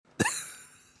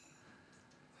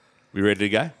We ready to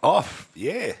go? Oh,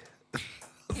 yeah.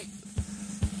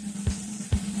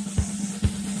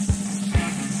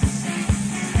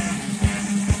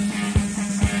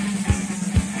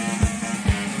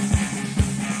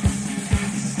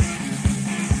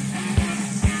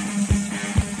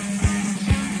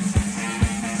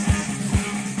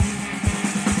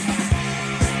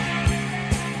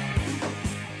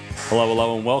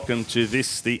 Hello, and welcome to the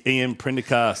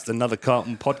Prendercast, another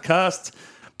Carlton podcast,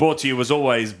 brought to you as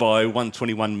always by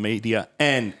 121 Media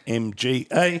and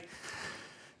MGA.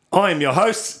 I am your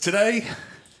host today.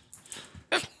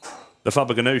 The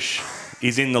Fubba Ganoush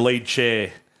is in the lead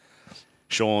chair.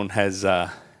 Sean has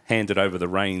handed over the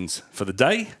reins for the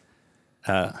day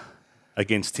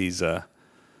against his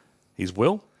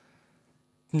will.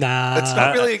 Nah. It's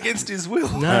not really against his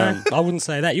will. No, I wouldn't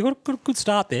say that. You got a good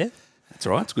start there. That's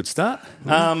all right. It's a good start.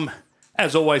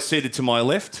 As always, seated to my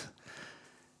left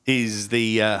is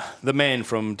the man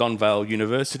from Donvale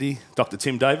University, Dr.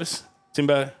 Tim Davis.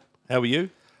 Timbo, how are you?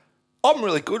 I'm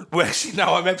really good. Well, actually,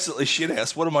 no, I'm absolutely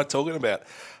shithouse. What am I talking about?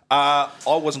 I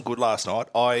wasn't good last night.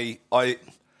 I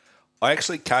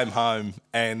actually came home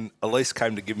and Elise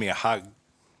came to give me a hug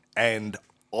and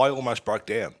I almost broke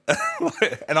down.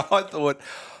 And I thought,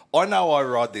 I know I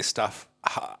ride this stuff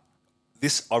hard.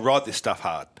 I ride this stuff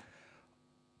hard.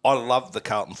 I love the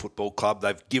Carlton Football Club.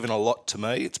 They've given a lot to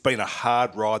me. It's been a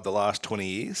hard ride the last 20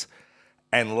 years.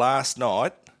 And last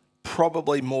night,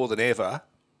 probably more than ever,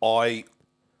 I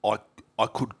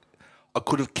could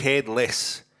have cared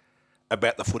less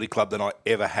about the footy club than I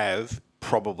ever have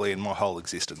probably in my whole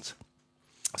existence.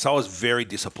 So I was very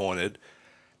disappointed,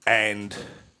 and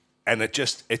it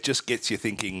just gets you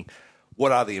thinking,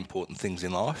 what are the important things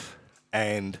in life?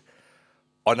 And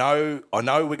I know we're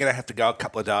going to have to go a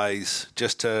couple of days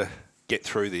just to get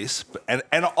through this, and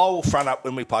I'll front up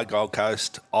when we play Gold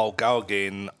Coast. I'll go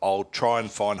again. I'll try and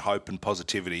find hope and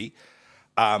positivity.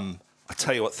 I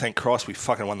tell you what, thank Christ we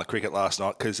fucking won the cricket last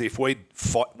night, because if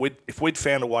we'd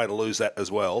found a way to lose that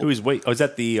as well. Who is we? Oh, is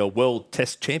that the World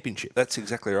Test Championship? That's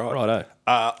exactly right. Righto.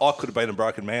 I could have been a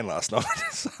broken man last night,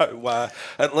 so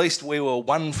at least we were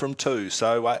 1 from 2.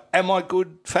 So am I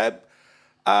good, Fab?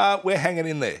 We're hanging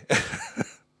in there,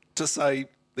 to say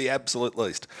the absolute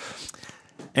least.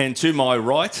 And to my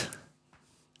right,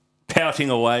 pouting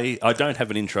away, I don't have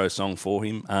an intro song for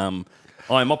him.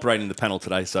 I am operating the panel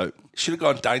today, so Should have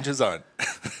gone Danger Zone.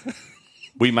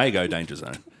 we may go Danger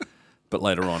Zone, but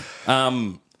later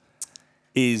on.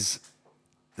 Is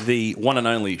the one and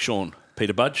only Sean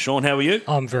Peter Budd. Sean, how are you?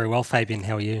 I'm very well, Fabian.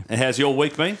 How are you? And how's your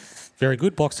week been? Very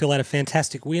good. Box Hill had a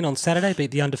fantastic win on Saturday,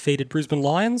 beat the undefeated Brisbane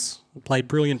Lions. Played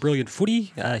brilliant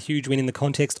footy. A huge win in the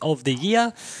context of the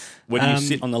year. Where do you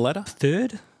sit on the ladder?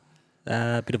 Third.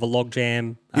 Bit of a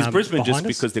logjam. Is Brisbane just behind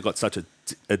us. because they've got such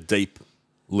a deep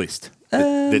list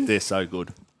that they're so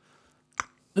good?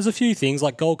 There's a few things,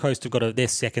 like Gold Coast have got they're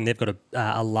second. They've got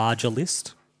a larger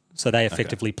list. So they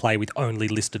effectively play with only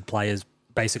listed players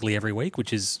basically every week,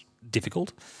 which is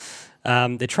difficult.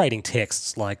 They're trading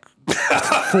texts like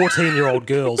 14-year-old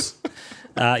girls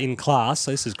in class,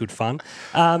 so this is good fun.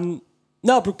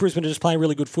 Brisbane are just playing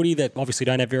really good footy. They obviously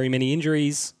don't have very many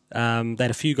injuries. They had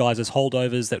a few guys as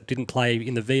holdovers that didn't play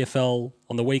in the VFL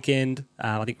on the weekend.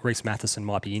 I think Reece Matheson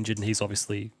might be injured, and he's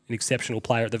obviously an exceptional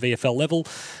player at the VFL level.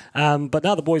 But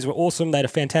no, the boys were awesome. They had a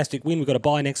fantastic win. We've got a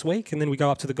bye next week, and then we go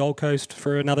up to the Gold Coast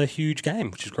for another huge game,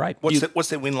 which is great. What's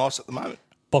their win-loss at the moment?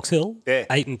 Box Hill, Yeah.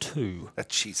 8-2.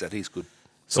 Jeez, that is good.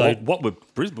 So what were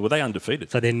Brisbane? Were they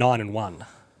undefeated? So they're 9-1.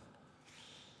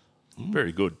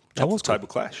 Very good. That was good. Table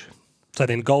clash. So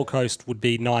then Gold Coast would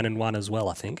be 9-1 as well,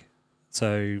 I think.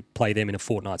 So play them in a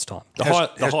fortnight's time. How's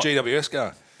GWS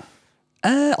going?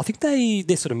 I think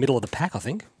they're sort of middle of the pack, I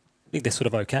think. I think they're sort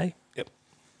of okay. Yep.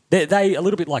 They a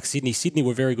little bit like Sydney. Sydney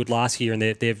were very good last year, and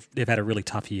they've had a really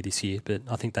tough year this year. But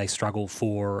I think they struggle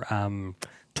for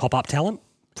top up talent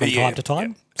from time to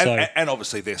time. Yeah. And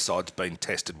obviously their side's been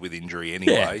tested with injury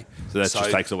anyway. So that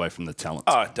just takes away from the talent.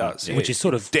 Oh, it does. Yeah. Which is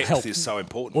sort of depth is so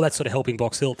important. Well, that's sort of helping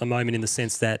Box Hill at the moment in the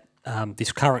sense that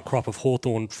this current crop of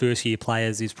Hawthorn first-year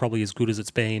players is probably as good as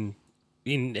it's been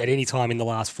at any time in the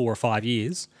last 4 or 5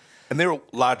 years. And they're all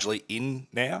largely in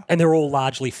now? And they're all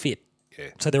largely fit. Yeah.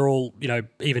 So they're all,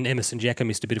 even Emerson Jacka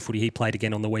missed a bit of footy. He played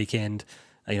again on the weekend.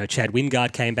 Chad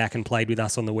Wingard came back and played with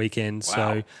us on the weekend.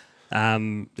 Wow.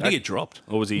 So, Did he get dropped?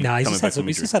 Or was he no, coming he's back from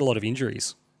injury? just had a lot of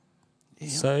injuries. Yeah,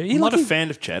 So I'm not a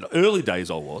fan of Chad. Early days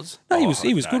I was. No, he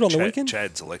was good on the weekend.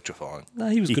 Chad's electrifying. No,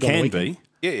 he was He good on the can weekend. be.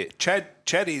 Yeah.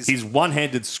 Chad is... His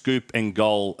one-handed scoop and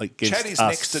goal against Chad is us.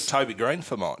 next to Toby Green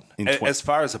for mine. In As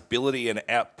far as ability and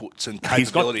outputs and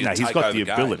He's got capability to he's take got over the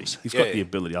ability. games. He's got the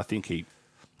ability. I think he...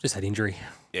 Just had injury.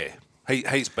 Yeah.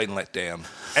 He's been let down,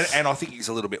 and I think he's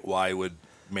a little bit wayward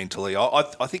mentally. I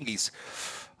think he's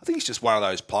just one of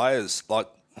those players. Like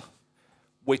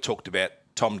we talked about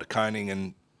Tom de Koning,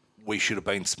 and we should have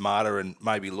been smarter and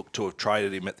maybe looked to have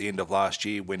traded him at the end of last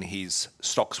year when his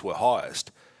stocks were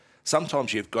highest.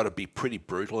 Sometimes you've got to be pretty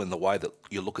brutal in the way that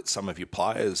you look at some of your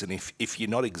players, and if you're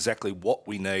not exactly what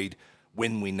we need,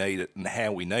 when we need it, and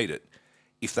how we need it,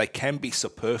 if they can be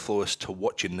superfluous to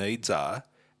what your needs are,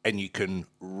 and you can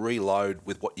reload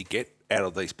with what you get out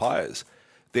of these players,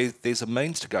 there's a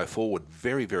means to go forward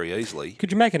very, very easily.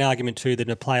 Could you make an argument too that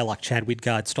a player like Chad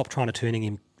Widgard, stop trying to turning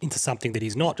him into something that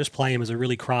he's not, just play him as a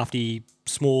really crafty,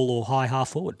 small or high half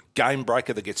forward? Game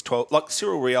breaker that gets 12. Like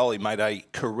Cyril Rioli made a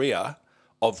career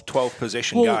of 12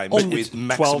 possession games with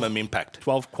maximum impact.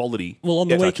 12 quality. Well, on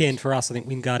the weekend for us, I think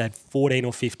Wingard had 14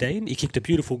 or 15. He kicked a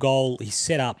beautiful goal. He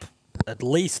set up at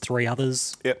least 3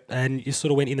 others. Yep. And you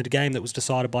sort of went into the game that was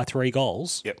decided by 3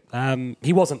 goals. Yep.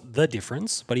 He wasn't the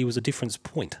difference, but he was a difference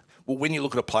point. Well, when you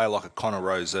look at a player like a Connor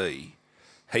Rosey,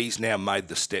 he's now made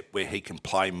the step where he can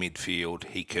play midfield,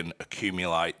 he can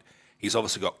accumulate. He's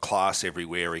obviously got class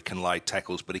everywhere. He can lay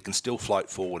tackles, but he can still float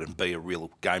forward and be a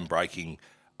real game-breaking,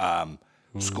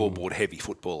 scoreboard-heavy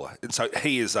footballer. And so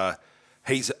he's a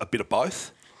bit of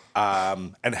both.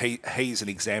 And he's an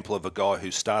example of a guy who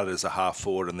started as a half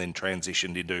forward and then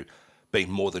transitioned into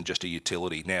being more than just a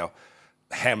utility. Now,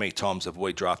 how many times have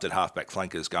we drafted halfback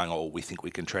flankers going, oh, we think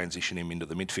we can transition him into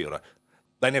the midfielder?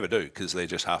 They never do because they're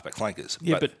just halfback flankers.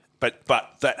 Yeah, but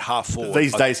that half forward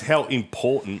these days, how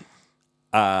important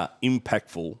are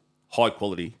impactful, high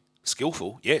quality,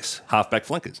 skillful, yes, halfback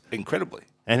flankers? Incredibly.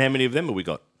 And how many of them have we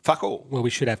got? Fuck all. Well,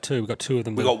 we should have 2. We've got 2 of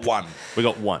them. We got one. We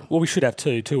got one. Well, we should have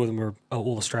 2. 2 of them are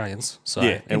all Australians. So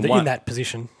Yeah, and in that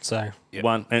position. So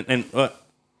One, and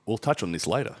we'll touch on this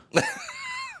later.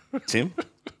 Tim,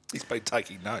 He's been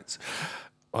taking notes.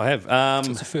 I have.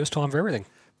 it's the first time for everything.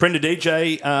 Prender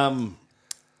DJ.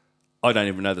 I don't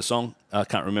even know the song. I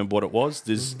can't remember what it was.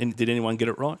 Did anyone get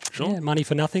it right? Sure. Yeah, Money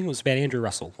for Nothing was about Andrew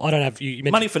Russell. I don't have you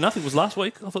mentioned Money for Nothing was last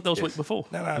week. I thought that was week before.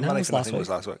 No, No, Money it for Nothing was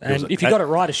last week. And if you got it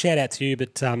right, a shout out to you.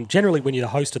 But generally, when you're the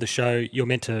host of the show, you're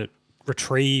meant to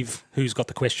retrieve who's got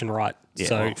the question right. Yeah,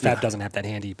 so well, Fab doesn't have that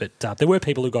handy. But there were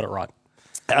people who got it right.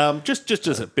 Just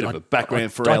as a bit of a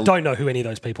background for I our... don't know who any of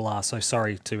those people are, so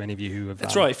sorry to any of you who have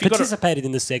That's right. If you participated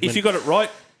in this segment. If you got it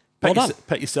right, Well done.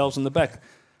 pat yourselves on the back.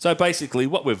 So basically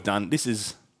what we've done,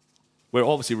 we're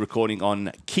obviously recording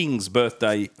on King's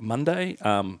birthday Monday,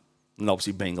 and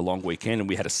obviously being a long weekend, and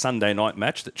we had a Sunday night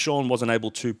match that Sean wasn't able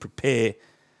to prepare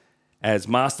as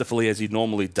masterfully as he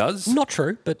normally does. Not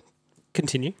true, but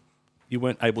continue. You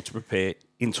weren't able to prepare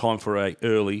in time for a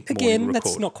early morning Again, record.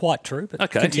 that's not quite true, but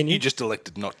Okay. continue. You just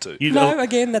elected not to. No,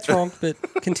 again, that's wrong, but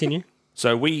continue.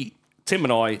 So Tim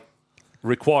and I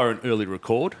require an early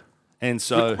record, and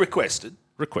so...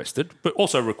 Requested, but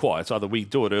also required. So either we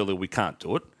do it early or we can't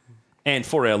do it. And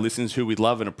for our listeners who we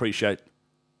love and appreciate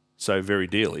so very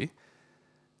dearly,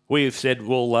 we've said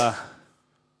we'll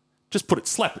just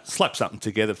slap something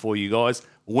together for you guys,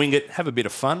 wing it, have a bit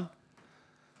of fun.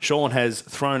 Sean has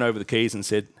thrown over the keys and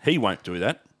said he won't do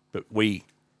that, but we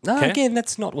No, can. again,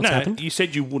 that's not what's happened. You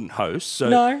said you wouldn't host, so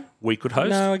No. we could host.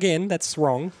 No, again, that's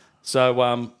wrong.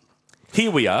 So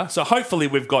here we are. So hopefully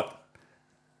we've got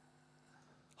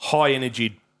high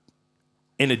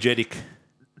energetic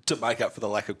to make up for the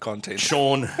lack of content.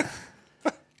 Sean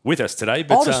with us today.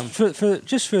 But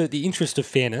Just for the interest of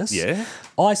fairness, yeah,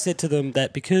 I said to them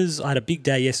that because I had a big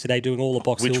day yesterday doing all the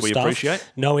Box Which Hill we stuff, appreciate.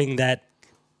 knowing that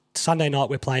Sunday night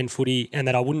we're playing footy and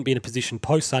that I wouldn't be in a position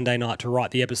post Sunday night to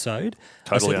write the episode.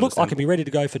 Totally I said, look, I understandable. can be ready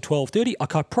to go for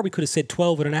 12:30. Probably could have said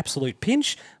 12 at an absolute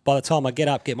pinch. By the time I get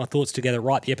up, get my thoughts together,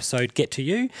 write the episode, get to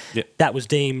you, Yep. that was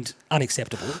deemed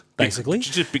unacceptable, basically.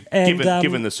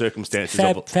 Given the circumstances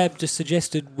of it. Fab just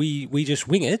suggested we just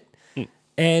wing it.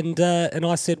 And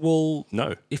I said, well,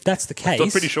 No. if that's the case... I'm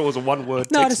pretty sure it was a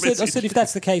one-word No, I text said, message. if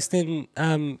that's the case, then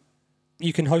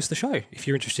you can host the show if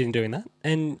you're interested in doing that.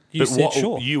 And you said,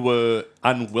 sure. You were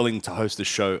unwilling to host the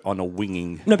show on a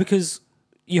winging. No, because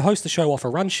you host the show off a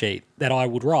run sheet that I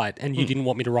would write, and you didn't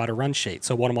want me to write a run sheet.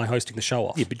 So what am I hosting the show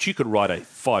off? Yeah, but you could write a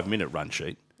 5-minute run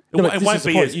sheet. No, but It this won't is the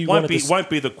be point. as, You won't wanted be this- won't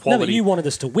be the No, but quality. you wanted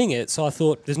us to wing it, so I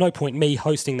thought there's no point me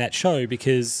hosting that show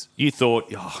because... You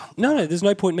thought, No, there's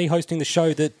no point me hosting the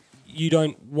show that you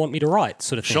don't want me to write,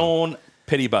 sort of thing. Sean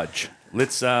Pettybudge.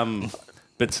 Let's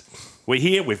but we're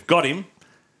here. We've got him.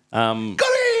 Got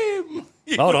him!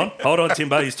 Hold on,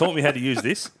 Timbo. He's taught me how to use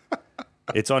this.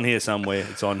 It's on here somewhere.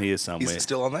 Is it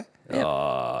still on there?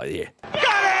 Oh, yeah.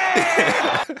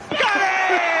 Got him!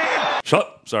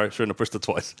 Shot. Sorry, shouldn't have pressed it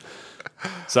twice.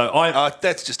 So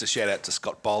That's just a shout out to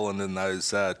Scott Boland and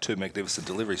those two magnificent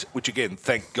deliveries, which again,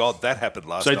 thank God that happened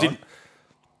last night.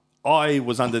 I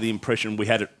was under the impression we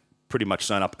had it pretty much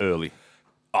sewn up early.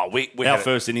 Oh, we Our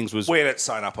first innings was... We had it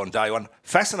sewn up on day one.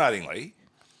 Fascinatingly,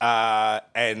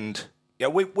 and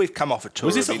we've come off a tour.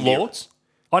 Was this of at India. Lords?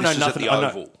 I know This is nothing. at the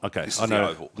Oval. Okay, This is I the know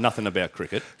Oval. nothing about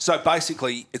cricket. So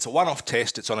basically, it's a one-off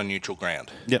test. It's on a neutral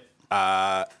ground.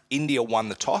 Yep. India won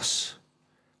the toss.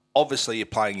 Obviously, you're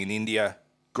playing in India.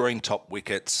 Green top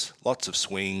wickets, lots of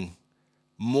swing.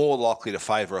 More likely to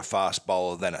favour a fast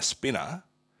bowler than a spinner.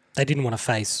 They didn't want to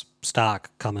face Stark,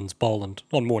 Cummins, Boland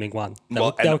on morning one. They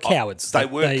were cowards. They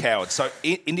were cowards. So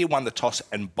India won the toss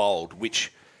and bowled,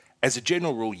 which, as a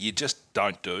general rule, you just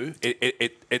don't do.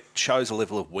 It shows a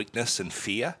level of weakness and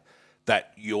fear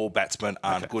that your batsmen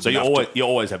aren't good So enough. you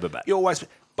always have a bat.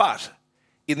 But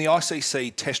in the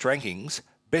ICC Test rankings,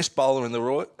 best bowler in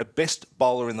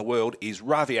the world is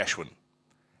Ravi Ashwin.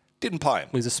 Didn't play him.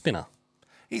 He's a spinner.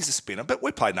 He's a spinner, but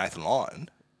we played Nathan Lyon.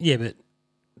 Yeah, but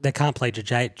they can't play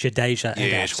Jadeja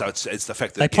and Ashwin. So it's the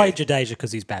fact that They played Jadeja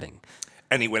because he's batting.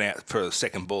 and he went out for a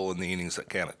second ball in the innings that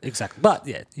counted. Exactly. But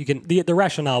yeah, you can. The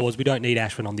rationale was we don't need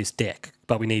Ashwin on this deck,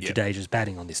 but we need Jadeja's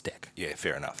batting on this deck. Yeah,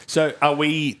 fair enough. So are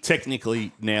we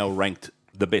technically now ranked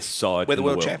the best side? We're the in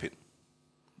world world champion.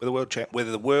 We're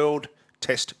the world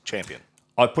Test champion.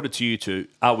 I put it to you two: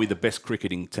 are we the best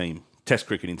cricketing team, Test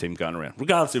cricketing team going around,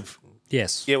 regardless of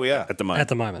Yes. Yeah, we are at the moment? At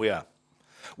the moment. We are.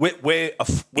 We're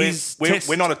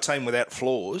not a team without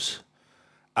flaws,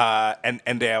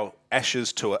 and our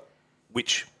Ashes tour,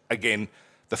 which again,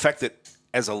 the fact that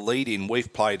as a lead-in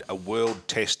we've played a World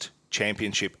Test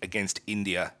Championship against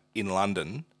India in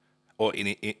London, or in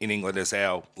England as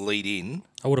our lead-in.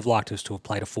 I would have liked us to have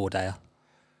played a 4-dayer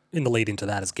in the lead into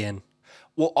that again.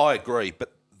 Well, I agree,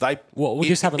 but we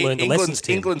just haven't learned the lessons,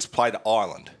 Tim. England's played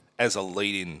Ireland as a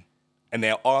lead-in, and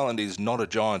now Ireland is not a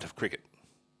giant of cricket.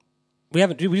 We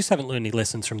just haven't learned any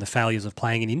lessons from the failures of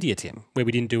playing in India, Tim, where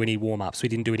we didn't do any warm-ups, we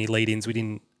didn't do any lead-ins, we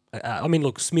didn't...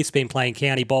 look, Smith's been playing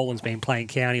county, Boland's been playing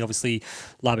county, obviously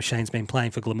Labuschagne's been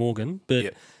playing for Glamorgan,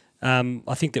 but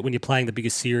I think that when you're playing the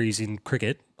biggest series in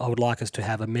cricket, I would like us to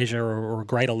have a measure or a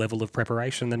greater level of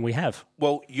preparation than we have.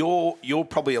 Well, you're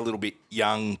probably a little bit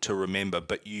young to remember,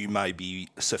 but you may be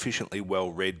sufficiently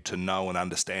well-read to know and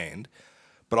understand.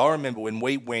 But I remember when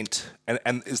we went,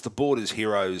 and as the Borders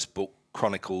Heroes book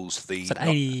chronicles the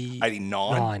 89.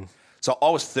 Nine. So I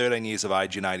was 13 years of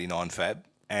age in 89, Fab,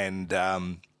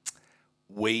 and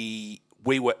we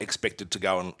were expected to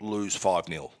go and lose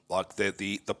 5-0. Like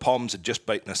the Poms had just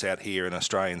beaten us out here in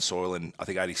Australian soil in, I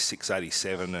think, 86,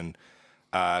 87, and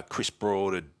Chris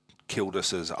Broad had killed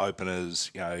us as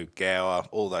openers, Gower,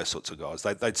 all those sorts of guys.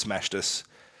 They'd smashed us.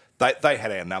 They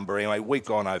had our number. Anyway, we've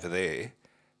gone over there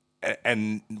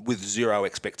and with zero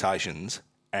expectations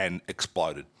and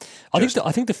exploded. I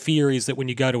think the fear is that when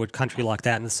you go to a country like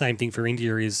that, and the same thing for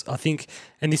India is, I think,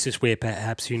 and this is where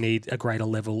perhaps you need a greater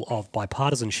level of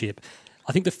bipartisanship.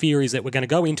 I think the fear is that we're going to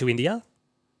go into India,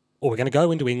 or we're going to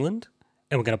go into England,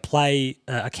 and we're going to play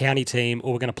a county team,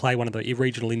 or we're going to play one of the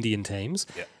regional Indian teams.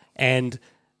 Yep. And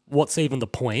what's even the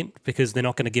point? Because they're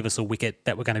not going to give us a wicket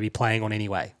that we're going to be playing on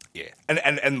anyway. Yeah,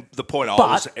 and the point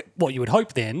But what you would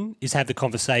hope then is have the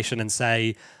conversation and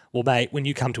say, well, mate, when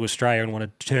you come to Australia and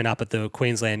want to turn up at the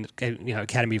Queensland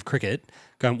Academy of Cricket,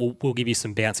 we'll give you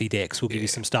some bouncy decks, we'll give you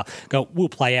some stuff. We'll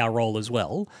play our role as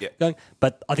well. Yeah.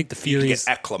 But I think the fear is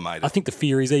get acclimated. I think the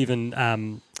fear is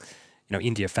even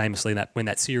India famously when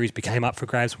that series became up for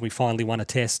grabs when we finally won a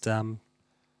test.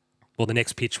 The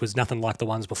next pitch was nothing like the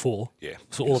ones before. Yeah.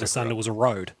 So all of a sudden it was a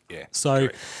road. Yeah. So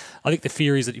correct. I think the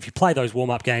fear is that if you play those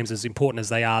warm-up games, as important as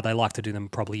they are, they like to do them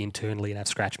probably internally and have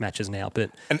scratch matches now.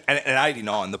 But And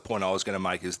 89, the point I was going to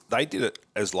make is they did it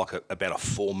as like about a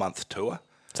 4-month tour.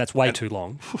 So that's way too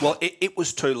long. Well, it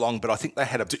was too long, but I think they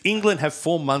had Do England have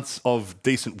 4 months of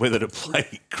decent weather to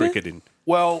play cricket in?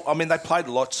 Well, I mean, they played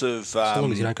lots of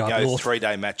long as you don't go up north.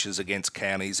 3-day matches against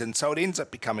counties, and so it ends up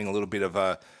becoming a little bit of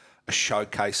a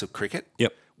showcase of cricket.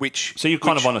 Yep. So you're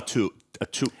kind of on a tour.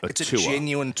 It's a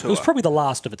genuine tour. It was probably the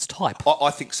last of its type.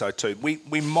 I think so too.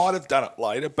 We might have done it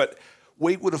later, but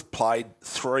we would have played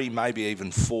 3, maybe even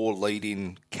 4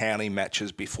 lead-in county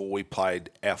matches before we played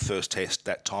our first test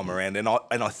that time around. And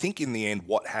I think in the end,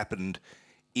 what happened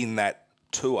in that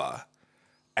tour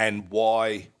and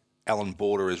why Alan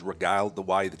Border is regaled the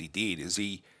way that he did is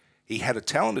he had a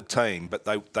talented team, but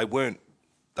they weren't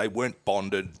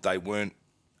bonded. They weren't.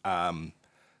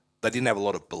 They didn't have a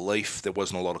lot of belief. There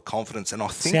wasn't a lot of confidence, and I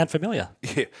think Sound familiar?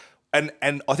 Yeah, and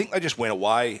I think they just went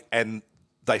away and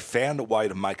they found a way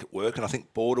to make it work, and I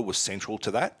think Border was central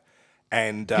to that.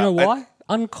 And You know why?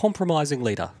 Uncompromising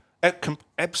leader.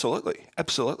 Absolutely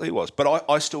it was. But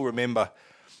I still remember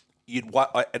in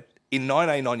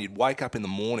 1989 you'd wake up in the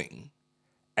morning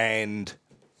and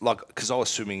because I was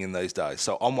swimming in these days,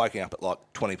 so I'm waking up at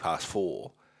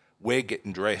 4:20. We're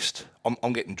getting dressed.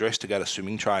 I'm getting dressed to go to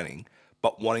swimming training,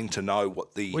 but wanting to know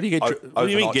what the What do you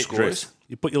mean get dressed?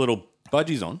 You put your little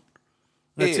budgies on.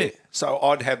 That's it. So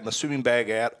I'd have my swimming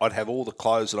bag out. I'd have all the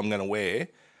clothes that I'm going to wear,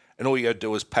 and all you got to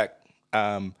do is pack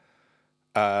towel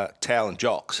and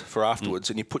jocks for afterwards,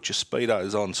 and you put your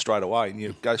Speedos on straight away, and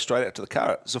you go straight out to the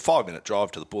car. It's a 5-minute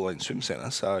drive to the Bulleen Swim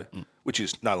Centre, which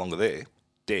is no longer there,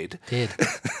 dead.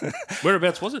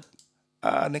 Whereabouts was it?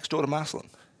 Next door to Marcelin.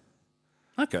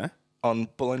 Okay. On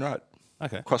Bulleen Road.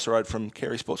 Okay. Across the road from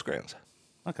Carey Sports Grounds.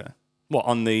 Okay. What,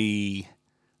 on the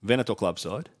Veneto Club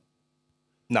side?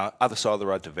 No, other side of the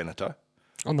road to Veneto.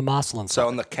 On the Marcelin side. So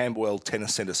on the Camberwell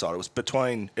Tennis Centre side. It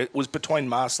was between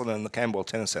Marcelin and the Camberwell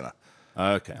Tennis Centre.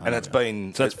 Okay. And it's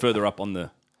been... So that's further up on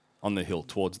the hill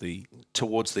towards the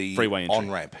freeway entry.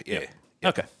 On-ramp, yeah.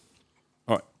 Okay.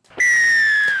 All right.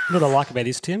 What I like about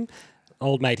this, Tim,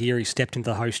 old mate here, he stepped into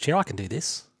the host chair. I can do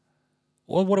this.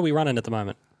 What are we running at the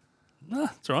moment?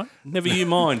 That's all right. Never you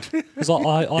mind. Because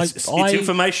It's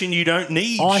information you don't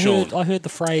need, Sean. I heard the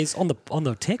phrase on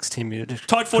the text, Tim.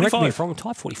 Tight 45. Correct me if I'm wrong,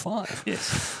 Tight 45.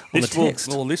 Yes. On the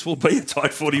text. This will be a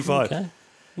tight 45. Okay.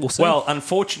 We'll see. Well,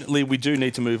 unfortunately, we do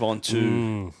need to move on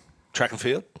to... Track and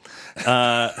field?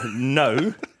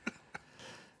 No.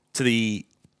 To the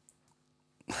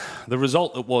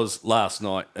result that was last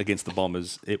night against the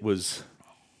Bombers, it was...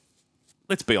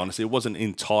 Let's be honest, it wasn't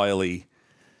entirely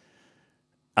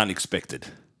unexpected.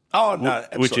 Oh, no,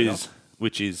 absolutely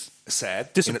which is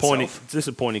sad,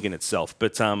 disappointing in itself.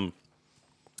 But the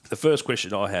first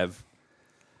question I have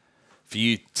for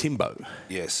you, Timbo,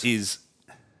 is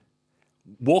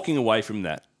walking away from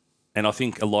that, and I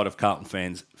think a lot of Carlton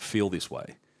fans feel this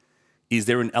way. Is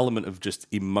there an element of just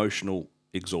emotional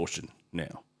exhaustion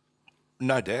now?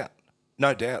 No doubt,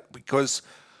 because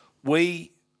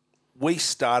we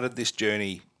started this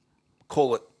journey,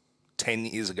 call it 10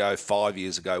 years ago, 5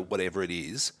 years ago, whatever it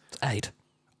is. 8.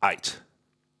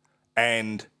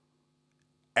 And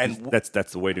that's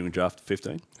the weeding draft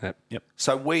 15? Yep.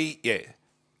 So we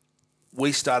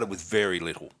started with very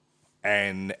little,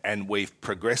 and we've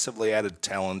progressively added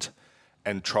talent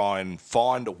and try and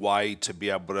find a way to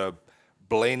be able to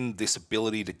blend this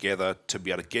ability together to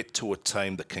be able to get to a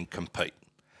team that can compete.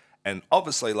 And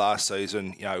obviously last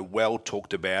season, well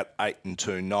talked about 8-2,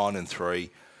 9-3.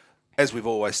 As we've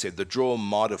always said, the draw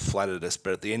might have flattered us,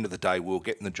 but at the end of the day, we were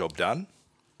getting the job done,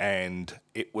 and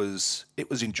it was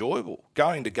enjoyable.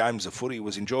 Going to games of footy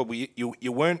was enjoyable.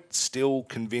 You weren't still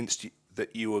convinced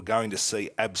that you were going to see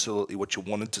absolutely what you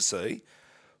wanted to see,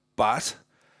 but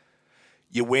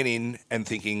you went in and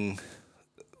thinking,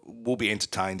 we'll be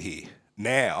entertained here.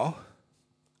 Now,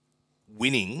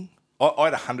 winning... I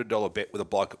had a $100 bet with a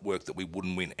bloke at work that we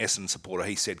wouldn't win. Essendon supporter.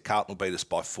 He said Carlton will beat us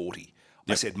by 40. Yep.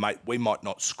 I said, mate, we might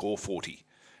not score 40.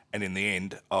 And in the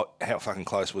end, how fucking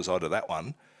close was I to that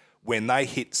one? When they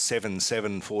hit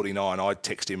 7-7-49, I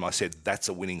texted him. I said, that's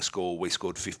a winning score. We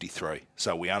scored 53.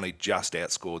 So we only just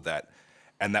outscored that.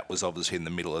 And that was obviously in the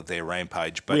middle of their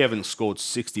rampage. But we haven't scored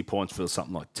 60 points for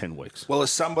something like 10 weeks. Well, as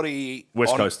somebody...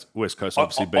 West Coast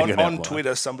obviously being an outlier. On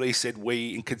Twitter, somebody said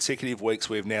in consecutive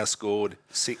weeks, we've now scored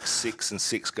 6, 6 and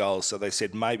 6 goals. So they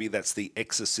said maybe that's the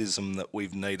exorcism that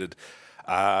we've needed.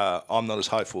 I'm not as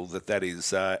hopeful that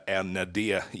is our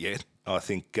nadir yet. I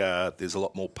think there's a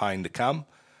lot more pain to come.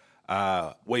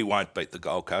 We won't beat the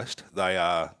Gold Coast. They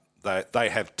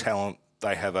have talent.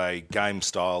 They have a game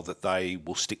style that they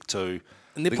will stick to.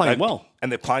 And they're playing well. And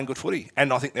they're playing good footy.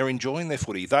 And I think they're enjoying their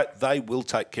footy. They will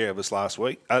take care of us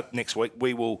next week.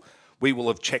 We will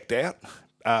have checked out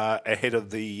ahead of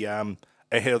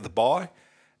the bye.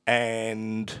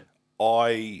 And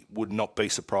I would not be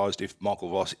surprised if Michael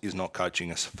Voss is not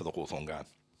coaching us for the Hawthorn game.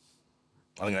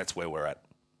 I think that's where we're at.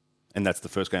 And that's the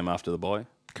first game after the bye?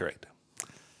 Correct.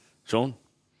 Sean,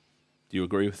 do you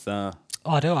agree with... I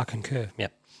do. I concur.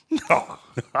 Yep.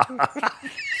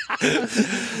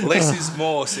 Less is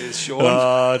more, says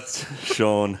Sean.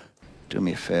 Sean. Do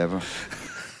me a favour.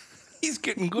 He's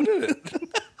getting good at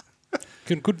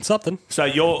it. Good at something. So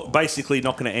you're basically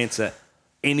not going to answer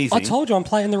anything. I told you I'm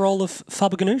playing the role of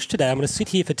Faber Ganoush today. I'm going to sit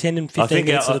here for 10 and 15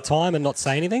 minutes at a time and not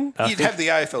say anything. You'd have the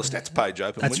AFL stats page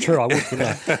open, That's wouldn't true, you? I would,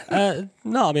 wouldn't I?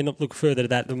 No, I mean, look further to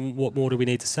that. What more do we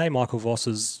need to say? Michael Voss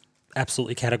has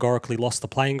absolutely categorically lost the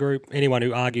playing group. Anyone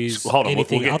who argues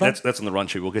anything other... That's on the run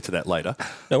sheet. We'll get to that later.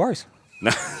 No worries.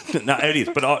 No, it is.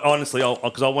 But honestly,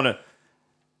 because I want to...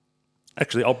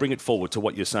 Actually, I'll bring it forward to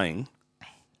what you're saying.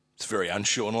 It's very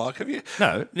unshorn-like of you.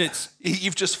 No,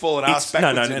 You've just fallen ass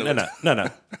backwards into it. No.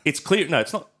 It's clear. No,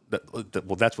 it's not.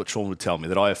 Well, that's what Sean would tell me,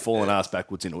 that I have fallen ass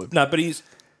backwards into it. No, but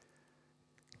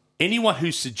anyone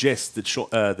who suggests that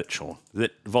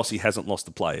that Vossi hasn't lost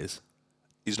the players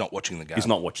He's not watching the game. is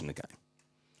not watching the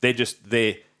game.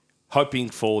 They're hoping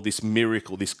for this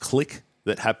miracle, this click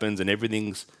that happens, and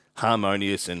everything's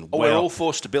harmonious and We're all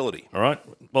for stability. All right.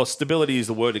 Well, stability is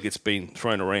the word that gets been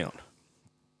thrown around.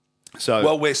 So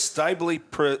Well, we're stably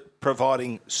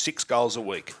providing 6 goals a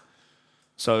week.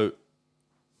 So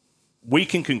we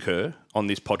can concur on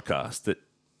this podcast that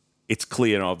it's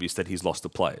clear and obvious that he's lost the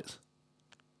players.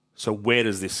 So where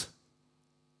do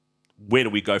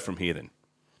we go from here then?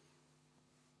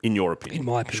 In your opinion? In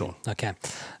my opinion. Sure. Okay.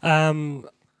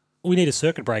 We need a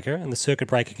circuit breaker, and the circuit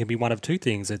breaker can be one of two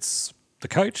things. It's the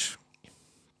coach.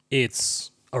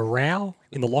 It's a row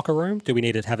in the locker room. Do we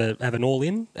need to have an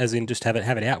all-in, as in just have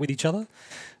it out with each other?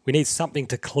 We need something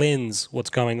to cleanse what's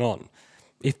going on.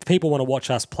 If people want to watch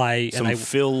us play...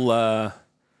 Phil... what's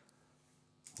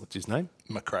his name?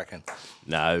 McCracken.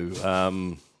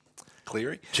 No.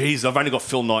 Cleary? Geez, I've only got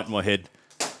Phil Knight in my head.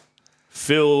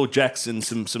 Phil Jackson,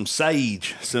 some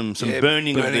sage, some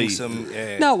burning of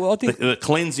the... No, well, I think... The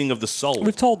cleansing of the soul.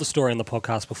 We've told the story on the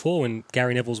podcast before when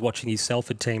Gary Neville's watching his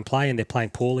Salford team play and they're playing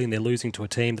poorly and they're losing to a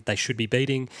team that they should be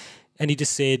beating. And he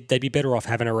just said they'd be better off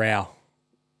having a row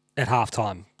at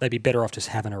halftime. They'd be better off just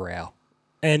having a row.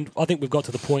 And I think we've got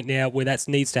to the point now where that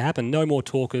needs to happen. No more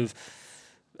talk of,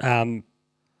 welcome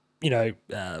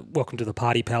to the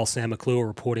party, pal Sam McClure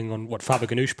reporting on what Faber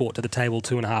Ganoush brought to the table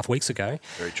 2.5 weeks ago.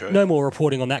 Very true. No more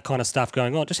reporting on that kind of stuff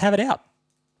going on. Just have it out.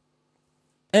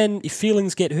 And if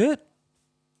feelings get hurt,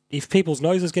 if people's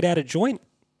noses get out of joint,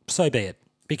 so be it.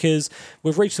 Because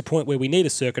we've reached the point where we need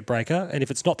a circuit breaker, and if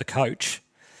it's not the coach,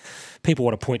 people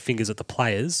want to point fingers at the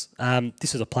players.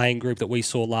 This is a playing group that we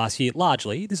saw last year.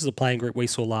 Largely, this is a playing group we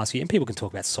saw last year, and people can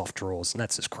talk about soft draws, and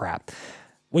that's just crap.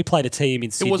 We played a team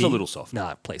in Sydney. It was a little soft.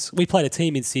 No, please. We played a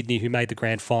team in Sydney who made the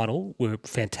grand final. We're a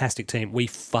fantastic team. We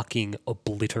fucking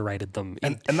obliterated them.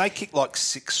 And they kicked like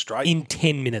 6 straight. In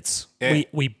 10 minutes. Yeah.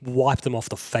 We wiped them off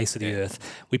the face of the earth.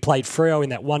 We played Freo in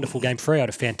that wonderful game. Freo had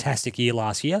a fantastic year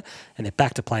last year, and they're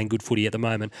back to playing good footy at the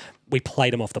moment. We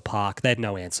played them off the park. They had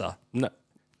no answer. No.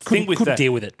 Couldn't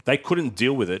deal with it. They couldn't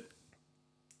deal with it.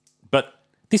 But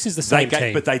this is the same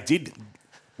team. But they did.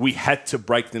 We had to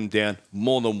break them down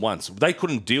more than once. They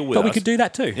couldn't deal with us. But we could do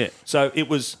that too. Yeah. So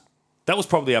that was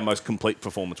probably our most complete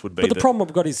performance would be. But the problem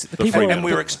we've got is... we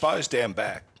were exposed down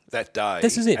back that day.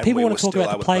 This is it. People want to talk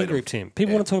about the playing group, Tim.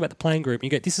 People want to talk about the playing group.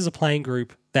 And you go, this is a playing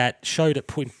group that showed at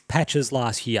patches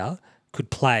last year could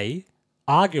play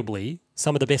arguably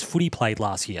some of the best footy played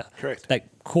last year. Correct.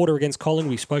 That quarter against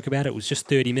Collingwood, we spoke about it, was just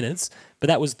 30 minutes. But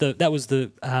that was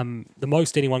the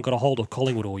most anyone got a hold of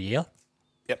Collingwood all year.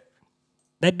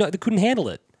 They couldn't handle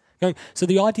it. So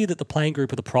the idea that the playing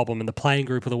group are the problem and the playing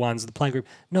group are the ones,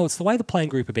 no, it's the way the playing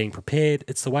group are being prepared.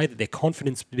 It's the way that their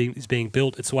confidence is being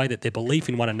built. It's the way that their belief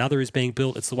in one another is being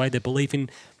built. It's the way their belief in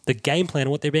the game plan and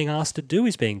what they're being asked to do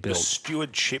is being built. The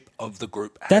stewardship of the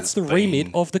group That's the remit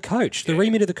of the coach. The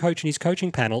remit of the coach and his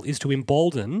coaching panel is to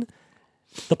embolden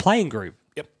the playing group.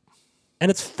 Yep. And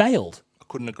it's failed.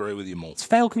 Couldn't agree with you more. It's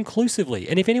failed conclusively.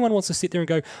 And if anyone wants to sit there and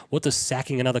go, what does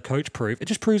sacking another coach prove? It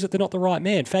just proves that they're not the right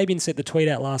man. Fabian sent the tweet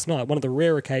out last night, one of the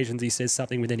rare occasions he says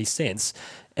something with any sense,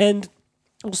 and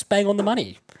it was bang on the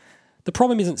money. The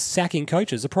problem isn't sacking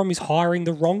coaches. The problem is hiring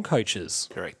the wrong coaches.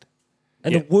 Correct.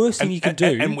 And the worst thing you can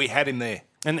do... And we had him there.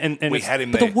 And we had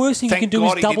him there. But the worst thing you can do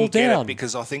is double down.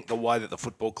 Because I think the way that the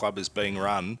football club is being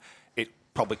run, it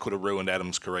probably could have ruined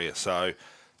Adam's career. So...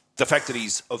 the fact that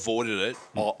he's avoided it,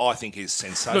 I think, is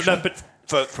sensational. No, but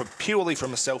for purely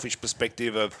from a selfish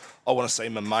perspective of, I want to see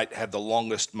my mate have the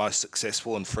longest, most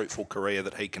successful and fruitful career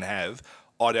that he can have.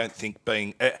 I don't think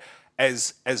being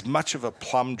as much of a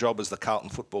plum job as the Carlton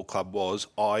Football Club was,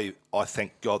 I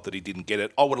thank God that he didn't get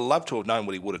it. I would have loved to have known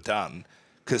what he would have done,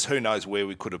 because who knows where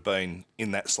we could have been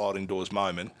in that sliding doors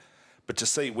moment. But to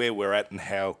see where we're at and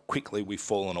how quickly we've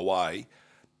fallen away,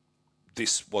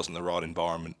 this wasn't the right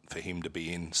environment for him to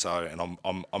be in. So, and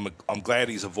I'm glad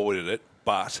he's avoided it,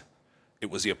 but it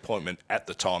was the appointment at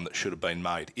the time that should have been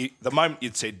made. The moment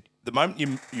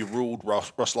you ruled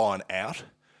Ross Lyon out,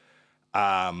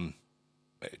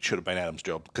 it should have been Adam's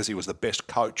job, because he was the best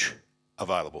coach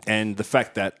available. And the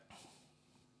fact that,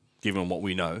 given what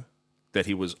we know, that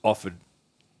he was offered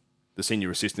the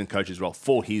senior assistant coach's role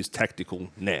for his tactical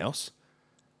nous,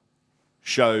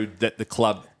 showed that the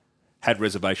club had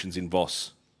reservations in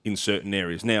Voss in certain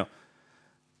areas. Now,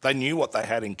 they knew what they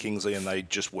had in Kingsley, and they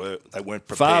weren't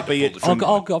prepared to pull the trigger.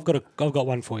 I've got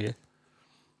one for you.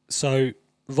 So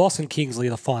Voss and Kingsley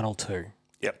are the final two.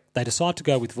 Yep. They decide to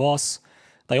go with Voss.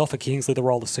 They offer Kingsley the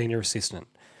role of senior assistant.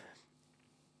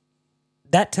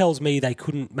 That tells me they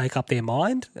couldn't make up their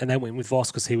mind and they went with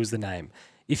Voss because he was the name.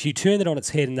 If you turn it on its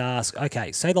head and ask,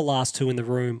 okay, say the last two in the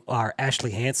room are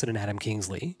Ashley Hansen and Adam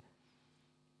Kingsley,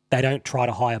 they don't try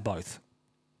to hire both.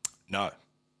 No.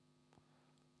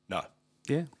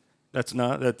 Yeah, that's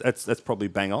probably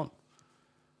bang on.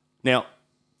 Now,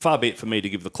 far be it for me to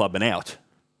give the club an out,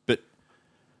 but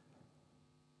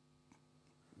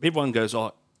everyone goes,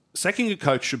 sacking a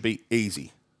coach should be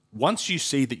easy. Once you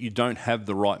see that you don't have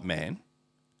the right man,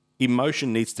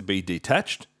 emotion needs to be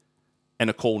detached and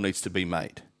a call needs to be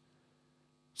made.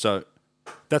 So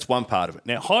that's one part of it.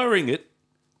 Now, hiring it,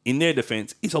 in their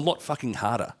defence, is a lot fucking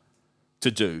harder to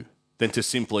do than to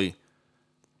simply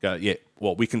go, yeah,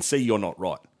 well, we can see you're not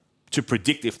right. To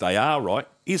predict if they are right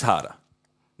is harder.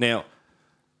 Now,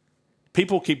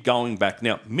 people keep going back.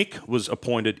 Now, Mick was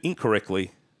appointed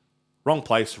incorrectly, wrong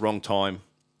place, wrong time,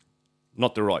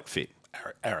 not the right fit.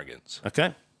 Arrogance.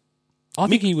 Okay? I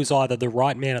think he was either the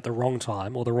right man at the wrong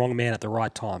time or the wrong man at the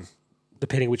right time,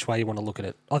 depending which way you want to look at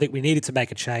it. I think we needed to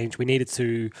make a change. We needed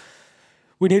to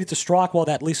strike while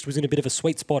that list was in a bit of a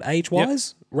sweet spot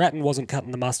age-wise. Yep. Ratton wasn't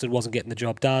cutting the mustard, wasn't getting the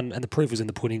job done, and the proof was in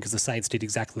the pudding because the Saints did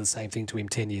exactly the same thing to him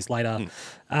 10 years later.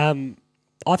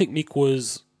 I think Mick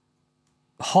was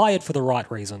hired for the right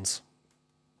reasons,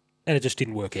 and it just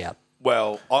didn't work out.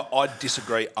 Well, I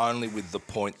disagree only with the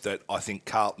point that I think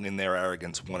Carlton, in their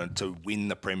arrogance, wanted to win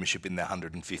the premiership in their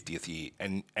 150th year.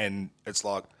 And it's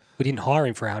like... We didn't hire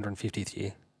him for our 150th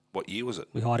year. What year was it?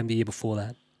 We hired him the year before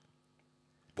that.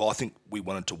 Well, I think we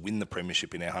wanted to win the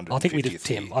premiership in our 150th year. I think we did,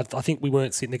 Tim. I think we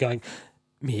weren't sitting there going,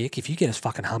 Mick, if you get us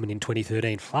fucking humming in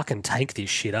 2013, fucking tank this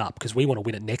shit up because we want to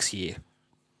win it next year.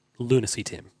 Lunacy,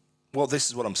 Tim. Well, this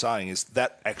is what I'm saying, is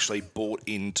that actually bought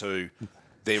into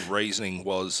their reasoning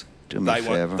was...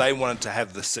 They wanted to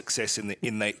have the success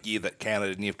in that year that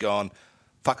counted, and you've gone,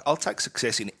 fuck, I'll take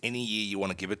success in any year you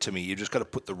want to give it to me. You just got to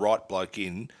put the right bloke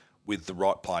in with the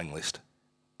right playing list,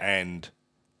 and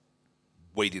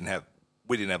we didn't have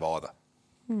either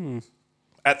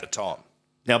at the time.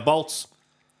 Now, Bolts,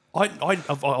 I'm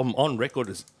on record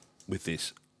with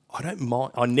this. I don't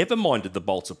mind. I never minded the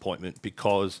Bolts appointment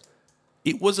because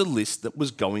it was a list that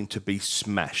was going to be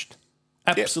smashed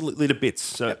absolutely to bits.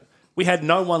 So. Yep. We had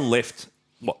no one left.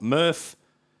 Murph,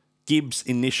 Gibbs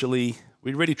initially.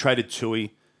 We'd already traded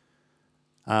Tui.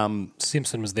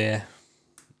 Simpson was there.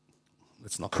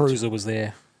 Let's not. Cruiser was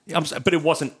there. Yeah, but it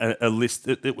wasn't a list.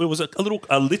 It was a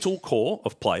little core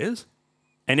of players,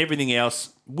 and everything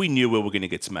else we knew we were going to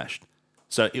get smashed.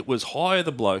 So it was hire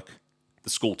the bloke, the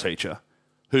school teacher,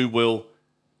 who will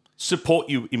support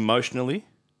you emotionally.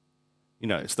 You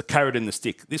know, it's the carrot and the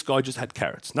stick. This guy just had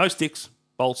carrots, no sticks.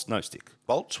 Bolts, no stick.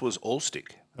 Bolts was all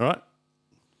stick. All right.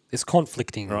 There's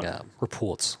conflicting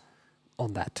reports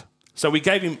on that. So we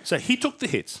gave him... So he took the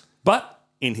hits. But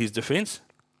in his defence,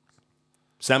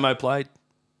 Samo played,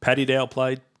 Paddy Dow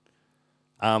played.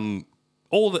 All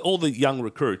the young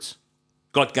recruits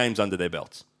got games under their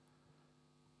belts.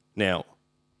 Now,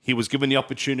 he was given the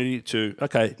opportunity to...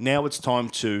 Okay, now it's time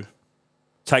to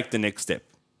take the next step.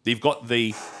 You've blown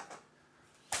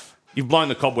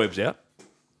the cobwebs out.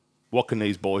 What can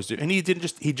these boys do? And he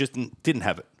just didn't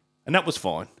have it. And that was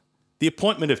fine. The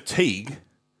appointment of Teague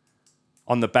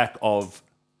on the back of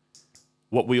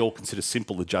what we all consider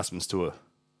simple adjustments to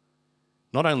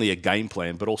not only a game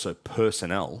plan, but also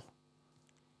personnel.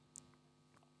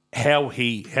 That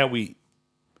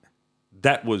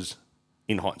was,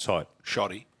 in hindsight,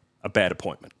 shoddy. A bad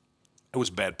appointment. It was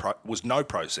bad. Was no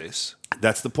process.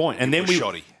 That's the point. And then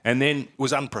shoddy. And then it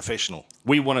was unprofessional.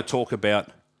 We want to talk about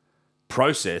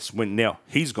process when now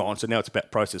he's gone, so now it's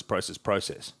about process.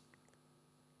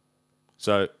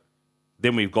 So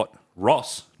then we've got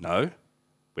Ross. No,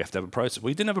 we have to have a process.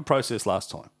 We didn't have a process last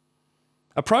time.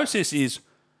 A process is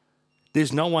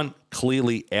there's no one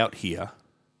clearly out here.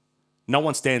 No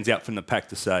one stands out from the pack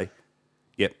to say,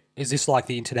 yep. Is this like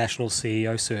the international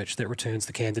CEO search that returns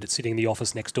the candidate sitting in the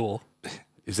office next door?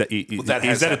 Is that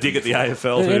a dig at the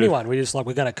AFL? Anyone?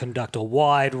 We're going to conduct a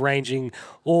wide-ranging,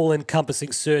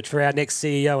 all-encompassing search for our next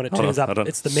CEO, and it turns up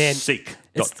it's the man.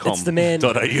 Seek.com. It's the man.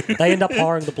 They end up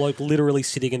hiring the bloke literally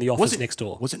sitting in the office next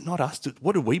door. Was it not us?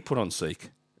 What did we put on Seek?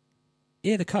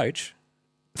 Yeah, the coach.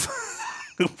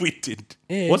 We did.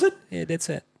 Yeah, was it? Yeah, that's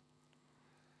it.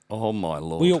 Oh my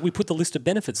Lord. We put the list of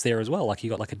benefits there as well. Like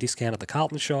you got like a discount at the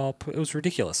Carlton shop. It was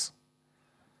ridiculous.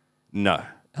 No.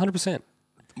 100%.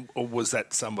 Or was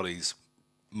that somebody's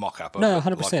mock-up? No,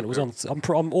 100%. It was on.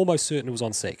 I'm almost certain it was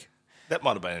on Seek. That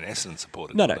might have been an Essendon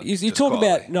supporter. No, didn't it? you Just talk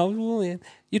quietly. about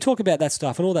you talk about that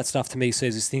stuff, and all that stuff to me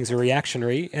says is things are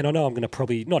reactionary. And I know I'm going to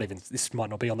probably not even this might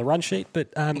not be on the run sheet, but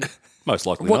Most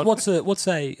likely not. what's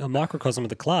a microcosm of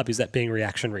the club is that being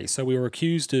reactionary. So we were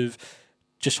accused of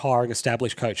just hiring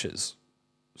established coaches,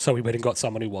 so we went and got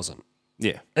someone who wasn't,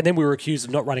 Yeah. and then we were accused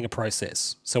of not running a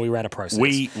process, so we ran a process.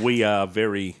 We are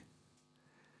very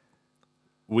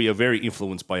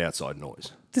influenced by outside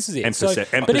noise. This is it. And, So-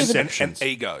 and but even- perceptions. And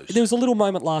egos. There was a little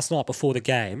moment last night before the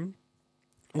game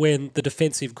when the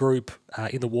defensive group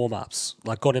in the warm-ups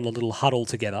got in a little huddle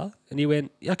together, and you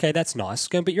went, okay, that's nice.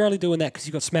 Going, but you're only doing that because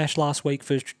you got smashed last week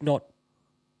for not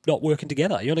working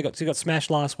together. You got smashed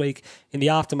last week in the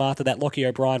aftermath of that Lockie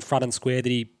O'Brien front and square that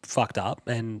he fucked up,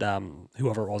 and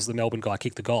whoever it was, the Melbourne guy,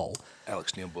 kicked the goal.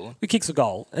 Alex Neil-Bullen. He kicks a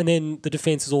goal, and then the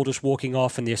defence is all just walking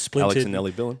off, and they're splintered. Alex and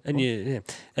Ellie Billen.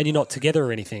 And you're not together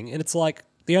or anything. And it's like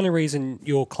the only reason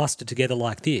you're clustered together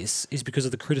like this is because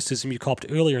of the criticism you copped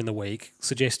earlier in the week,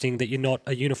 suggesting that you're not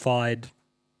a unified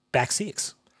back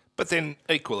six. But then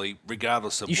equally,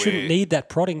 regardless of You where shouldn't need that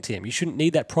prodding, Tim. You shouldn't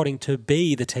need that prodding to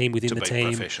be the team within to the be team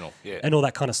professional, yeah. and all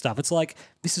that kind of stuff. It's like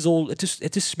this is all. It just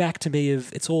smacked to me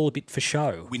of it's all a bit for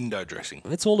show. window dressing.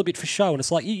 It's all a bit for show, and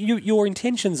it's like your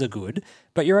intentions are good,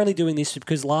 but you're only doing this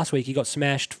because last week you got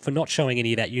smashed for not showing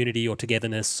any of that unity or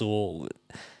togetherness or.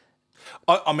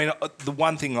 I mean, the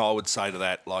one thing I would say to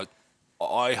that,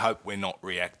 I hope we're not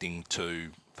reacting to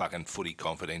fucking Footy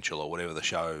Confidential or whatever the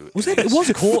show Was is. it? It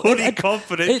was called Footy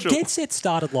Confidential. Dead Set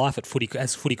started life at Footy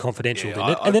Confidential, Yeah, didn't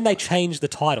it? And then they changed the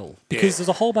title because there's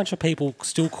a whole bunch of people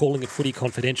still calling it Footy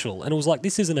Confidential, and it was like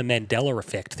this isn't a Mandela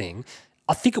effect thing.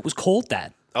 I think it was called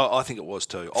that. I think it was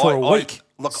too. For a week.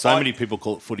 So many people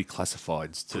call it footy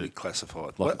classifieds too. Footy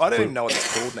Classified. Like I don't even know what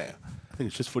it's called now. I think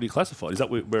it's just footy classified. Is that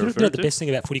what we're You know referring the to? best thing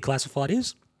about Footy Classified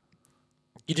is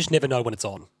you just never know when it's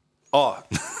on. Oh,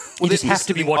 You just have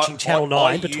to be watching Channel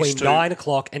 9 between 9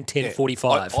 o'clock and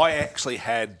 10:45. I actually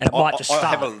had. And it might just I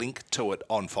have a start. link to it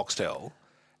on Foxtel,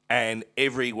 and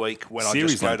every week when I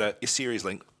Series just go link. to a series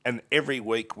link, and every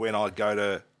week when I go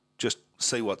to just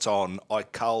see what's on, I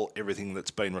cull everything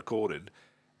that's been recorded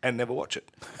and never watch it.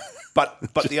 But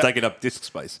Just the taking up disk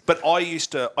space. But I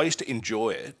used to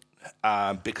enjoy it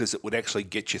because it would actually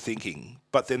get you thinking.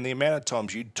 But then the amount of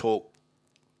times you'd talk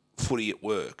footy at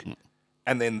work,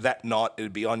 and then that night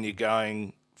it'd be on you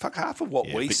going, "Fuck, half of what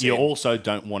we But said." you also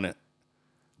don't want to.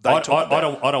 they I talk about.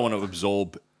 don't want to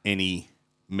absorb any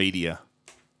media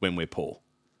when we're poor.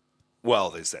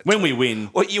 Well, there's that. When too. we win,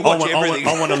 Well, you watch everything.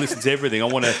 I want to listen to everything. I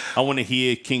want to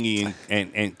hear Kingy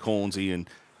and Cornsey and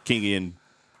Kingy and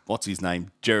what's his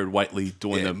name, Jared Waitley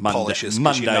doing the Monday polishes,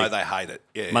 'cause you know they hate it.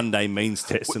 Yeah. Monday means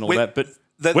test and all When- that. But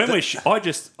the- when the-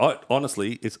 I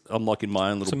honestly, I'm like in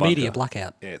my own little It's a bunker. media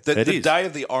blackout. Yeah. It The is. day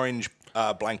of the orange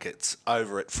blankets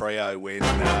over at Freo when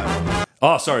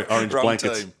Oh, sorry, orange wrong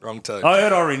blankets. team, wrong team. I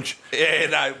heard orange. Yeah,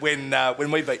 no.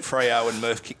 When we beat Freo and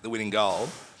Murph kicked the winning goal.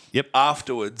 Yep.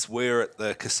 Afterwards, we're at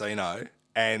the casino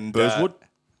and Burswood?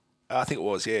 I think it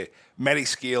was, yeah. Matty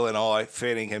Skeel and I,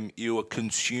 Fanningham, you were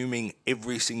consuming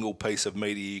every single piece of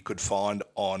media you could find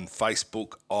on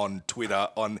Facebook, on Twitter,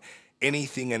 on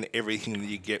anything and everything that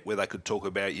you get where they could talk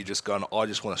about. You just gone, I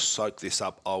just want to soak this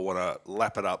up. I want to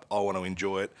lap it up. I want to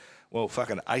enjoy it. Well,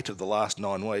 fucking 8 of the last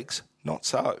 9 weeks, not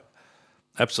so.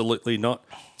 Absolutely not,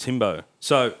 Timbo.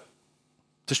 So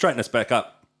to straighten us back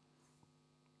up,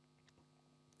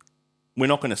 we're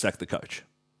not going to sack the coach.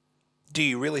 Do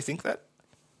you really think that?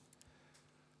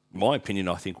 My opinion,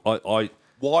 I think I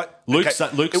What? Luke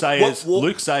Okay. Luke Sayers,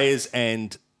 Luke Sayers,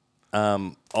 and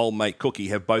old mate Cookie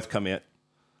have both come out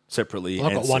separately. Well,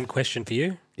 I've and got one question for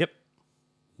you. Yep.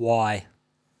 Why?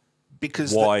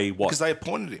 Because Why, what? Because they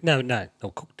appointed him. No.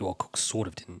 Cook sort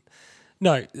of didn't.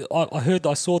 No,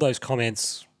 I saw those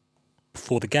comments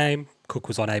before the game. Cook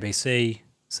was on ABC.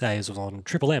 Sayers was on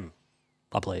Triple M,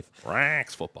 I believe.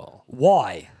 Rax football.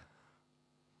 Why?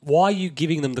 Why are you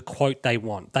giving them the quote they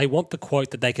want? They want the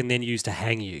quote that they can then use to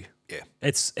hang you. Yeah.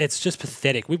 It's just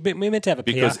pathetic. We're meant to have a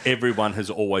Because PR. everyone has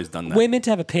always done that. We're meant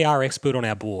to have a PR expert on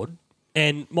our board,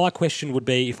 and my question would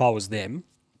be, if I was them,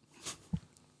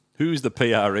 Who's the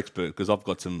PR expert? Because I've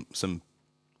got some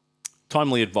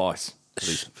timely advice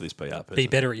for this PR person. be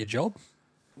better at your job.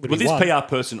 Will this PR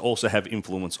person also have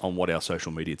influence on what our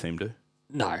social media team do?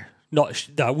 No, no, it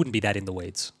wouldn't be that in the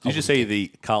weeds. Did you see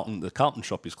the Carlton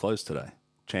shop is closed today?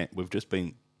 We've just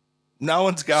been No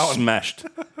one's going. smashed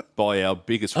by our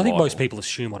biggest I think rival. most people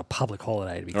assume on a public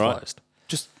holiday to be All right? closed.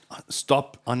 Just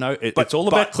stop. I know But- it's all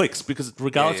but- about clicks because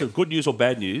regardless Yeah. of good news or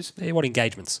bad news, Yeah, what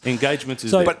engagements? engagement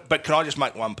is So- there. But can I just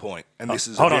make one point? And this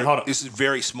is hold on. This is a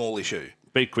very small issue.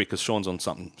 Be quick, because Sean's on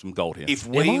some gold here. If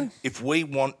we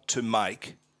want to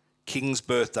make King's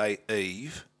Birthday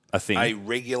Eve A thing. a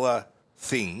regular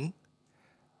thing,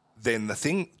 then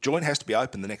the joint has to be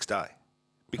open the next day.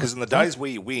 Because in the days where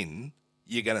you win,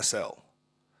 you're going to sell.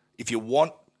 If you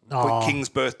want King's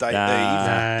Birthday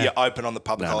Eve, you're open on the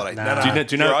public holiday. No.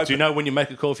 Do you know when you make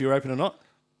a call if you're open or not?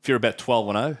 If you're about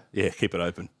 12-0, yeah, keep it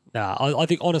open. I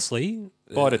think, honestly...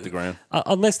 Bite at the ground.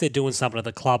 Unless they're doing something at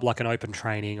the club, like an open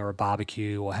training or a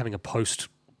barbecue or having a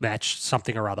post-match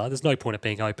something or other, there's no point at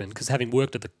being open, because having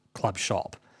worked at the club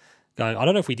shop, going, I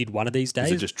don't know if we did one of these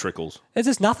days. It just trickles. It's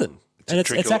just nothing.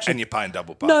 It's actually, and you're paying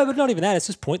double pay. No, but not even that. It's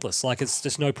just pointless. Like, it's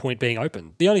just no point being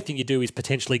open. The only thing you do is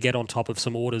potentially get on top of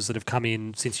some orders that have come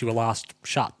in since you were last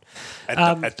shut. At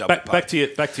double pay.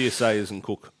 Back to your Sayers and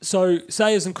Cook. So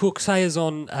Sayers and Cook, Sayers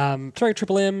on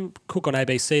 3MMM, Cook on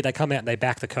ABC. They come out and they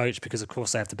back the coach because, of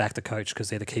course, they have to back the coach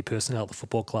because they're the key personnel at the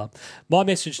football club. My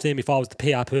message to them, if I was the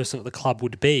PR person at the club,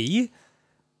 would be,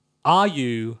 are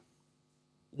you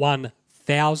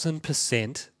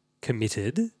 1,000%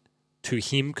 committed to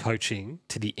him coaching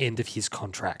to the end of his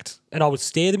contract? And I would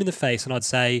stare them in the face and I'd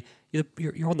say,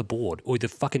 you're on the board, or the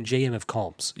fucking GM of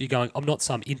comms. You're going, I'm not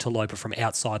some interloper from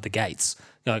outside the gates.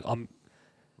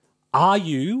 Are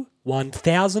you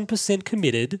 1,000%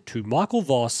 committed to Michael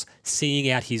Voss seeing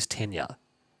out his tenure?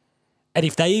 And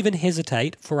if they even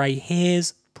hesitate for a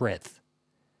hair's breadth,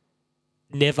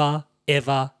 never,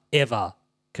 ever, ever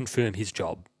confirm his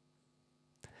job.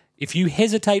 If you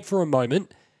hesitate for a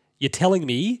moment, you're telling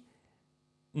me,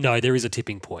 no, there is a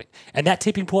tipping point. And that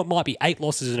tipping point might be 8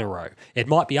 losses in a row. It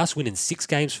might be us winning 6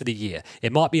 games for the year.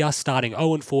 It might be us starting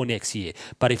 0-4 next year.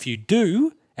 But if you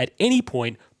do, at any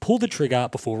point, pull the trigger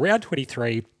before round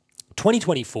 23,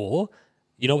 2024,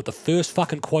 you know what the first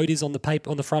fucking quote is on the paper,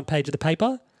 on the front page of the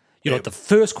paper? You know what the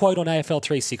first quote on AFL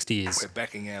 360 is? We're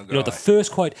backing our guy. You know what the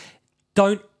first quote...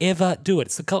 Don't ever do it.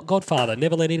 It's the Godfather.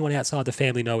 Never let anyone outside the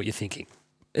family know what you're thinking.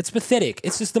 It's pathetic.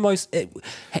 It's just the most.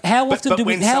 How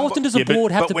often does a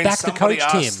board have to back the coach, Tim? When somebody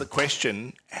asks the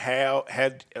question, how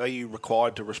are you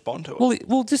required to respond to it?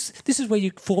 Well, this is where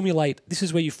you formulate. This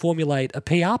is where you formulate a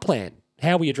PR plan.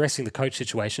 How are we addressing the coach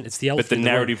situation? It's the elephant. But the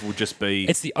narrative will just be.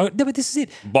 It's the. No, but this is it.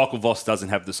 Michael Voss doesn't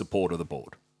have the support of the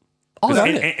board.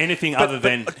 Anything other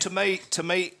than to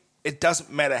me. It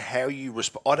doesn't matter how you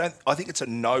respond. I think it's a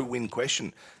no-win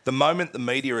question. The moment the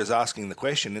media is asking the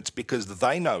question, it's because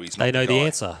they know he's not the guy. They know the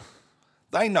answer.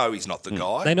 They know he's not the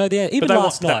guy. They know the answer. Even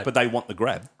last night. But they want the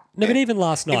grab. No, but even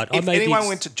last night. If anyone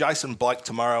went to Jason Blake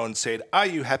tomorrow and said, are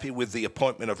you happy with the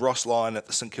appointment of Ross Lyon at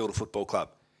the St Kilda Football Club?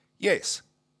 Yes,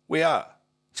 we are.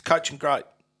 He's coaching great.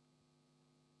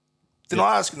 They're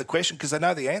not asking the question because they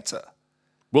know the answer.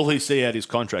 Will he see out his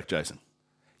contract, Jason?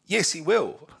 Yes, he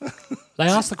will. They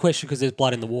ask the question because there's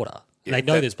blood in the water. Yeah, they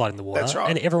know there's blood in the water. That's right.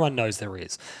 And everyone knows there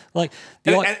is. And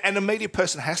a media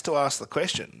person has to ask the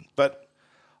question. But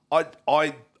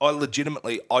I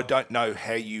legitimately, I don't know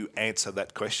how you answer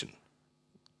that question.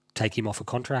 Take him off a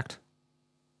contract.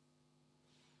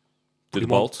 Put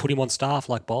him on staff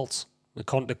like Bolts. The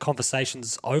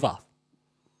conversation's over.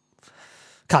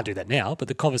 Can't do that now, but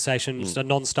the conversation's a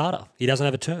non-starter. He doesn't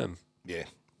have a term. Yeah.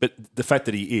 But the fact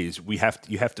that he is, you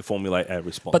have to formulate a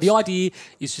response. But the idea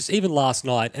is just, even last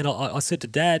night, and I said to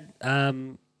Dad, I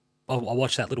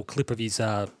watched that little clip of his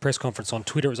press conference on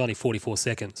Twitter. It was only 44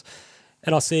 seconds.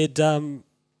 And I said, I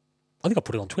think I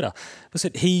put it on Twitter. I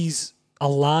said, he's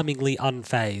alarmingly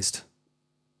unfazed.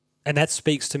 And that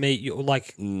speaks to me,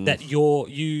 that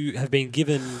you have been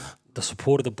given the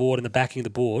support of the board and the backing of the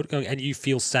board, and you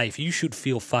feel safe. You should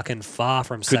feel fucking far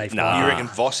from safe. You reckon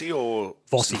Vossi or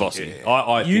Vossi?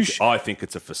 Yeah. I think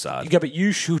it's a facade. Yeah, but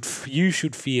you should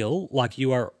feel like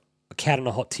you are a cat on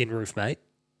a hot tin roof, mate.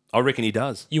 I reckon he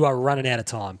does. You are running out of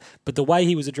time. But the way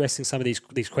he was addressing some of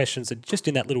these questions, and just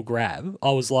in that little grab,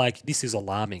 I was like, this is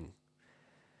alarming.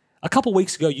 A couple of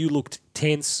weeks ago, you looked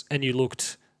tense and you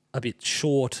looked a bit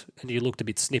short and you looked a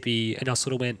bit snippy, and I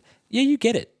sort of went, yeah, you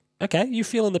get it. Okay, you're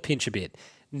feeling the pinch a bit.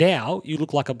 Now you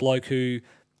look like a bloke who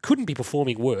couldn't be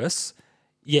performing worse,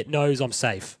 yet knows I'm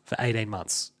safe for 18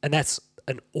 months. And that's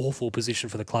an awful position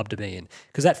for the club to be in,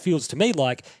 because that feels to me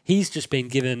like he's just been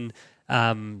given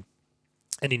an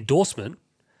endorsement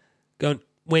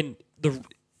when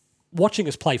watching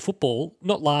us play football,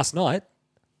 not last night,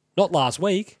 not last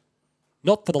week,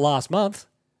 not for the last month,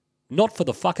 not for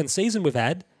the fucking season we've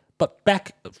had, but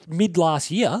back mid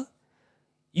last year,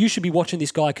 you should be watching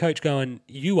this guy coach going,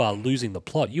 you are losing the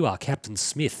plot. You are Captain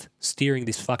Smith steering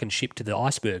this fucking ship to the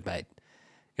iceberg, mate.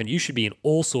 And you should be in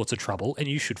all sorts of trouble, and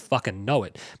you should fucking know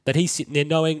it. But he's sitting there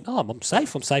knowing, I'm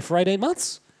safe. I'm safe for 18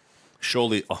 months.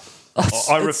 Surely,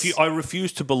 I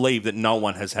refuse to believe that no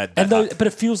one has had that. But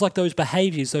it feels like those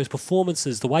behaviours, those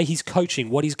performances, the way he's coaching,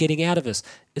 what he's getting out of us,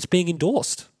 it's being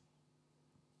endorsed.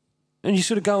 And you're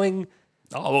sort of going...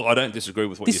 Oh, well, I don't disagree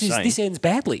with what you're saying. This ends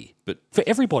badly for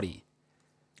everybody.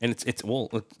 And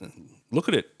look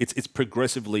at it. It's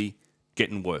progressively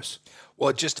getting worse. Well,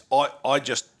 I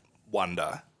just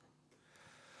wonder,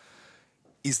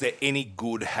 is there any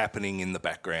good happening in the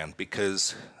background?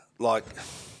 Because, like,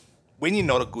 when you're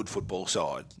not a good football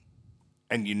side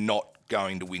and you're not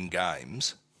going to win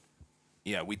games,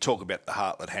 you know, we talk about the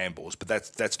Heartland handballs, but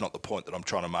that's not the point that I'm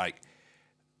trying to make.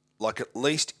 Like, at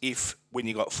least if when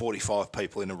you got 45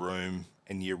 people in a room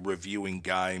and you're reviewing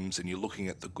games and you're looking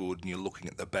at the good and you're looking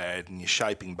at the bad and you're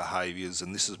shaping behaviours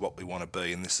and this is what we want to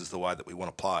be and this is the way that we want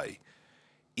to play,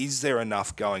 is there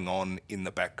enough going on in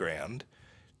the background?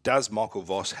 Does Michael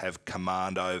Voss have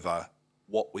command over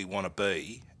what we want to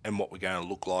be and what we're going to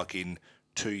look like in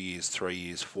 2 years, 3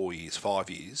 years, 4 years, 5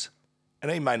 years?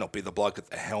 And he may not be the bloke at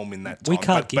the helm in that time. We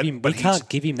can't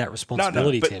give him that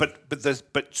responsibility.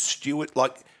 But Stuart,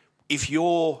 like, if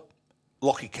you're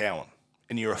Lockie Cowan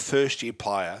and you're a first-year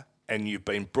player and you've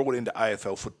been brought into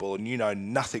AFL football and you know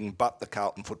nothing but the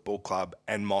Carlton Football Club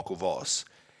and Michael Voss,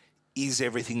 is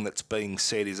everything that's being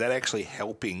said, is that actually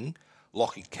helping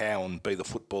Lockie Cowan be the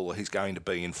footballer he's going to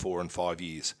be in 4 and 5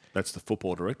 years? That's the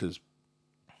football director's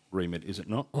remit, is it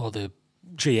not? Or the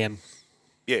GM.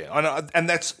 Yeah, I know, and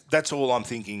that's all I'm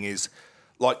thinking is,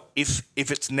 like, if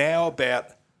it's now about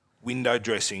window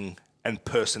dressing and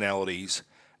personalities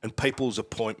and people's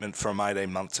appointment from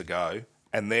 18 months ago,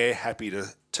 and they're happy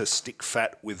to stick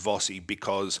fat with Vossi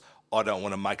because I don't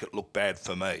want to make it look bad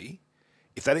for me,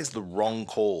 if that is the wrong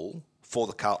call for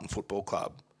the Carlton Football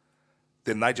Club,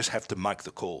 then they just have to make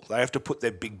the call. They have to put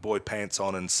their big boy pants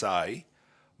on and say,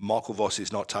 Michael Voss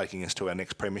is not taking us to our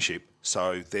next premiership,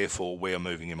 so therefore we are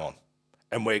moving him on.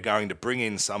 And we're going to bring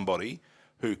in somebody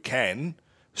who can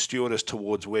steward us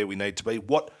towards where we need to be.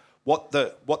 What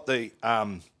the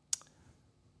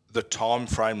time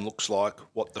frame looks like,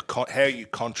 how you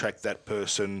contract that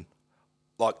person,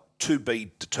 like, to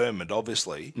be determined,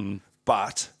 obviously.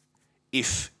 But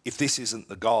if this isn't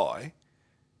the guy,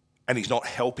 and he's not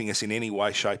helping us in any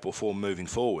way, shape, or form moving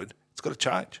forward, it's got to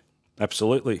change.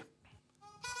 Absolutely.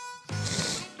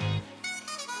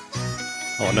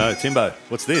 Oh no, Timbo,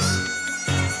 what's this?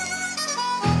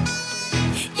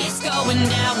 Going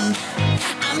down,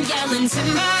 I'm yelling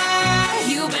timber.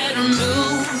 You better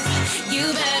move,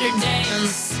 you better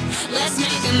dance. Let's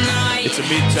make a night. It's a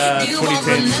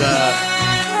mid-2010s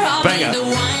banger.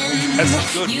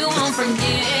 That's good. You won't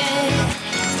forget.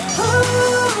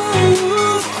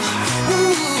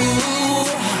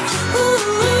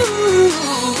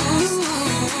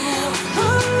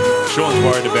 Sean's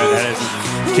worried about that. It hasn't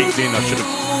kicked in. I should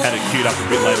have had it queued up a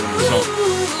bit later in the song.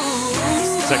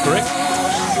 Is that correct?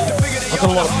 I've got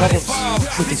a lot of problems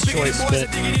with this choice, but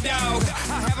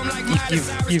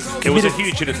you've committed, it was a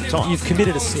huge hit at the time. You've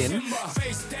committed a sin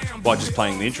by just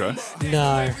playing the intro.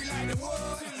 No,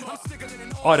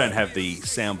 I don't have the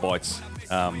sound bites.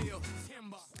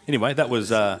 Anyway, that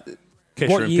was Kesha and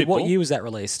Pitbull. What year was that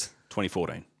released?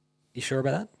 2014. You sure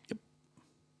about that? Yep.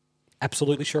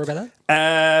 Absolutely sure about that?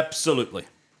 Absolutely.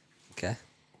 Okay.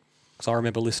 Because I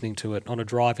remember listening to it on a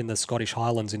drive in the Scottish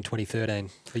Highlands in 2013,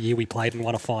 the year we played and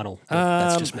won a final.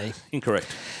 That's just me. Incorrect.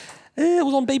 It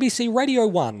was on BBC Radio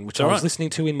 1, which I was right. listening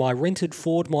to in my rented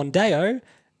Ford Mondeo,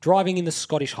 driving in the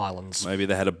Scottish Highlands. Maybe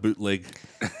they had a bootleg.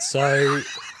 So...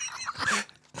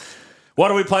 Why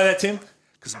do we play that, Tim?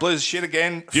 Because the blues are shit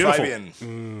again. Beautiful.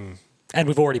 Fabian. And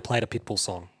we've already played a Pitbull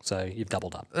song, so you've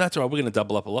doubled up. That's all right. We're going to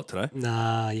double up a lot today.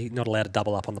 Nah, you're not allowed to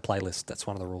double up on the playlist. That's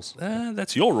one of the rules.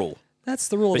 That's your rule. That's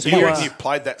the rule. So you reckon you've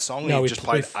played that song, or No, you've we've just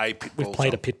played we've- a Pitbull We've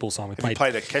played song? a Pitbull song. Have you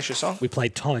played a Kesha song? We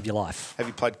played Time of Your Life. Have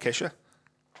you played Kesha?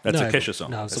 That's No, a Kesha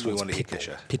song. No, it's That's the what we one's want to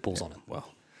hear, Pitbull. Kesha. Pitbull's on it. Well,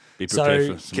 be So-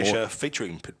 prepared for some Kesha more.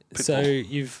 featuring Pitbull. So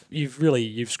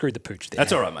you've screwed the pooch there.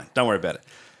 That's all right, mate. Don't worry about it.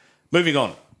 Moving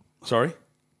on. Sorry.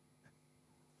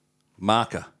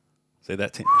 Marker. See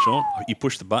that, Sean? You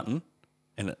push the button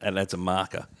and it adds a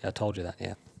marker. Yeah, I told you that,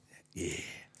 yeah. Yeah.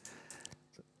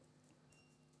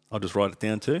 I'll just write it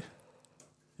down too.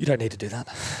 You don't need to do that.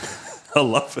 I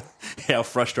love it, how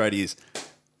frustrating he is.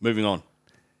 Moving on.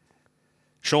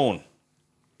 Sean,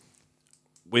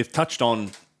 we've touched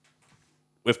on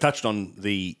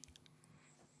the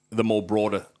more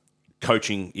broader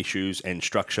coaching issues and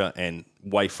structure and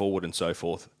way forward and so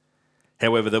forth.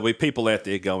 However, there'll be people out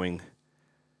there going,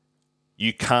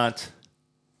 you can't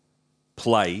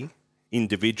play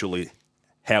individually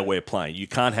how we're playing. You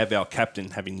can't have our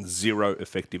captain having 0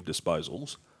 effective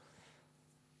disposals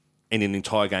in an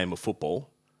entire game of football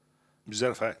Is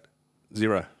that a fact?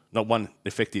 0. Not one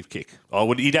effective kick. Oh,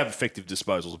 well, he'd have effective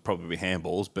disposals, would probably be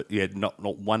handballs, but he had not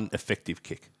one effective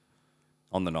kick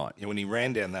on the night. Yeah, when he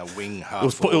ran down that wing half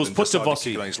was put to kick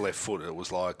Vossi. on his left foot, it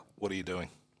was like, what are you doing?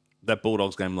 That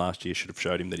Bulldogs game last year should have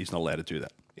showed him that he's not allowed to do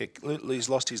that. Yeah, he's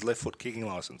lost his left foot kicking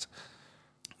licence.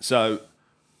 So,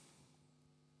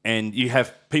 and you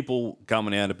have people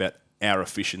coming out about our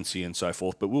efficiency and so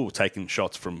forth, but we were taking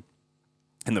shots from,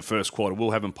 in the first quarter, we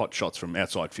were having pot shots from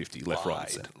outside 50, left, right, and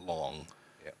centre. Long.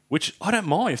 Yeah. Which I don't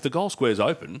mind. If the goal square's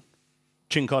open,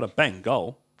 Chincotta, bang,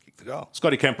 goal. Kick the goal.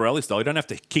 Scotty Camporelli style. You don't have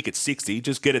to kick it 60,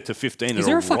 just get it to 15. Is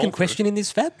there a fucking question in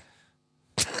this, Fab?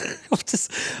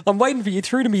 I'm waiting for you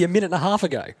through to me a minute and a half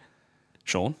ago.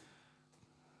 Sean,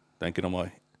 don't get on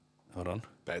my... Hold on.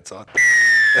 Bad side.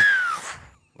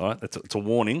 All right, it's a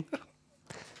warning.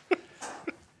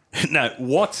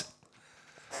 No,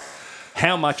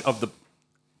 how much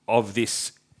of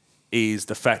this is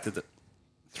the fact that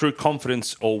through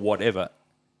confidence or whatever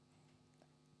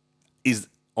is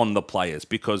on the players?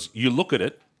 Because you look at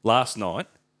it last night,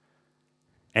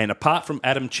 and apart from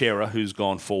Adam Chera, who's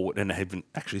gone forward and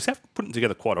he's putting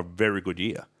together quite a very good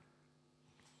year,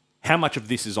 how much of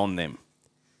this is on them?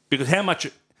 Because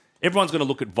everyone's going to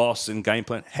look at Voss and game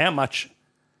plan. How much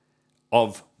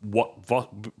of what Voss,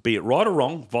 be it right or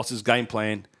wrong, Voss's game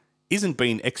plan isn't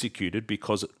being executed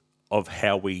because of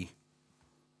how we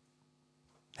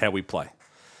play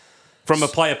from a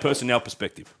player personnel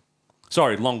perspective?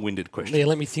 Sorry, long-winded question. Yeah,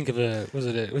 let me think of was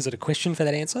it a question for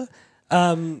that answer?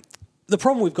 The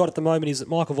problem we've got at the moment is that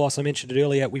Michael Voss, I mentioned it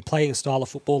earlier, we played a style of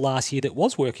football last year that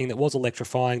was working, that was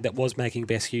electrifying, that was making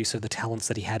best use of the talents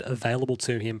that he had available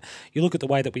to him. You look at the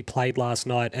way that we played last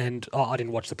night, and I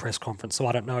didn't watch the press conference, so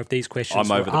I don't know if these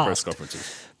questions I'm over were the press asked.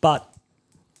 conferences. But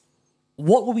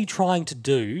what were we trying to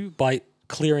do by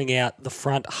clearing out the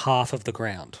front half of the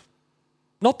ground?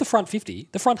 Not the front 50,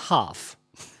 the front half.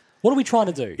 What are we trying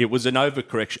to do? It was an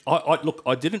overcorrection. Look,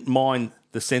 I didn't mind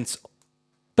the sense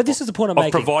But this is the point I'm of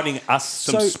making. providing us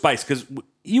some space, because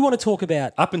You want to talk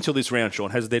about... up until this round,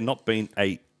 Sean, has there not been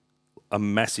a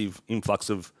massive influx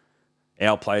of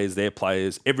our players, their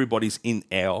players, everybody's in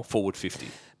our forward 50?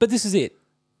 But this is it.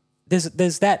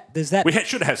 There's that. We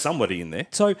should have somebody in there.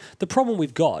 So the problem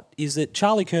we've got is that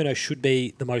Charlie Curnow should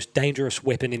be the most dangerous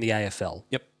weapon in the AFL.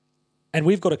 Yep. And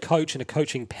we've got a coach and a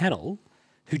coaching panel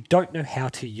who don't know how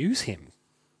to use him.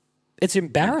 It's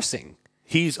embarrassing.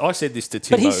 I said this to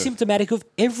Timbo. But he's symptomatic of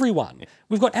everyone. Yeah.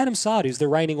 We've got Adam Sard, who's the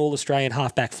reigning All-Australian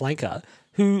halfback flanker,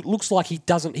 who looks like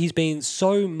he's been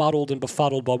so muddled and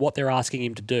befuddled by what they're asking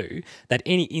him to do that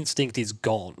any instinct is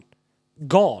gone.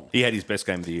 Gone. He had his best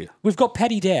game of the year. We've got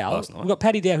Paddy Dow. Last night. We've got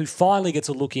Paddy Dow, who finally gets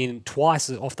a look in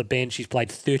twice off the bench. He's played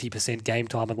 30% game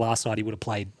time, and last night he would have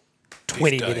played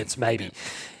 20 minutes maybe.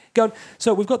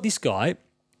 So we've got this guy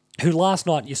who last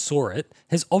night, you saw it,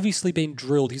 has obviously been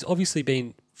drilled. He's obviously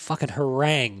been fucking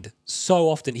harangued so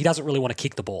often he doesn't really want to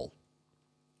kick the ball.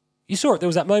 You saw it. There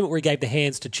was that moment where he gave the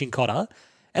hands to Chincotta,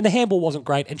 and the handball wasn't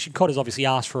great, and Chincotta's obviously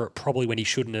asked for it probably when he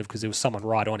shouldn't have because there was someone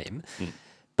right on him.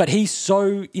 But he's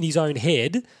so in his own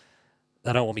head,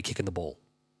 they don't want me kicking the ball.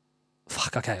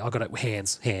 Fuck, okay, I got it.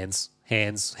 Hands.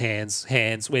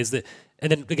 Where's the...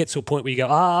 And then it gets to a point where you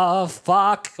go,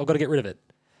 fuck, I've got to get rid of it.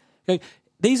 Okay,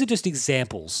 these are just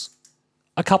examples.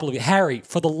 A couple of... Harry,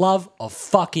 for the love of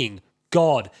fucking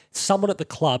God, someone at the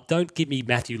club, don't give me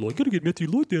Matthew Lloyd. Got to get Matthew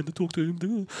Lloyd down to talk to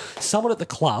him. Someone at the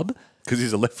club... Because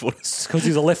he's a left footer. Because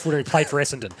he's a left footer who played for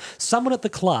Essendon. Someone at the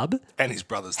club... And his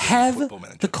brother's the have football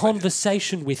manager. the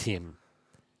conversation with him.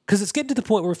 Because it's getting to the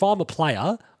point where if I'm a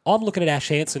player, I'm looking at Ash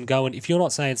Hansen going, if you're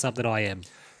not saying something, I am.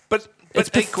 But It's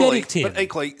equally, pathetic, Tim. but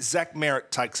equally, Zach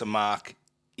Merritt takes a mark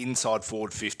inside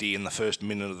forward 50 in the first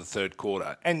minute of the third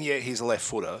quarter. And yeah, he's a left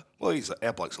footer. Well,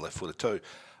 our bloke's a left footer too.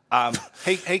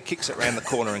 He kicks it round the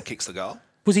corner and kicks the goal.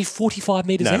 Was he 45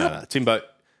 metres out? No. Timbo.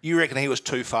 You reckon he was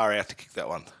too far out to kick that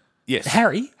one? Yes.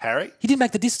 Harry? He didn't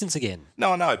make the distance again.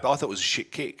 No, I know, but I thought it was a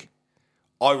shit kick.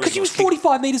 Because he was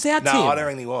 45 metres out, Tim. No, I don't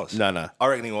reckon he was. No. I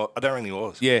reckon he was. I don't reckon he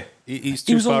was. Yeah, he's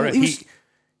too far out. When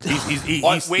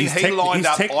he lined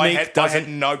up, I had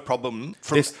no problem.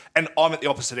 And I'm at the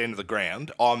opposite end of the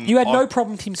ground. You had no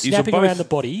problem with him snapping around the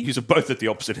body. You're both at the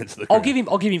opposite end of the ground.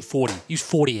 I'll give him 40. He was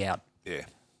 40 out. Yeah.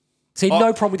 So he had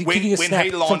no problem with him kicking a snap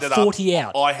from 40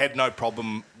 out. I had no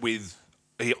problem with...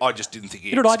 I just didn't think he...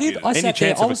 You know what I did? I Any sat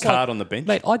chance there, of a card on the bench?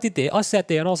 Mate, I did there. I sat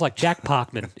there and I was like Jack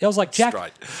Parkman. I was like Jack...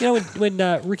 Straight. You know when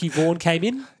Ricky Vaughan came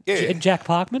in? Yeah. And Jack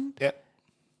Parkman? Yeah.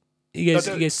 He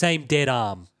goes, same dead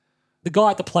arm. The guy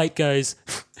at the plate goes...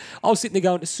 I was sitting there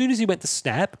going, as soon as he went to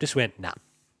snap, just went, nah,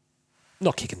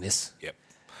 not kicking this. Yep.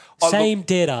 Same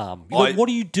dead arm. What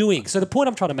are you doing? So the point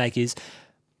I'm trying to make is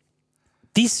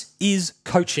This is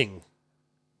coaching.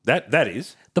 That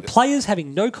is. The players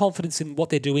having no confidence in what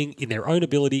they're doing, in their own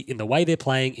ability, in the way they're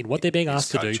playing, in what they're being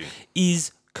asked to do,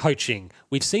 is coaching.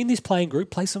 We've seen this playing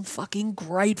group play some fucking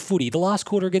great footy. The last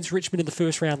quarter against Richmond in the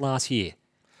first round last year.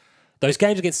 Those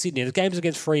games against Sydney, the games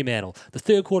against Fremantle, the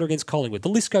third quarter against Collingwood, the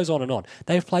list goes on and on.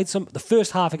 They've played the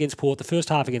first half against Port, the first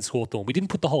half against Hawthorn. We didn't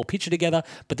put the whole picture together,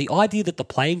 but the idea that the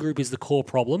playing group is the core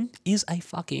problem is a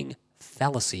fucking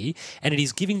fallacy, and it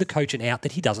is giving the coach an out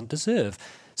that he doesn't deserve.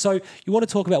 So you want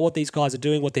to talk about what these guys are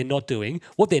doing, what they're not doing.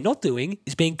 What they're not doing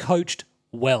is being coached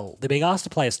well. They're being asked to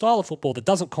play a style of football that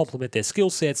doesn't complement their skill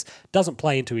sets, doesn't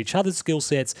play into each other's skill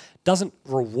sets, doesn't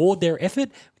reward their effort.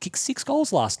 Kicked 6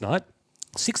 goals last night.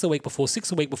 6 the week before, 6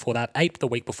 the week before that, 8 the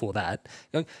week before that.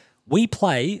 We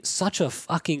play such a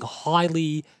fucking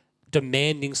highly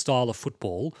demanding style of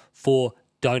football for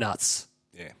donuts.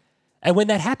 Yeah. And when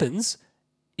that happens,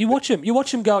 you watch him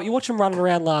running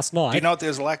around last night. Do you know what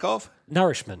there's a lack of?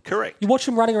 Nourishment. Correct. You watch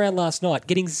them running around last night,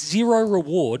 getting zero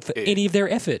reward for any of their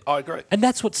effort. I agree. And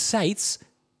that's what sates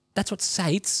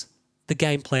the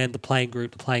game plan, the playing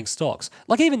group, the playing stocks.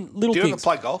 Like even little Do you things.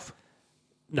 ever play golf?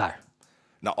 No.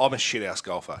 No, I'm a shithouse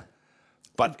golfer.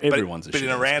 But Everyone's a But in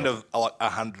a shithouse round of like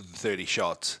 130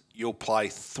 shots, you'll play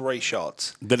 3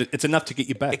 shots. That it's enough to get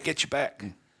you back. It gets you back.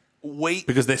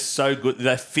 Because they're so good.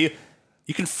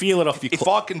 You can feel it off your If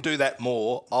I can do that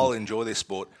more, I'll enjoy this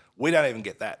sport. We don't even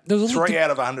get that. There's a little 3 out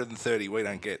of 130 we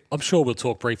don't get. I'm sure we'll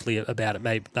talk briefly about it.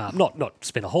 Maybe not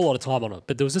spend a whole lot of time on it,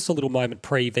 but there was just a little moment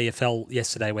pre-VFL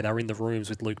yesterday where they were in the rooms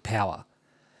with Luke Power.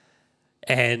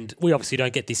 And we obviously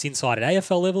don't get this inside at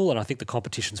AFL level, and I think the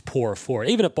competition's poorer for it.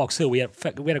 Even at Box Hill, we had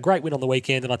a great win on the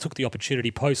weekend, and I took the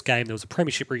opportunity post-game. There was a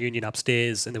premiership reunion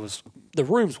upstairs, and the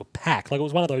rooms were packed. Like it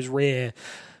was one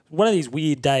of these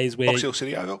weird days where... Box Hill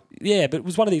City Oval? Yeah, but it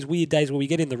was one of these weird days where we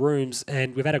get in the rooms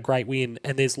and we've had a great win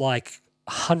and there's like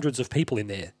hundreds of people in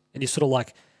there. And you're sort of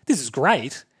like, this is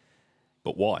great.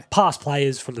 But why? Past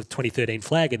players from the 2013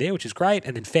 flag are there, which is great.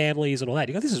 And then families and all that.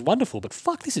 You go, this is wonderful, but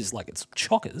fuck, this is like, it's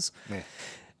chockers. Yeah.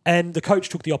 And the coach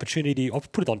took the opportunity, I'll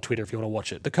put it on Twitter if you want to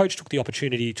watch it. The coach took the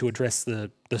opportunity to address the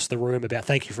room about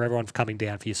thank you for everyone for coming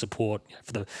down, for your support,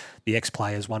 for the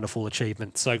ex-players, wonderful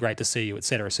achievement, so great to see you, et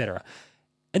cetera, et cetera.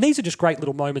 And these are just great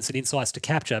little moments and insights to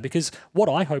capture because what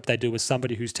I hope they do as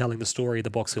somebody who's telling the story of the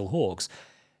Box Hill Hawks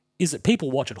is that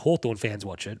people watch it, Hawthorn fans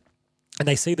watch it, and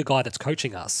they see the guy that's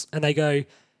coaching us and they go,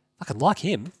 I can like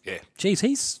him. Yeah.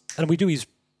 Geez, and we do his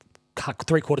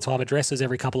 3/4 time addresses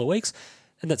every couple of weeks.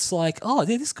 And it's like, oh,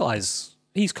 yeah,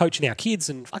 he's coaching our kids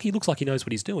and fuck, he looks like he knows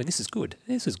what he's doing. This is good.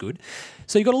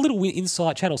 So you got a little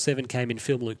insight. Channel 7 came in,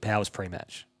 filmed Luke Powers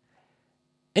pre-match.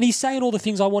 And he's saying all the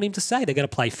things I want him to say. They're going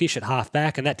to play Fish at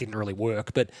half-back, and that didn't really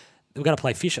work, but they're going to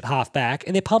play Fish at half-back,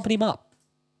 and they're pumping him up.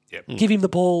 Yep. Give him the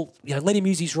ball, let him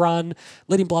use his run,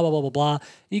 let him blah, blah, blah, blah, blah. And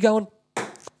you're going,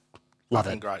 love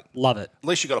it. Great. Love it. At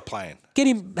least you got a plan.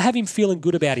 Have him feeling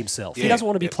good about himself. He doesn't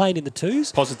want to be playing in the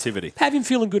twos. Positivity. Have him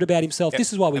feeling good about himself.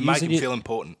 This is why we're and using it. Make him feel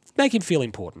important. Make him feel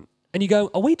important. And you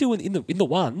go, are we doing in the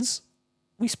ones?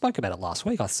 We spoke about it last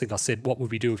week. I think I said, what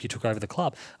would we do if you took over the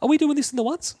club? Are we doing this in the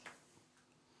ones?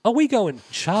 Are we going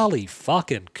Charlie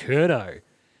fucking Curnow?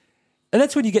 And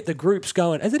that's when you get the groups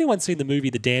going. Has anyone seen the movie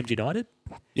The Damned United?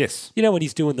 Yes. You know when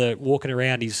he's doing the walking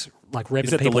around, he's like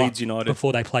revving people the Leeds up United?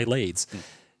 before they play Leeds,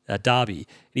 Derby.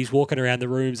 And he's walking around the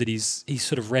rooms and he's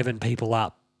sort of revving people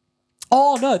up.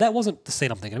 Oh, no, that wasn't the scene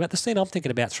I'm thinking about. The scene I'm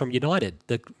thinking about is from United,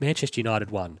 the Manchester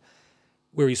United one,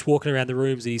 where he's walking around the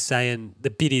rooms and he's saying, the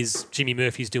bit is, Jimmy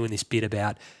Murphy's doing this bit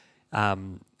about,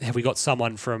 have we got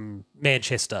someone from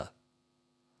Manchester?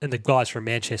 And the guys from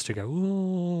Manchester go,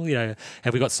 ooh,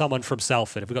 have we got someone from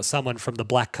Salford? Have we got someone from the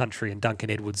Black Country? And Duncan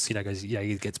Edwards, goes,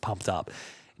 he gets pumped up. And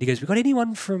he goes, we got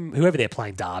anyone from whoever they're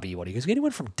playing Derby? He goes,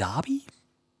 anyone from Derby?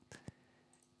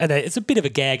 And it's a bit of a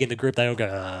gag in the group. They all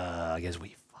go, he goes,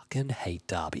 we fucking hate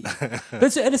Derby. And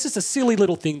it's just a silly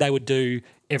little thing they would do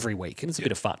every week. And it's a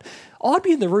bit of fun. I'd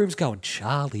be in the rooms going,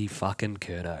 Charlie fucking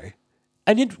Curnow.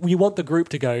 And you want the group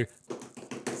to go,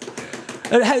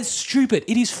 it's stupid.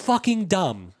 It is fucking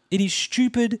dumb. It is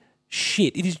stupid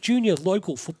shit. It is junior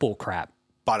local football crap.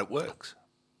 But it works.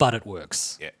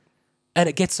 Yeah. And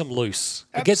it gets them loose.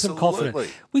 It gets them confident.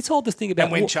 We told this thing about...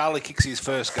 And when Charlie kicks his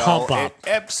first goal, Pump up.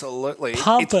 Absolutely.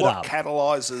 Pump it's it what up.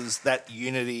 catalyses that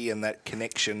unity and that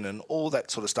connection and all that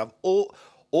sort of stuff.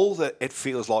 All that it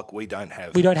feels like we don't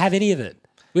have. We don't have any of it.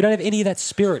 We don't have any of that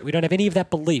spirit. We don't have any of that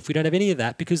belief. We don't have any of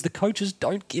that because the coaches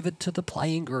don't give it to the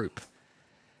playing group.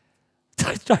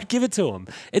 Don't give it to them.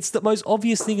 It's the most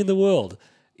obvious thing in the world.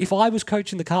 If I was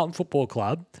coaching the Carlton Football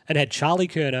Club and had Charlie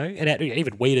Curnow and had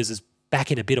even Weeders as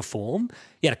back in a bit of form.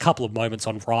 He had a couple of moments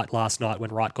on Wright last night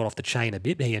when Wright got off the chain a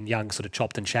bit. He and Young sort of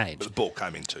chopped and changed. But the ball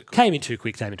came in too quick. Came in too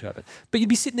quick, came in too open. But you'd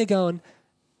be sitting there going,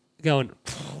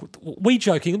 we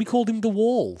joking, and we called him the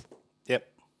Wall. Yep.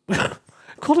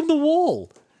 Called him the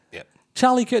Wall. Yep.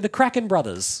 Charlie Kerr, the Kraken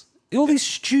brothers. All this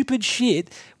stupid shit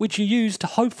which you use to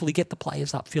hopefully get the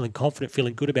players up feeling confident,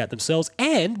 feeling good about themselves,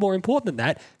 and more important than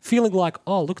that, feeling like,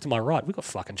 oh, look to my right, we've got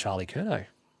fucking Charlie Kerno.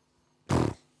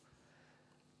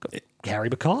 Got Harry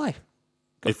Mackay.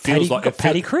 Got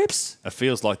Paddy Cripps. It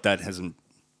feels like that hasn't.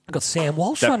 I've got Sam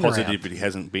Walsh That running around. positivity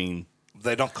hasn't been.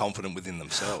 They're not confident within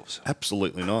themselves.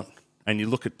 Absolutely not. And you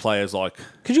look at players like.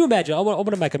 Could you imagine? I want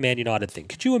to make a Man United thing.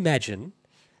 Could you imagine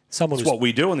someone It's what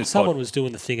we do on this someone pod. was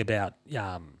doing the thing about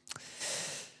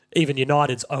even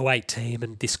United's 08 team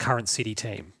and this current City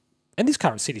team. And this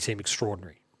current City team,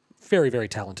 extraordinary. Very, very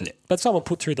talented. Yeah. But someone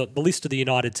put through the list of the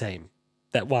United team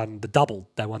that won the double.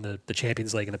 They won the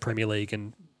Champions League and the Premier League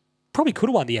and probably could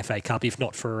have won the FA Cup if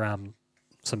not for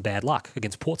some bad luck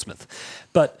against Portsmouth.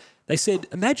 But they said,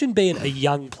 imagine being a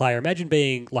young player. Imagine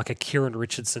being like a Kieran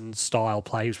Richardson style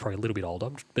player. He was probably a little bit older,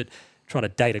 but trying to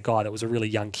date a guy that was a really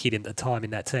young kid at the time in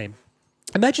that team.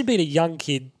 Imagine being a young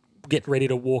kid getting ready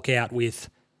to walk out with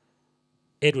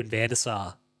Edwin van der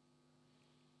Sar,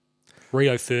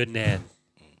 Rio Ferdinand,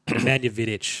 Nemanja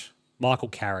Vidic, Michael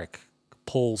Carrick,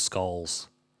 Paul Scholes,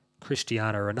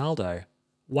 Cristiano Ronaldo,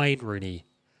 Wayne Rooney,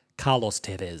 Carlos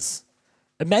Tevez.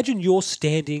 Imagine you're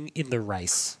standing in the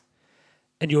race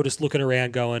and you're just looking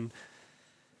around going,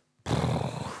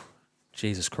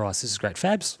 Jesus Christ, this is great.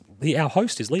 Fabs, our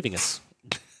host is leaving us.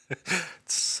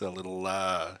 It's a little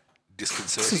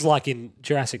disconcerting. This is like in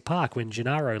Jurassic Park when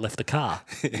Gennaro left the car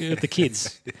with the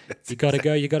kids. You got to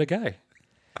go, you got to go.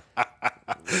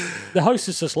 The host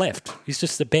has just left. He's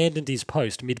just abandoned his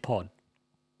post mid-pod.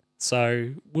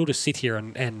 So we'll just sit here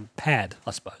and pad,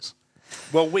 I suppose.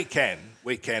 Well, we can.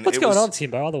 What's going on,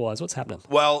 Timbo, otherwise? What's happening?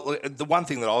 Well, the one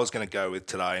thing that I was going to go with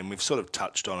today, and we've sort of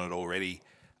touched on it already,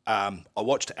 I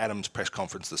watched Adam's press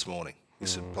conference this morning.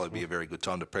 This would probably be a very good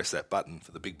time to press that button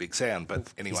for the big, big sound.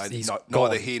 But anyway, He's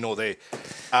neither here nor there.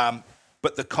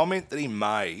 But the comment that he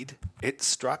made, it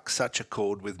struck such a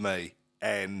chord with me.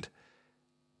 And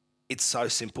it's so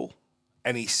simple.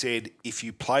 And he said, if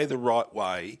you play the right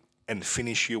way and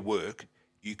finish your work,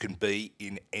 you can be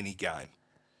in any game.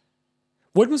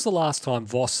 When was the last time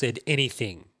Voss said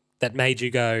anything that made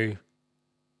you go,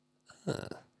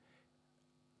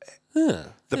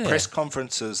 The press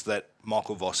conferences that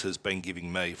Michael Voss has been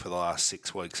giving me for the last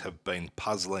 6 weeks have been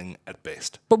puzzling at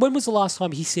best. But when was the last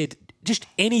time he said just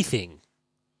anything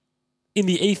in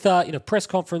the ether, in a press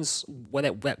conference,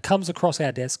 when that comes across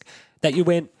our desk, that you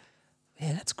went,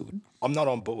 yeah, that's good. I'm not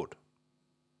on board.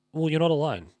 Well, you're not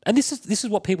alone. And this is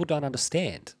what people don't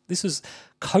understand. This is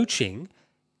coaching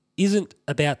isn't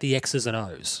about the X's and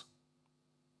O's.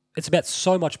 It's about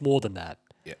so much more than that.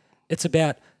 Yeah. It's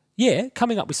about,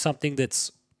 coming up with something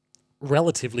that's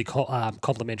relatively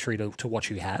complementary to what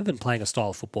you have and playing a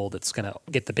style of football that's going to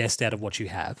get the best out of what you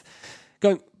have.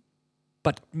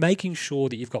 But making sure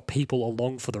that you've got people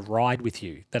along for the ride with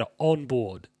you that are on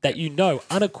board, that you know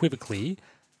unequivocally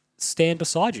stand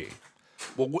beside you.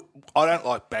 Well, I don't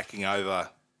like backing over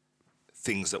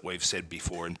things that we've said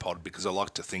before in pod because I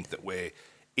like to think that we're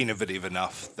innovative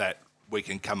enough that we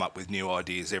can come up with new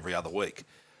ideas every other week.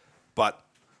 But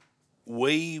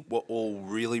we were all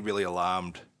really, really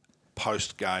alarmed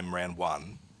post-game round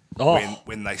one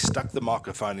when they stuck the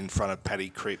microphone in front of Paddy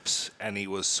Cripps and he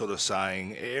was sort of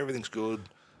saying, everything's good,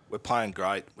 we're playing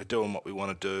great, we're doing what we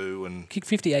want to do. And kick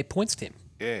 58 points, Tim.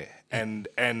 Yeah, and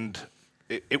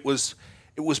it was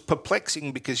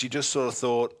perplexing because you just sort of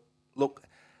thought, look,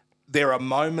 there are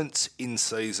moments in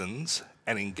seasons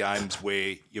and in games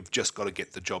where you've just got to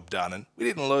get the job done. And we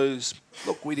didn't lose.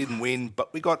 Look, we didn't win,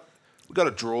 but we got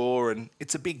a draw, and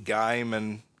it's a big game.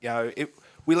 And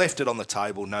we left it on the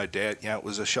table, no doubt. It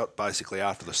was a shot basically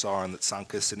after the siren that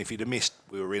sunk us. And if you'd have missed,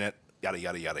 we were in it. Yada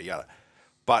yada yada yada.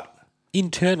 But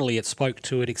internally, it spoke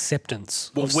to an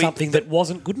acceptance of something that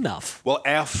wasn't good enough. Well,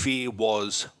 our fear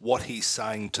was what he's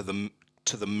saying to the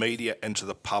media and to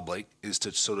the public is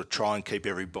to sort of try and keep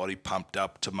everybody pumped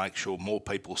up to make sure more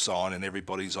people sign and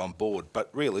everybody's on board. But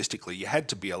realistically, you had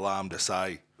to be alarmed to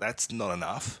say, that's not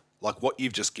enough. Like what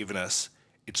you've just given us,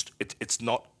 it's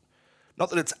not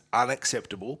that it's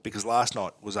unacceptable, because last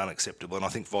night was unacceptable, and I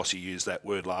think Vossi used that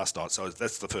word last night, so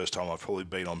that's the first time I've probably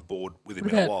been on board with him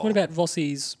in a while. What about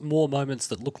Vossi's more moments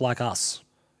that look like us?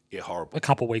 Yeah, horrible. A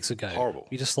couple of weeks ago. Horrible.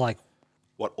 You're just like...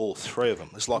 What, all three of them?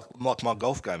 It's like my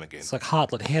golf game again. It's like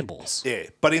Hartlet handballs. Yeah,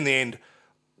 but in the end,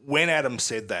 when Adam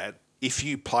said that, if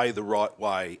you play the right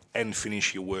way and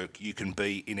finish your work, you can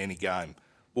be in any game.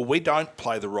 Well, we don't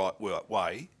play the right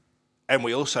way, and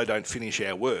we also don't finish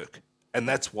our work, and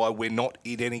that's why we're not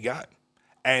in any game.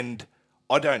 And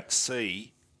I don't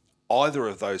see either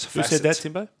of those Who facets. said that,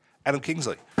 Timbo? Adam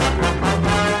Kingsley.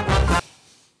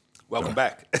 Welcome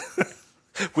back.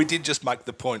 We did just make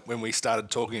the point when we started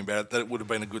talking about it that it would have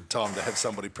been a good time to have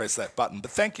somebody press that button, but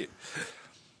thank you.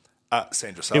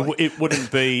 Sandra Sully. It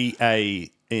wouldn't be a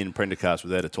Ian Prendercast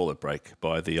without a toilet break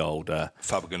by the old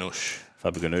Faber Ganoush.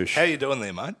 Faber Ganoush. How you doing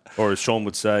there, mate? Or as Sean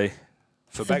would say,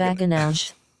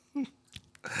 Fabaganoush.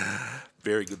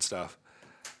 Very good stuff.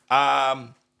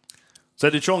 So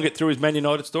did Sean get through his Man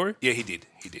United story? Yeah, he did.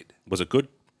 He did. Was it good?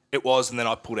 It was, and then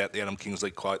I pulled out the Adam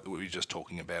Kingsley quote that we were just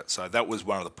talking about. So that was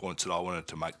one of the points that I wanted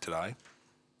to make today.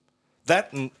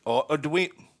 That and are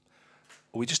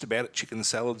we just about at chicken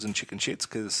salads and chicken shits?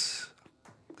 Because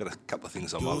I've got a couple of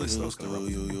things on my list that I was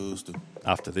going to run.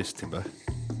 After this, Timbo.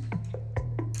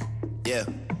 Yeah.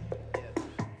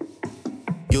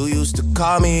 You used to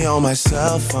call me on my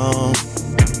cell phone.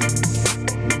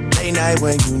 Late night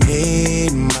when you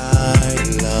need my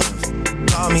love.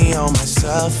 Call me on my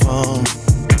cell phone.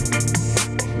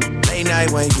 Late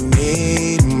night when you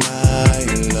need my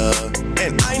love.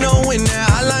 And I know when that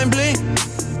hotline blink,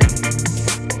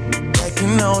 that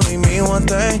can only mean one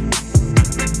thing.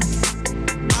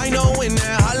 I know when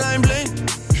that hotline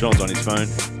blink, Sean's on his phone.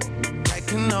 that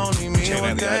can only mean Check one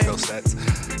out the thing. AFL stats.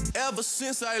 Ever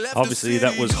since I left Obviously, the that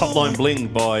city, was you Hotline Bling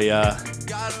by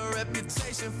got a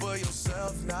reputation for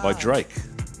yourself now. Drake,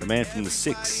 the man from the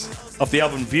Six. Off the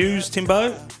album Views,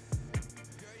 Timbo.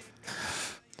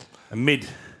 A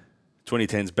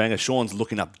mid-2010s banger. Sean's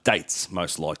looking up dates,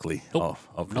 most likely. Of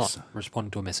Not this.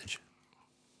 responding to a message.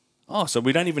 Oh, so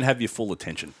we don't even have your full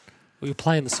attention. We were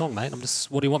playing the song, mate.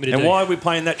 What do you want me to And do? why are we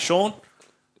playing that, Sean?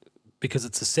 Because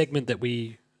it's a segment that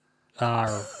we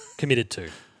are committed to.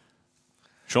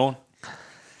 Sean?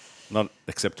 Not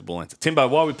acceptable answer. Timbo,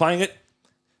 why are we playing it?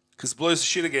 Because the Blues are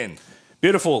shit again.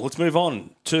 Beautiful. Let's move on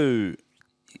to...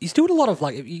 He's doing a lot of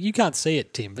you can't see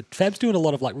it, Tim, but Fab's doing a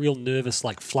lot of real nervous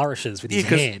flourishes with his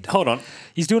 'cause- hand. Hold on.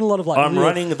 He's doing a lot of I'm real-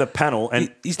 running the panel,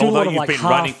 and he's doing a lot although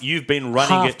of you've been running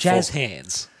half it jazz for...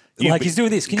 hands. You've He's doing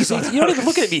this. Can you see? You're not even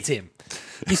looking at me, Tim.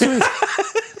 He's doing.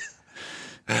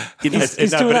 He's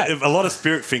doing that. A lot of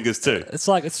spirit fingers too.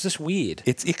 It's just weird.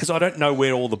 It's because I don't know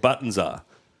where all the buttons are,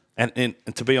 and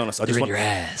to be honest, I They're just in want your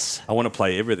ass. I want to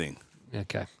play everything, Okay.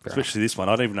 fair enough. especially this one.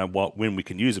 I don't even know when we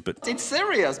can use it. But It's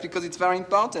serious because it's very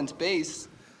important, bass.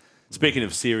 speaking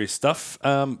of serious stuff,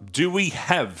 do we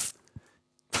have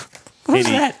What's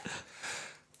any? that?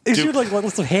 He's Do- doing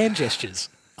lots of hand gestures.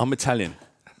 I'm Italian.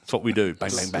 That's what we do. Bang,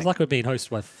 bang, It's bang. like we're being hosted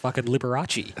by fucking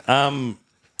Liberace.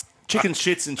 Chicken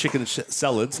shits and chicken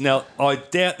salads. Now, I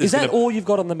doubt there's Is that gonna, all you've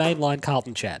got on the mainline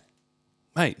Carlton chat?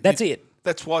 mate. That's it.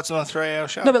 That's why it's not a 3-hour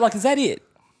show. No, but is that it?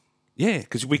 Yeah,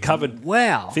 because we covered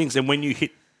Wow. things, and when you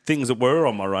hit things that were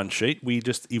on my run sheet, we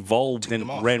just evolved and them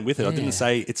off. ran with it. I Yeah. didn't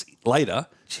say it's later.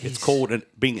 Jeez. It's called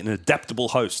being an adaptable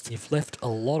host. You've left a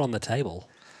lot on the table.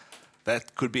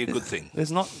 That could be a good thing.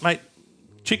 There's not, mate.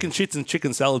 Chicken shits and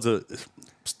chicken salads are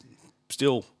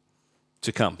still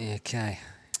to come. Okay.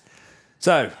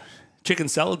 So, chicken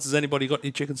salads. Has anybody got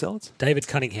any chicken salads? David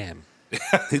Cunningham.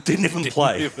 It didn't even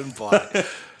play. Even play.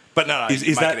 But no, Is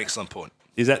you make that- an excellent point.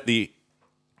 Is that the?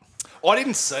 I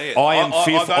didn't see it. I am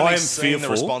fearful. I've only I am seen fearful.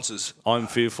 the responses I'm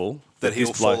fearful that he'll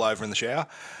this bloke, fall over in the shower.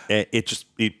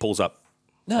 It pulls up.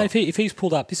 No, if he's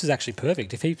pulled up, this is actually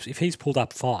perfect. If he's pulled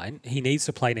up fine, he needs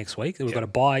to play next week. We've got to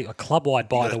buy a club-wide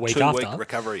buy got the a week 2-week after.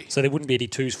 recovery. So there wouldn't be any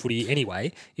twos footy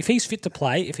anyway. If he's fit to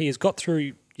play, if he has got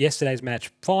through yesterday's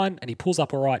match fine and he pulls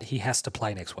up all right, he has to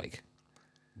play next week.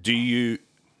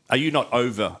 Are you not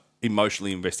over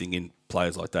emotionally investing in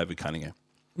players like David Cunningham?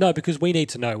 No, because we need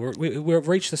to know. We've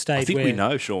reached the stage I think where... we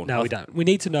know, Sean. No, we don't. We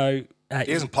need to know...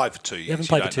 He hasn't played for 2 years. He hasn't You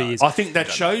played for don't 2 know. years. I think that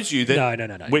shows you that.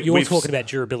 No. we- You're we've- talking about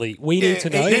durability. We need to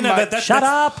know. yeah, no, that- Shut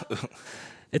that's- up!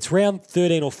 It's round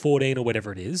 13 or 14 or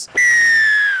whatever it is.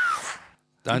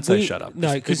 Don't say shut up. No,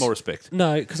 Just give 'cause- more respect.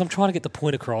 No, because I'm trying to get the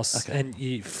point across, and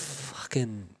you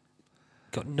fucking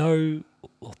got no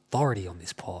authority on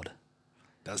this pod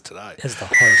Does today. as the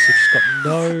host. You've just got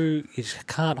no. You just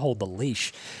can't hold the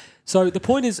leash. So the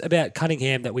point is about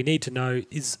Cunningham that we need to know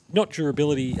is not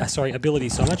durability. Ability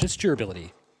so much. It's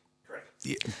durability.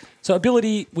 So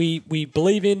ability, we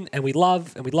believe in and we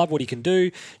love what he can do.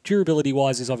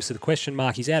 Durability-wise is obviously the question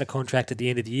mark. He's out of contract at the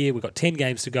end of the year. We've got 10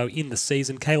 games to go in the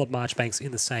season. Caleb Marchbank's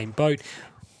in the same boat.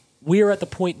 We're at the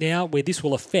point now where this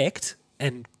will affect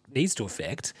and needs to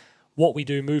affect what we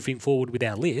do moving forward with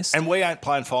our list. And we ain't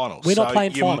playing finals. We're not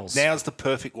playing finals. Now's the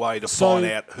perfect way to find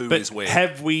out who But is where.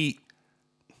 have we?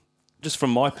 Just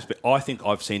from my perspective, I think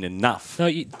I've seen enough. No,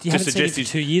 you haven't seen it for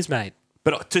 2 years, mate.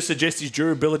 But to suggest his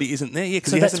durability isn't there yet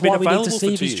because So he that's hasn't been why we need available to for see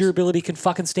 2 if his years. durability can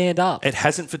fucking stand up. It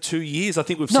hasn't for 2 years. I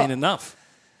think we've No. seen enough.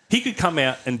 He could come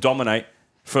out and dominate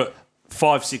for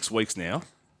 5-6 weeks now.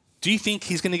 Do you think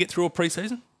he's going to get through a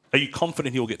preseason? Are you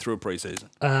confident he'll get through a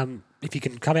preseason? If he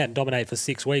can come out and dominate for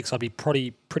 6 weeks, I'd be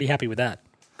pretty happy with that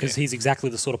because he's exactly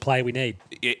the sort of player we need.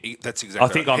 Yeah, that's exactly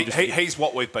I think right. He's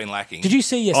what we've been lacking. Did you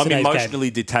see yesterday's game? I'm emotionally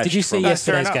detached. Did you see from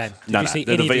yesterday's fair game? enough. Did No, you no, see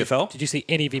the any of VFL? him, did you see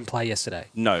any of him play yesterday?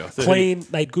 No. Clean,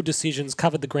 made good decisions,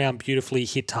 covered the ground beautifully,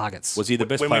 hit targets. Was he the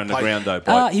best When we player on the played- ground,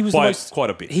 though? He was by the most, quite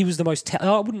a bit. He was the most.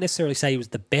 I wouldn't necessarily say he was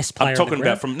the best player. I'm talking on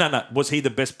the about ground. Was he the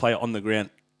best player on the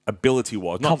ground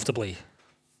ability-wise? Comfortably.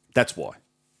 That's why.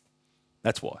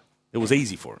 That's why. It was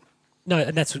easy for him. No,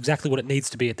 and that's exactly what it needs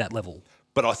to be at that level.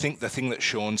 But I think the thing that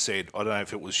Sean said, I don't know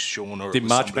if it was Sean or Did it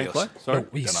was somebody Marchbank play? else. Sorry. No,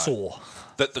 he Dunno. saw.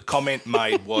 That the comment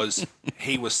made was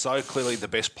he was so clearly the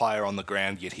best player on the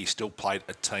ground, yet he still played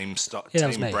a team that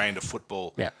was me. brand of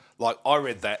football. Yeah. Like, I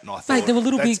read that and I thought, Mate, there were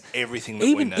little that's big, everything that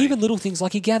we need. even little things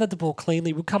like he gathered the ball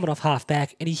cleanly, we're coming off half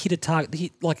back, and he hit a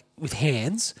target. Like with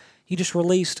hands, he just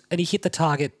released and he hit the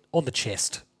target on the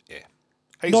chest. Yeah.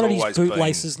 He's Not on his always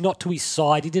bootlaces, not to his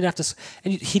side. He didn't have to,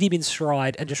 and you hit him in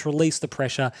stride and just release the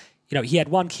pressure. You know, he had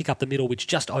one kick up the middle which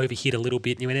just overhit a little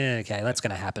bit, and you went, okay, that's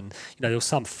going to happen. You know, there was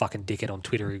some fucking dickhead on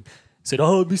Twitter who said,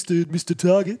 "Oh, Mr.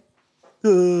 Target."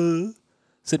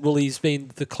 Said, well, he's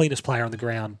been the cleanest player on the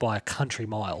ground by a country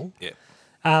mile. Yeah.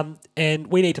 And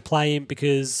we need to play him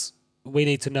because we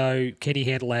need to know, can he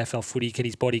handle AFL footy? Can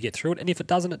his body get through it? And if it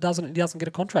doesn't, it doesn't. He doesn't get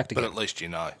a contract again. But at least you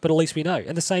know. But at least we know.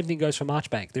 And the same thing goes for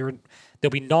Marchbank.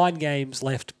 There'll be 9 games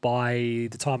left by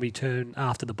the time we turn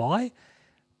after the bye.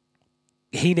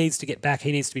 He needs to get back.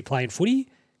 He needs to be playing footy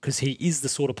because he is the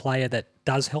sort of player that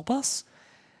does help us.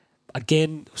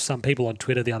 Again, some people on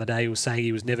Twitter the other day were saying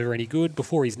he was never any good.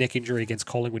 Before his neck injury against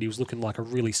Collingwood, he was looking like a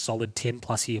really solid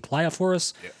 10-plus year player for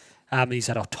us. Yeah. He's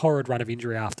had a torrid run of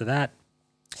injury after that.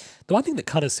 The one thing that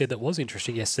Cutter said that was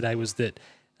interesting yesterday was that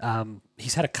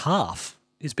he's had a calf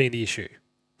has been the issue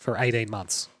for 18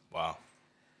 months. Wow.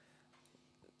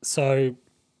 So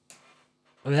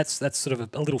I mean, that's sort of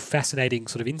a little fascinating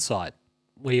sort of insight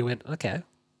where you went, okay,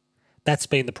 that's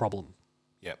been the problem.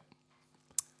 Yep.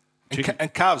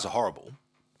 And calves are horrible.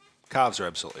 Calves are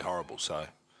absolutely horrible, so...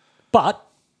 But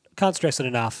can't stress it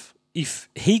enough. If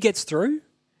he gets through,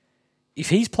 if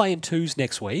he's playing twos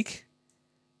next week,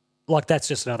 like that's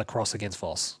just another cross against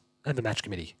Voss and the match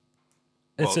committee.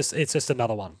 It's just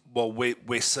another one. Well,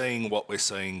 we're seeing what we're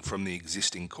seeing from the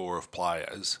existing core of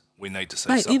players. We need to see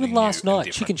Mate, something even last new and night,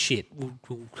 different. chicken shit.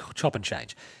 We'll chop and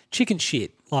change. Chicken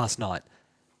shit last night.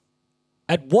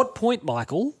 At what point,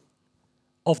 Michael,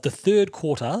 of the third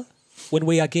quarter, when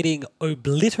we are getting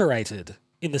obliterated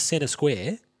in the centre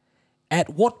square, at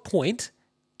what point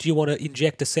do you want to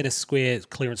inject a centre square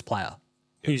clearance player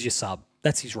who's your sub?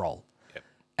 That's his role. Yep.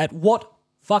 At what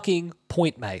fucking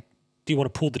point, mate, do you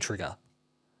want to pull the trigger?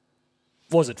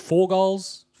 Was it 4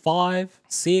 goals, 5,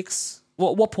 6?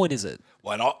 What point is it?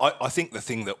 Well, and I think the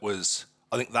thing that was...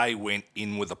 I think they went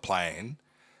in with a plan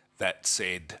that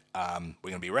said, we're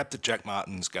going to be wrapped that Jack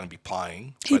Martin's going to be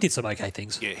playing. He did some okay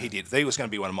things. Yeah, he did. He was going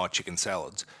to be one of my chicken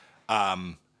salads. But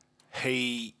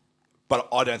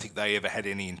I don't think they ever had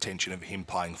any intention of him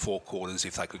playing 4 quarters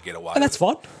if they could get away. And that's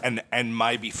with it. fine. And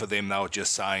maybe for them, they were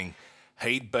just saying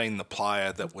he'd been the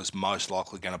player that was most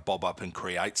likely going to bob up and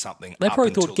create something. They up probably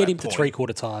until thought, get that him to point.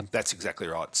 3/4 time. That's exactly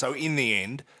right. So in the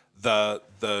end, the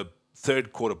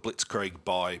third quarter blitzkrieg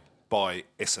by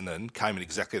Essendon came at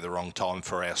exactly the wrong time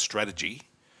for our strategy.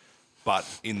 But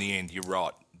in the end, you're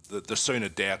right. The sooner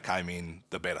Dow came in,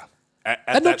 the better. At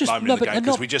And not that just- moment no, in the but- game, and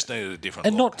because not- we just needed a different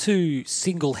And look. not to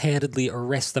single-handedly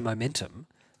arrest the momentum,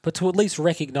 but to at least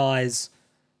recognise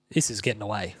this is getting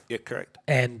away. Yeah, correct.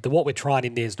 And what we're trying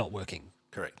in there is not working.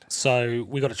 Correct. So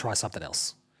we got to try something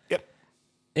else. Yep.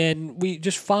 And we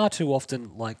just far too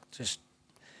often,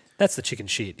 that's the chicken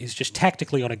shit, is just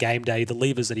tactically on a game day, the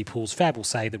levers that he pulls. Fab will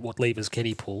say that what levers can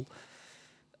he pull.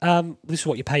 This is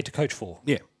what you're paid to coach for.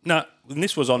 Yeah. No, and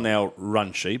this was on our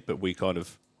run sheet, but we kind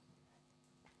of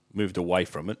moved away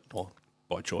from it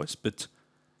by choice. But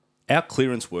our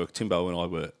clearance work, Timbo and I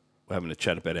were having a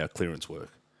chat about our clearance work.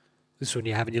 This is when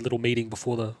you're having your little meeting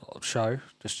before the show,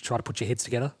 just to try to put your heads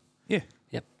together. Yeah.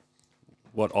 Yep.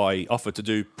 What I offered to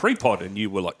do pre-pod, and you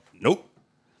were like, nope,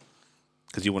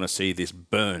 because you want to see this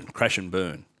crash and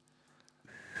burn.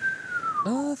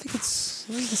 I think this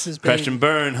has been... Crash and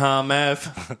burn, huh,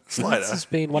 Mav? This has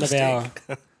been one of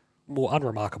more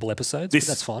unremarkable episodes, but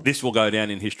that's fine. This will go down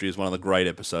in history as one of the great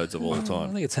episodes of all I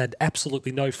time. think it's had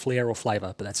absolutely no flair or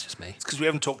flavour, but that's just me. It's because we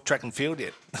haven't talked track and field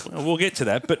yet. Well, we'll get to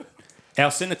that, but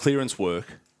our centre clearance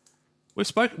work. We're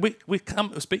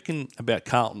speaking about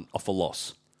Carlton off a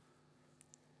loss,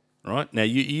 right? Now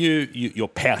you're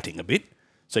pouting a bit,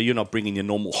 so you're not bringing your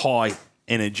normal high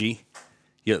energy,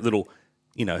 your little,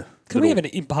 Can we have an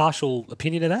impartial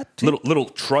opinion of that, Tim? little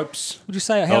tropes Would you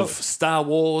say how of Star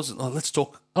Wars? Oh, let's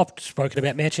talk. I've spoken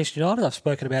about Manchester United. I've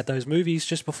spoken about those movies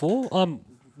just before. I'm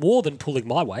more than pulling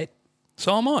my weight.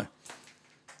 So am I.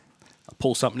 I'll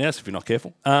pull something else if you're not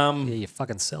careful. Yeah, your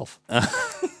fucking self.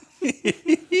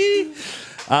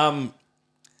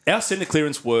 Our centre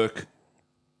clearance work,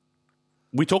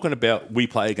 we're talking about we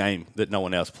play a game that no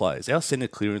one else plays. Our centre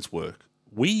clearance work,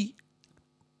 we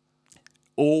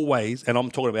always, and I'm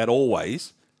talking about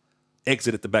always,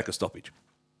 exit at the back of stoppage.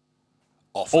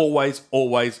 Often. Always,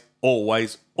 always,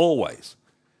 always, always.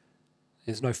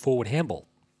 There's no forward handball,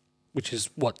 which is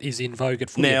what is in vogue at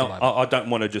footy at the Now, moment. I don't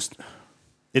want to just...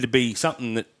 It'd be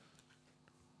something that...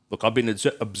 Look, I've been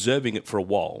observing it for a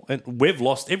while, and we've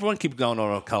lost... Everyone keeps going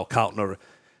on Carlton or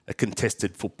a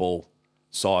contested football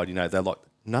side. They're like,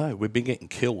 no, we've been getting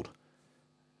killed.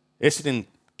 Essendon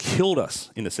killed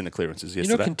us in the centre clearances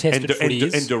yesterday. Contested footy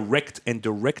is? And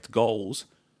direct goals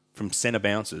from centre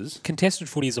bounces. Contested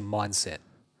footy is a mindset.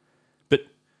 But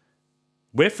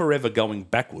we're forever going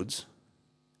backwards,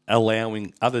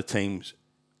 allowing other teams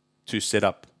to set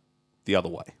up the other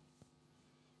way.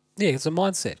 Yeah, it's a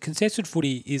mindset. Contested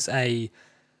footy is a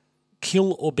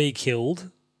kill or be killed,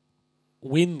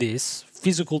 win this,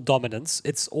 physical dominance.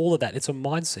 It's all of that. It's a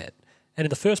mindset. And in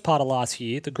the first part of last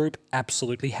year, the group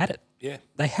absolutely had it. Yeah.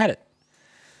 They had it.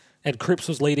 And Cripps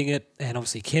was leading it, and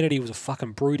obviously Kennedy was a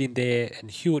fucking brute in there,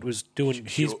 and Hewitt was doing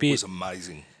his Hewitt bit. was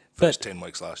amazing first 10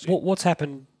 weeks last year. What's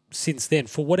happened since then,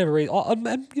 for whatever reason?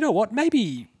 And you know what?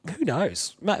 Maybe, who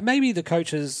knows? Maybe the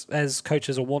coaches, as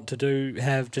coaches are wont to do,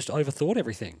 have just overthought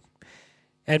everything.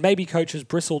 And maybe coaches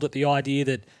bristled at the idea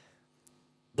that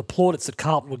the plaudits that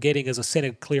Carlton were getting as a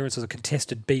centre clearance, as a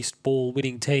contested beast ball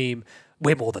winning team,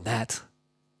 we're more than that.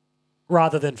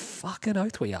 Rather than fucking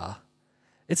oath we are.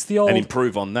 It's the old... And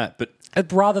improve on that. But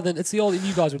rather than... It's the old...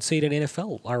 You guys would see it in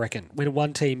NFL, I reckon. When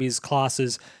one team is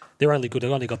classes, they're only good,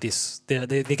 they've only got this. Their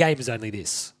game is only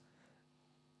this.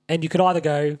 And you could either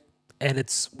go, and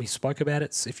it's... We spoke about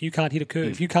it. If you can't hit a curve,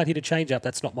 if you can't hit a change-up,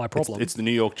 that's not my problem. it's the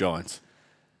New York Giants.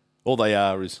 All they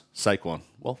are is Saquon.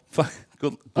 Well, fuck.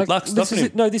 Good luck stopping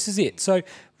him. No, this is it. So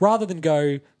rather than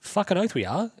go, fucking oath we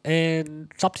are,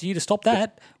 and it's up to you to stop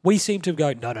that, we seem to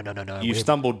go, no. You've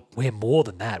stumbled. We're more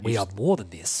than that. We are more than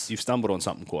this. You've stumbled on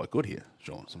something quite good here,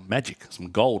 Sean. Some magic,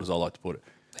 some gold, as I like to put it.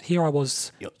 Here I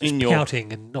was In just your-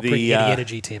 pouting and not bringing any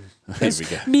energy, Tim. There we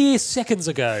go. Mere seconds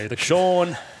ago, the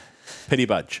Sean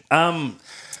Pettybudge.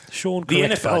 Sean The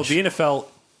correct NFL, Budge. the NFL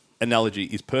analogy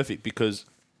is perfect because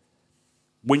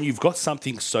when you've got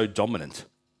something so dominant,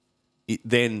 it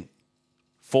then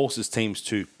forces teams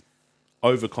to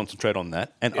over-concentrate on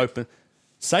that and open.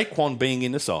 Saquon being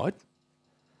in the side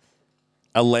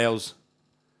allows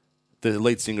the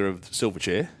lead singer of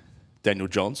Silverchair, Daniel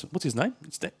Johns. What's his name?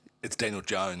 It's Daniel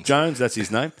Jones. Jones, that's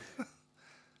his name.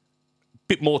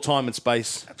 Bit more time and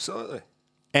space. Absolutely.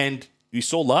 And you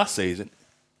saw last season,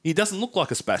 he doesn't look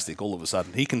like a spastic all of a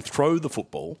sudden. He can throw the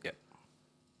football. Yep.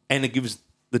 And it gives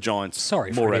the Giants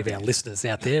Sorry more for any of our avenues. listeners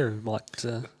out there who might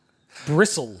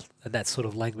bristle at that sort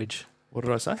of language. What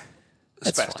did I say?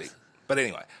 That's Spastic. fine. But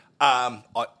anyway, I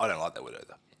don't like that word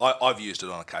either. I've used it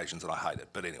on occasions and I hate it.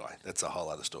 But anyway, that's a whole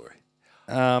other story.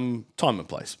 Time and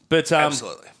place. But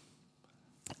Absolutely.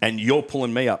 And you're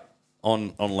pulling me up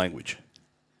on language.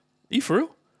 Are you for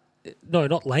real? No,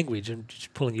 not language. I'm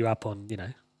just pulling you up on,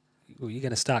 you're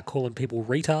going to start calling people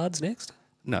retards next?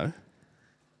 No.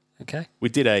 Okay. We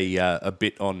did a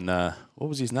bit on, what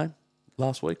was his name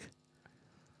last week?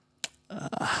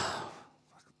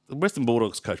 The Western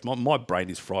Bulldogs coach. My brain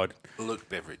is fried. Luke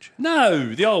Beveridge.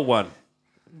 No, the old one.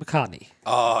 McCartney.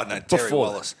 Oh, no, Terry Before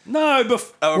Wallace. that.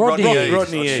 No, Rodney Eades.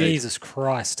 Rodney Eades. Jesus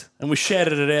Christ. And we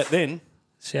shouted it out then.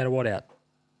 Shout what out?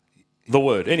 The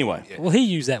word. Anyway. Well, he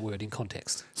used that word in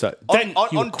context. So, On you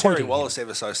were Terry quoting Wallace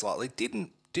ever so slightly,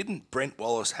 didn't Brent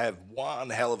Wallace have one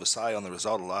hell of a say on the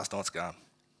result of last night's game?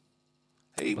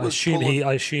 He I was assume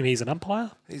pulling- he's an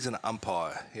umpire. He's an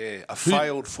umpire, yeah. A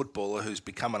failed footballer who's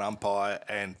become an umpire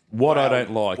and... What I wow,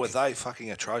 don't like were they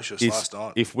fucking atrocious is last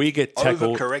night? if we get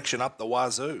tackled... Overcorrection up the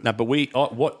wazoo. No,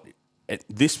 but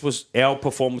this was... Our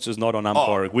performance is not on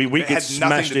umpiring. We it get had smashed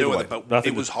nothing to do with anyway. it, but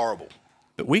Nothing it was horrible.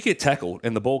 But we get tackled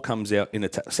and the ball comes out in a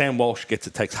Sam Walsh gets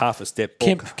it, takes half a step.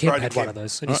 Kemp Brody had one Kemp. of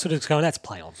those. And you sort of going, that's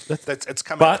play on. It's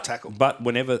come out of tackle. But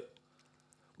whenever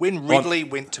When Ridley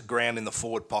went to ground in the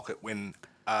forward pocket when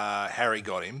Harry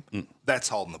got him, that's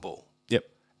holding the ball. Yep.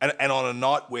 And on a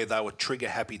night where they were trigger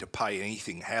happy to pay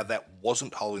anything, how that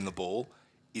wasn't holding the ball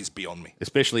is beyond me.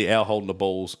 Especially our holding the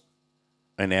balls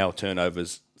and our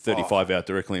turnovers 35 out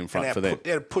directly in front And for them.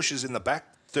 our pushes in the back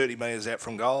 30 metres out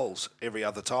from goals every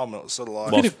other time. And it was sort of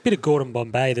like... Bit of Gordon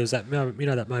Bombay. There was that moment,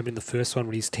 that moment in the first one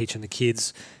when he's teaching the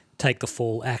kids, take the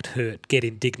fall, act hurt, get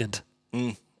indignant.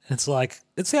 And it's like,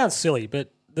 it sounds silly,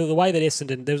 but the way that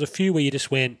Essendon, there was a few where you just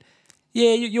went,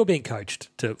 yeah, you're being coached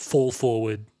to fall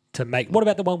forward, to make... What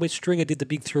about the one where Stringer did the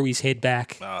big threw his head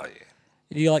back? Oh, yeah.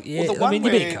 And you're like, yeah, Well, the one you're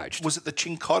being where- coached. Was it the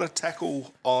Chincotta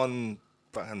tackle on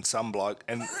fucking some bloke?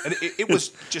 And it was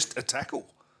just a tackle.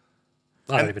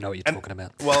 I don't even know what you're talking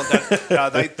about. Well,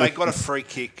 they got a free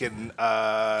kick and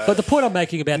But the point I'm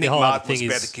making about Nick the whole other Martin was thing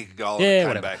about is... to kick a goal yeah, and it came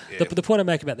whatever. back. Yeah. The point I'm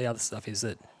making about the other stuff is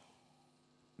that...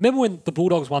 Remember when the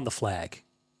Bulldogs won the flag?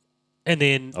 And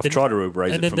then... I've tried to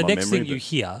erase And it then from the my next memory, thing you but-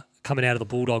 hear coming out of the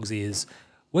Bulldogs is,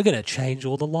 we're going to change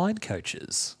all the line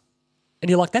coaches. And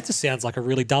you're like, that just sounds like a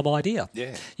really dumb idea.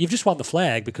 Yeah. You've just won the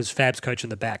flag because Fab's coaching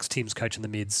the backs, Tim's coaching the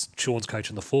mids, Sean's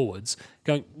coaching the forwards.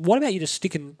 Going, what about you just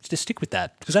stick with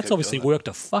that? Because that's obviously worked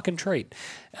a fucking treat.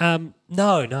 No.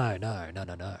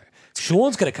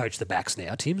 Sean's going to coach the backs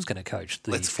now. Tim's going to coach the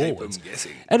Let's keep forwards. them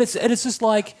guessing. And it's just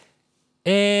like,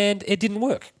 and it didn't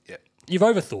work. Yeah. You've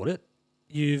overthought it.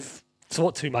 You've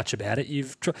thought too much about it.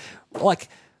 Like,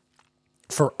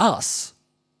 for us,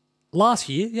 last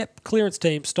year, yep, clearance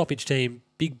team, stoppage team,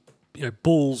 big,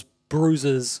 bulls,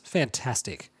 bruisers,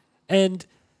 fantastic. And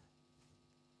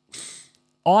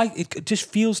it just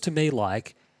feels to me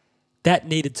like that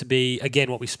needed to be,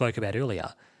 again, what we spoke about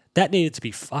earlier, that needed to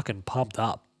be fucking pumped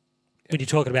up. When you're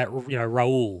talking about,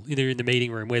 Raul, either in the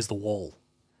meeting room, where's the wall?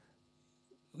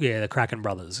 Yeah, the Kraken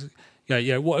brothers.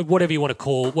 Whatever you want to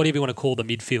call the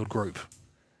midfield group.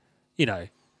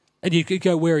 And you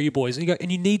go, where are you boys? And you go,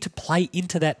 and you need to play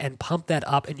into that and pump that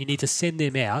up, and you need to send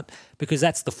them out because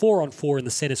that's the 4-on-4 in the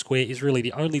centre square is really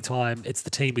the only time it's the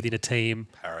team within a team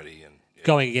Parity and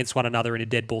going against one another in a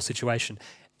dead ball situation.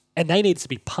 And they need to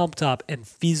be pumped up and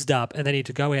fizzed up, and they need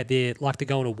to go out there like they're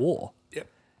going to war. Yep.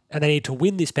 And they need to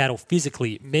win this battle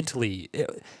physically, mentally.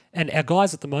 And our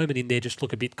guys at the moment in there just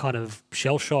look a bit kind of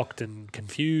shell-shocked and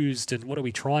confused and what are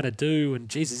we trying to do? And,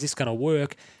 geez, is this going to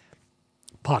work?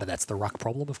 Part of that's the ruck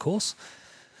problem, of course.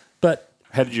 But...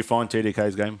 How did you find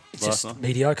TDK's game last just night?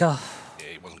 mediocre. Yeah,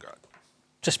 he wasn't great.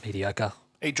 Just mediocre.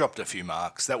 He dropped a few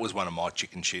marks. That was one of my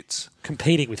chicken shits.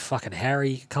 Competing with fucking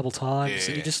Harry a couple times.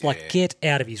 and you're just like, get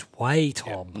out of his way,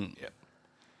 Tom. Yeah.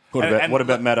 What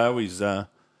about Matt Owies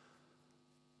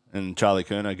and Charlie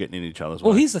Curnow getting in each other's way?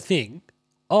 Well, here's the thing.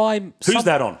 Who's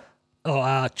that on?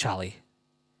 Oh, Charlie.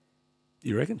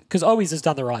 You reckon? Because Owies has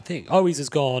done the right thing. Owies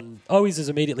has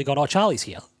immediately gone, Charlie's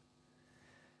here.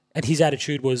 And his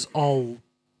attitude was,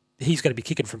 he's going to be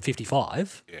kicking from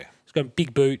 55. Yeah. He's got a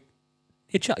big boot.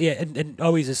 And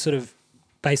Owies has sort of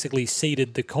basically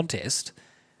seeded the contest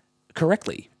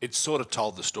correctly. It sort of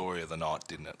told the story of the night,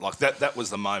 didn't it? Like that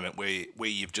was the moment where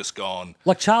you've just gone...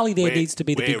 Like Charlie needs to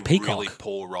be the big peacock. We're really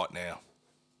poor right now.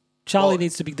 Charlie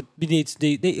needs to be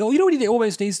you know what he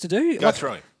almost needs to do? Go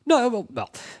through him. No, well,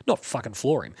 not fucking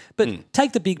floor him, but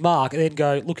take the big mark and then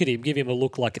go look at him, give him a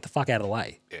look like get the fuck out of the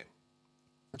way. Yeah.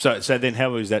 So then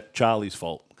how is that Charlie's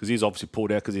fault? Because he's obviously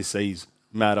pulled out because he sees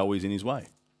Matt always in his way.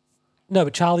 No,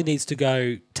 but Charlie needs to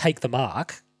go take the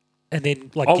mark and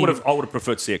then like. I would have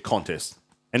preferred to see a contest.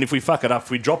 And if we fuck it up,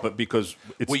 if we drop it because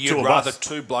it's Well, two you'd of rather us.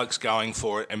 two blokes going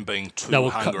for it and being too No,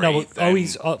 hungry than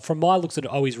always from my looks at it,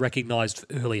 always recognised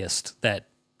earliest that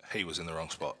he was in the wrong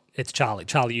spot. it's Charlie.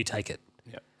 Charlie, you take it.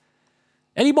 Yeah.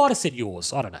 And he might have said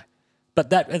yours. I don't know, but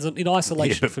that as in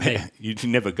isolation for me. You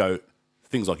never go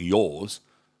things like yours.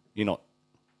 You're not.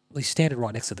 Well, he's standing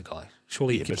right next to the guy.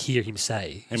 Surely you can hear him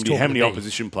say. How he's many, talking to me.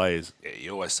 opposition players? Yeah,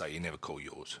 you always say you never call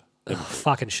yours. Oh,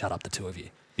 fucking shut up, the two of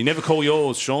you. You never call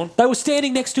yours, Sean. They were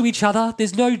standing next to each other.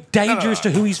 There's no danger as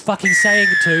to who he's fucking saying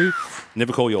it to.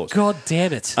 Never call yours. God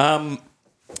damn it.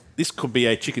 This could be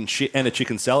a chicken shit and a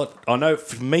chicken salad. I know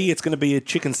for me it's going to be a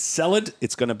chicken salad.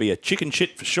 It's going to be a chicken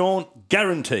shit for Sean.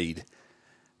 Guaranteed.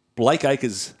 Blake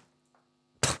Acres.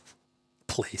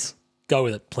 Please. Go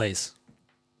with it, please.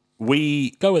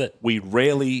 We Go with it. We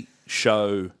rarely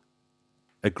show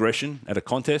aggression at a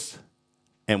contest.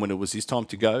 And when it was his time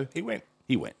to go, He went.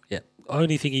 he went. Yeah.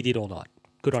 Only thing he did all night.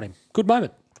 Good on him. Good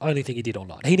moment. Only thing he did all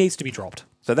night. He needs to be dropped.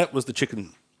 So that was the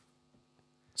chicken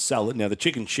salad. Now, the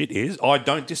chicken shit is, I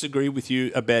don't disagree with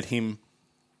you about him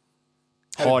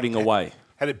hiding away.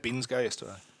 How did Bins go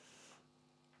yesterday?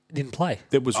 Didn't play.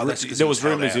 There was that's 'cause he was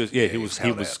held rumours. out. He Yeah, was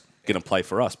held going out. to play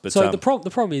for us. But So the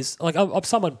problem is, like,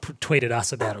 someone tweeted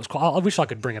us about it. It was quite, I wish I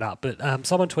could bring it up, but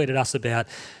someone tweeted us about,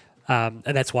 and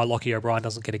that's why Lockie O'Brien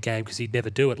doesn't get a game because he'd never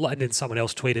do it. And then someone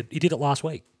else tweeted, he did it last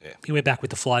week. Yeah. He went back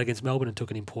with the flight against Melbourne and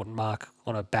took an important mark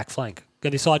on a back flank.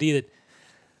 Got this idea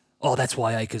that, that's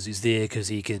why Akers is there because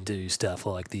he can do stuff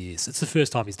like this. It's the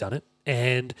first time he's done it.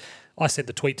 And I sent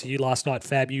the tweet to you last night,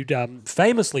 Fab. You'd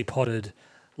famously potted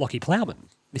Lockie Plowman,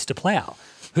 Mr. Plow,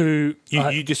 who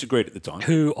you disagreed at the time.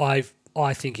 who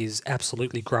I think is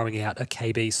absolutely growing out a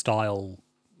KB style.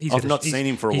 I've not seen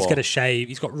him for a He's while. going to shave.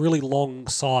 He's got really long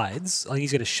sides. I think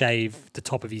he's going to shave the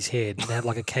top of his head and have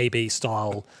like a KB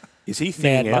style Is he Mad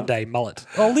thinning out? Monday mullet.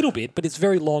 Oh, a little bit, but it's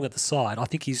very long at the side. I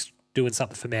think he's doing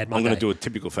something for Mad I'm Monday. going to do a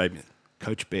typical Fabian.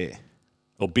 Coach Bear.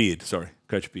 Or Beard, sorry.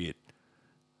 Coach Beard.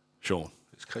 Sean.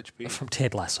 Is Coach Beard? From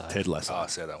Ted Lasso. Ted Lasso. Oh,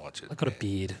 see, I don't watch it. I've got a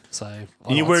beard, so.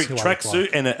 And you're wearing that's who I look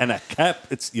tracksuit like. and a cap.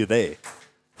 You're there.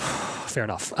 Fair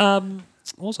enough. What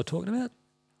was I talking about?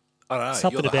 I don't know.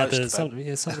 Something You're the about host,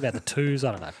 something about the twos.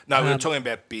 I don't know. No, we were talking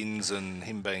about Bins and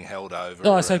him being held over.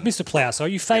 Oh, so and- Mr. Plow. So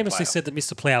you famously Plow. said that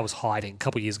Mr. Plow was hiding a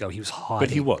couple of years ago. He was hiding.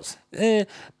 But he was.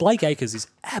 Blake Acres is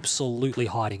absolutely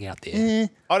hiding out there.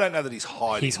 I don't know that he's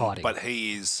hiding. He's hiding. But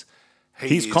he is.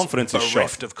 His confidence is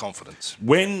bereft shot. of confidence.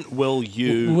 When will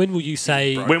you... When will you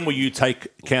say? When will you take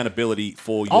accountability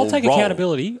for your I'll take role?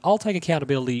 accountability. I'll take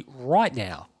accountability right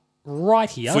now, right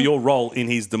here. For your role in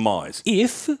his demise.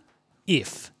 if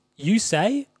you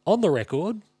say on the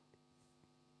record,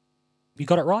 you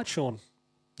got it right, Sean.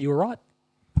 You were right.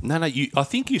 No, I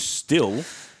think you still...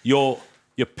 Your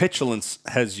petulance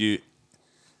has you...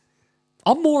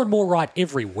 I'm more and more right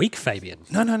every week, Fabian.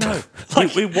 No.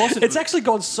 Like, it wasn't... It's actually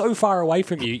gone so far away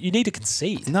from you. You need to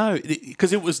concede. No,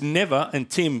 because it was never... And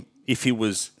Tim, if he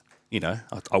was...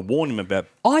 I warned him about...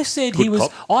 I said Good he was.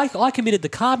 cop. I committed the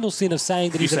cardinal sin of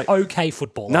saying that he's an say- okay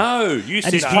footballer. No, you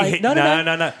said... he's playing-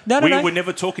 No. We were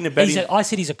never talking about him... I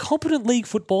said he's a competent league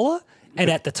footballer,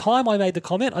 and at the time I made the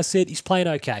comment, I said he's playing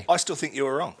okay. I still think you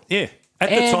were wrong. Yeah. At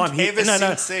the And time...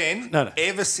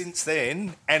 Ever since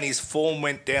then, and his form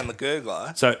went down the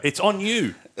gurgler. So it's on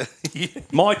you.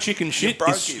 My chicken shit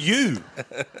broke is him. you.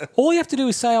 All you have to do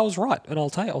is say I was right, and I'll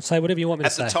say whatever you want me At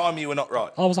to say. the time, you were not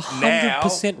right. I was 100%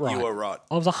 Now, right. you were right.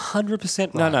 I was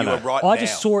 100% No, right. no, You no. were right I now.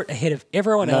 just saw it ahead of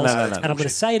everyone No, else, no, no, and no. I'm going to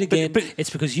say it again. But- it's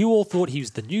because you all thought he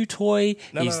was the new toy,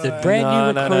 he's the no. brand No,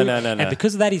 new no, recruit, no, no, no. and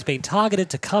because of that, he's been targeted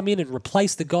to come in and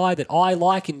replace the guy that I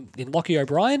like in Lockie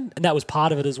O'Brien, and that was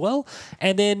part of it as well.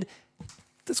 And then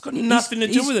That's got nothing to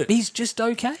do with it. He's just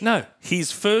okay. No, his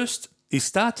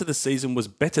start to the season was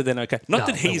better than okay. Not No,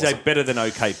 that it he's a wasn't. better than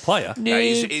okay player. No,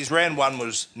 his round one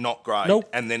was not great. Nope.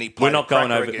 And then he played We're not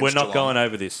going over. against We're not Geelong. going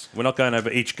over this. We're not going over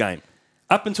each game.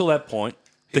 Up until that point,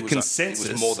 the He consensus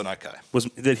was more than okay. was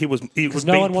that he was Because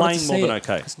been no one wanted playing to more see than it.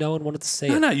 okay. Because no one wanted to see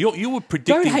No, it. no, you were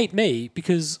predicting. Don't hate me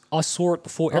because I saw it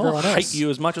before I'll everyone else. hate you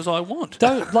as much as I want.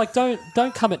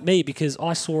 Don't come at me because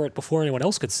I saw it before anyone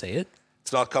else could see it.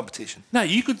 It's not a competition. No,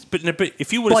 you could. But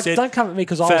if you would have Like, said, don't come at me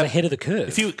because I was Fab, ahead of the curve.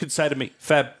 If you could say to me,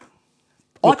 Fab,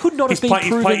 I could not have been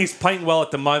proven. He's playing well at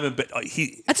the moment, but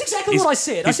That's exactly what I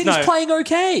said. I said no, he's playing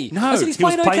okay. No, I said he's he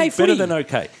was playing okay better footy. than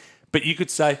okay. But you could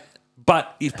say,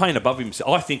 but he's playing above himself.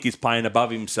 I think he's playing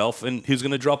above himself, and he's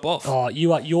going to drop off. Oh,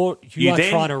 you are then-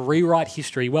 trying to rewrite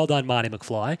history. Well done, Marty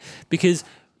McFly, because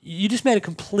you just made a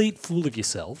complete fool of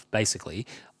yourself. Basically,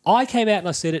 I came out and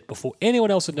I said it before anyone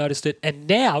else had noticed it, and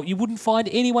now you wouldn't find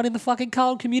anyone in the fucking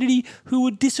Carlton community who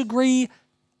would disagree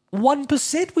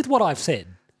 1% with what I've said.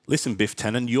 Listen, Biff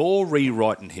Tannen, you're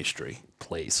rewriting history.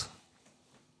 Please.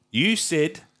 You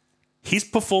said his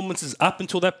performances up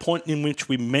until that point in which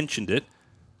we mentioned it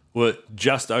were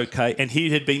just okay, and he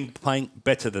had been playing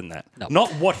better than that. No.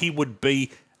 Not what he would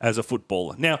be as a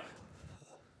footballer. Now,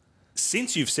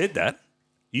 since you've said that,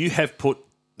 you have put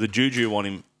the juju on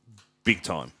him big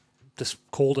time. Just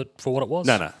called it for what it was.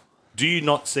 No. Do you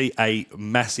not see a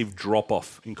massive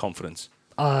drop-off in confidence?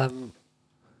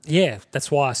 Yeah,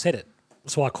 that's why I said it.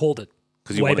 That's why I called it.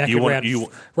 'Cause you want- you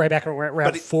want- way back in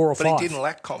round 4 or 5. But he didn't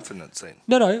lack confidence then.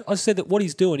 No. I said that what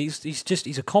he's doing,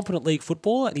 he's a competent league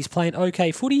footballer and he's playing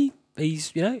okay footy.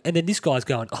 He's and then this guy's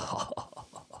going,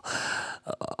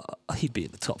 he'd be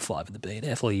in the top 5 in the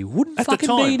BNF. Well, he wouldn't At the fucking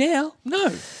time. be now.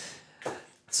 No.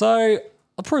 So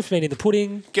the proof's been in the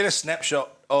pudding. Get a snapshot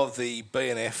of the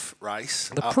BNF race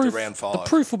after round 5. The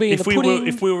proof will be in If the we pudding. were,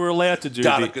 if we were allowed to do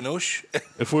Data this, Ganoush.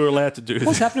 if we were allowed to do What's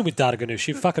this, happening with Data Ganoush?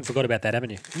 You fucking forgot about that, haven't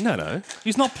you? no,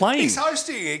 he's not playing. He's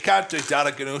hosting. He can't do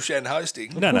Data Ganoush and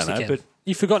hosting. No, Of course you can. but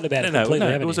You've forgotten about it no, completely,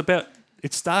 it haven't was you? about.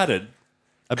 It started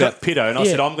about Pitto, and I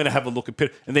said, I'm going to have a look at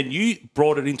Pitto. And then you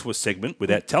brought it into a segment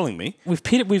without telling me.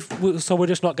 So we're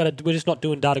just not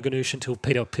doing Data Ganoush until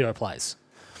Pitto plays.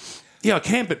 Yeah, I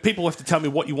can, but people have to tell me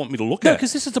what you want me to look No, at.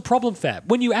 because this is the problem, Fab.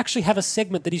 When you actually have a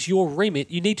segment that is your remit,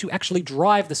 you need to actually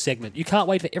drive the segment. You can't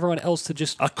wait for everyone else to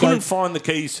just... I couldn't find the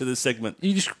keys to the segment.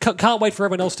 You just can't wait for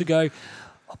everyone else to go,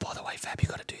 oh, by the way, Fab, you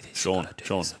got to do this. Sean,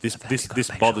 this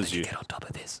bothers you. Get on top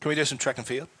of this. Can we do some track and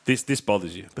field? This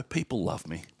bothers you. But people love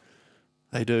me.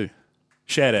 They do.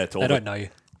 Shout out to all They the don't know you.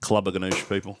 Club of Ganoush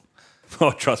people.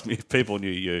 Oh, trust me, if people knew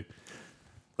you,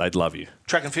 they'd love you.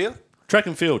 Track and field? Track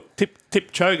and field. Tip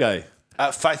Choge.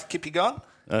 Faith Kipyegon?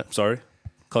 Sorry.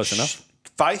 Close enough.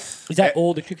 Faith? Is that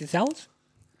all the chicken salads?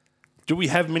 Do we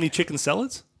have many chicken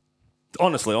salads?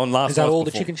 Honestly, on last Is that night's all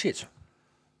the perform- chicken shits?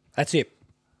 That's it.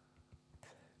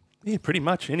 Yeah, pretty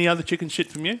much. Any other chicken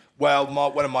shit from you? Well,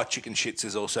 one of my chicken shits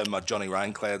is also my Johnny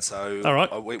Raincloud, so All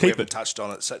right, we keep haven't it. touched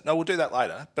on it. So no, we'll do that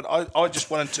later. But I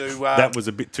just wanted to... That was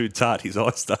a bit too tart. His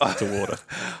eyes started to water.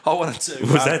 I wanted to...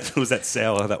 Was that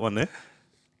sour, that one there?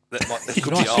 That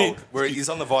could be old. Where he's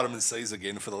on the vitamin C's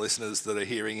again for the listeners that are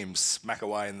hearing him smack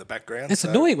away in the background. It's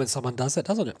annoying when someone does that,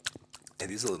 doesn't it?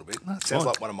 It is a little bit. Sounds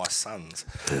like one of my sons.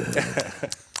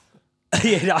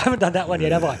 Yeah, no, I haven't done that one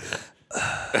yet, have I?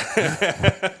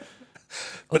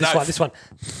 This one.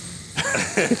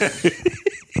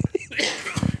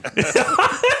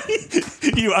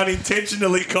 You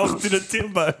unintentionally coughed in a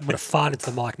timber. I'm going to fart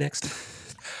into the mic next.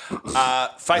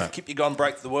 Faith Kipyegon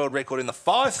broke the world record in the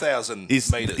 5,000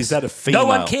 metres. Is that a female? No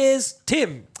one cares,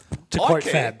 Tim, to I quote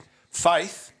care.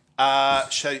 Fab.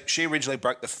 Faith, she originally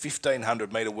broke the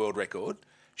 1,500 metre world record.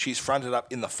 She's fronted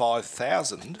up in the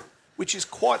 5,000, which is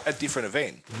quite a different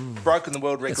event. Broken the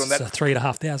world record It's on that.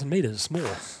 3,500 metres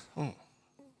more.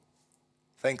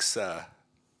 Thanks.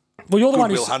 Well, you're the one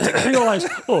Goodwill who's... hunting. You're the one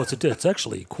who's, it's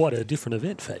actually quite a different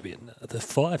event, Fabian. The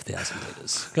 5,000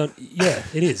 metres. Going, yeah,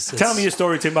 it is. Tell me your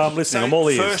story, Timbo. I'm listening. I'm all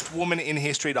ears. First woman in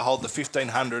history to hold the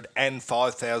 1,500 and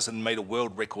 5,000 metre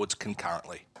world records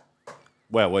concurrently.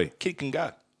 Wowee. Kid can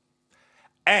go.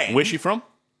 And Where's she from?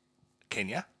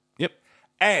 Kenya. Yep.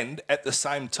 And at the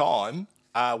same time,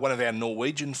 one of our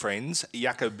Norwegian friends,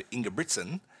 Jakob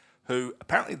Ingebrigtsen, who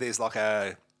apparently there's like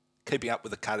a Keeping Up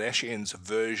with the Kardashians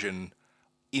version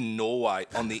in Norway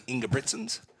on the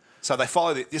Ingebrigtsens. So they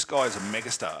follow this guy is a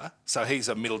megastar, so he's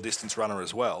a middle distance runner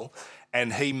as well,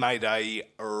 and he made a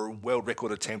world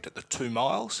record attempt at the 2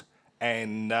 miles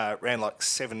and ran like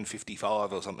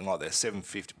 7:55 or something like that,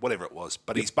 7:50, whatever it was.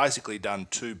 But he's basically done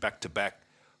 2 back-to-back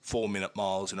 4-minute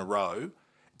miles in a row.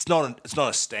 It's not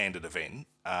a standard event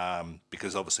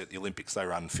because obviously at the Olympics they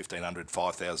run 1,500,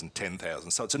 5,000,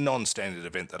 10,000, so it's a non-standard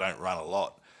event. They don't run a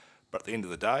lot. But at the end of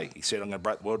the day, he said, I'm going to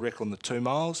break the world record on the 2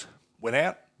 miles. Went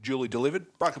out, duly delivered,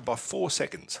 broke it by 4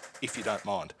 seconds, if you don't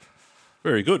mind.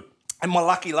 Very good. And my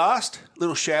lucky last,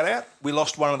 little shout out, we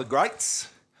lost one of the greats.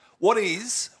 What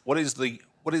is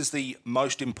the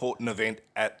most important event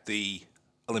at the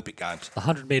Olympic Games? The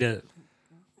 100 metre,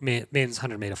 men's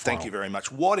 100 metre final. Thank you very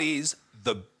much. What is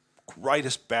the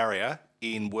greatest barrier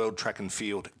in world track and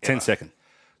field ever? 10 seconds.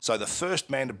 So the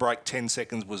first man to break 10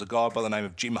 seconds was a guy by the name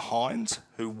of Jim Hines,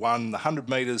 who won the 100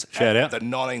 metres at out. the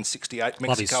 1968 his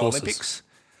Mexico sources. Olympics.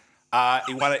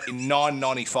 He won it in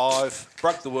 9:95,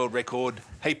 broke the world record.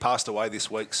 He passed away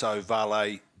this week, so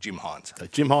Vale Jim Hines.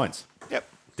 Jim Hines. Yep,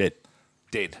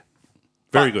 Dead.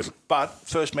 Very good. But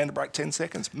first man to break 10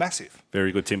 seconds, massive.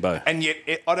 Very good, Timbo. And yet,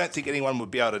 I don't think anyone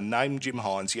would be able to name Jim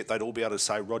Hines, yet they'd all be able to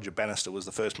say Roger Bannister was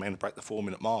the first man to break the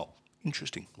 4-minute mile.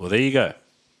 Interesting. Well, there you go.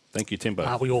 Thank you,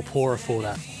 Timbo. We all pour her for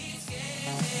that.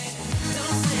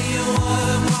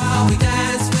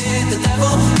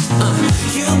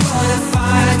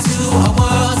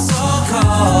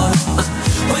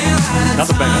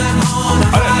 Another banger.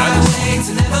 I don't know.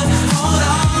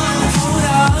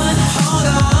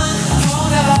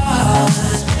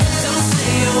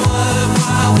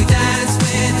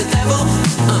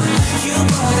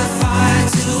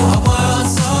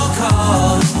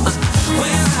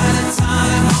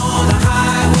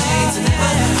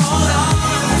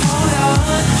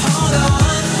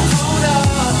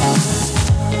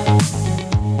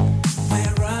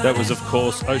 That was, of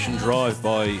course, Ocean Drive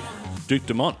by Duke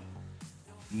Dumont.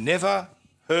 Never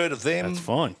heard of them. That's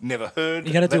fine. Never heard.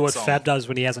 You got to do that what song. Fab does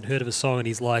when he hasn't heard of a song and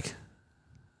he's like,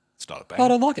 It's not a I band.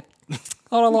 don't like it.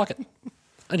 I don't like it.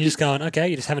 And you're just going, okay,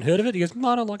 you just haven't heard of it? He goes, no,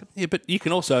 I don't like it. Yeah, but you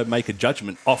can also make a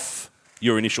judgment off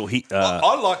your initial hit.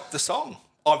 I like the song.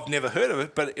 I've never heard of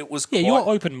it, but it was Yeah, quite, you're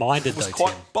open-minded, it was though,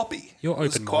 quite Tim. boppy. You're It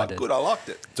was open-minded. quite good. I liked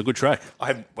it. It's a good track.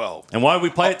 Well, And why do we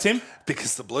play it, Tim?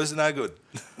 because the blues are no good.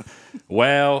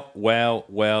 Wow,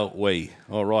 we.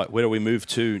 All right, where do we move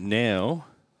to now?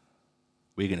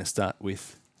 we're going to start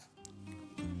with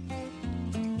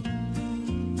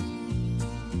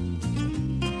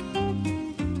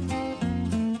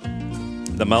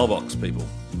the mailbox, people.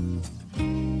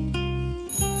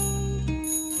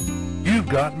 You've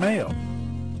got mail.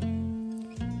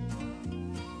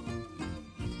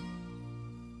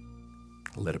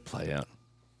 Let it play out.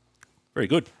 Very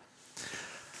good.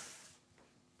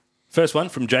 First one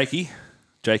from Jakey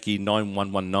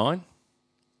 9119.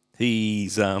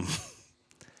 He's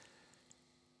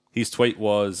his tweet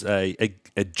was a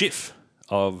GIF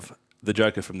of the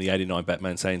Joker from the '89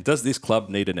 Batman saying, "Does this club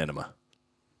need an enema?"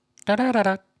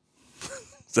 Da-da-da-da.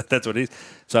 So that's what it is.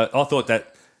 So I thought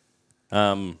that,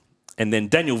 and then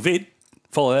Daniel Vid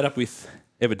followed that up with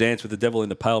 "Ever dance with the devil in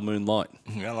the pale moonlight?"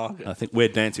 I like it. I think we're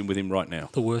dancing with him right now.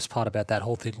 The worst part about that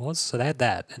whole thing was, so they had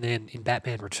that, and then in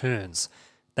Batman Returns,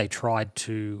 they tried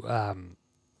to.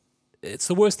 It's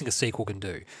the worst thing a sequel can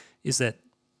do, is that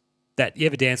you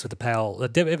ever dance with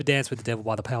ever dance with the devil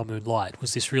by the pale moonlight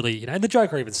was this really, and the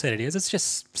Joker even said it is. It's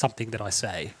just something that I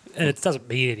say, and it doesn't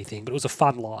mean anything, but it was a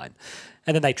fun line.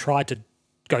 And then they tried to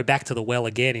go back to the well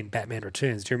again in Batman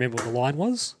Returns. Do you remember what the line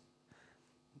was?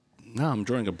 No, I'm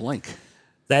drawing a blank.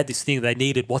 They had this thing they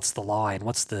needed. What's the line?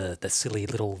 What's the silly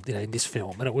little in this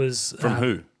film? And it was From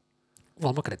who? Well,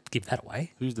 I'm not going to give that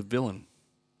away. Who's the villain?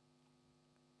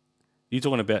 You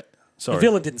talking about? Sorry, The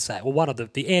villain didn't say it. Well, one of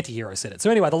the anti-hero said it.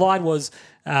 So anyway, the line was,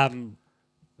 Are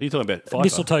you talking about Pfeiffer?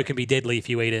 mistletoe can be deadly if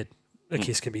you eat it. A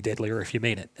kiss can be deadlier if you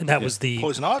mean it. And that was the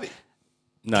Poison Ivy.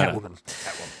 No, Catwoman.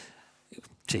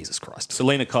 Jesus Christ.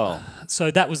 Selena Kyle.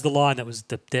 So that was the line that was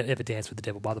ever dance with the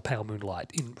devil by the pale moonlight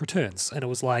in Returns. And it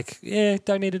was like, yeah,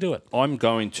 don't need to do it. I'm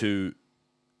going to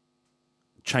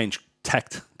change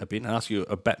tact a bit and ask you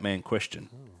a Batman question.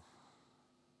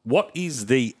 What is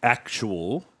the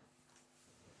actual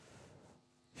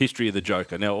history of the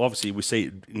Joker? Now, obviously, we see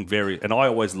it in and I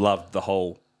always loved the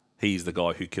whole, he's the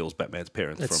guy who kills Batman's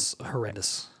parents. It's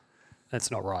horrendous. That's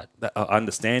not right. I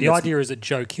understand. The idea is that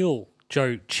Joe Chill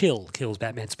kills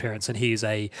Batman's parents, and he is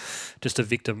just a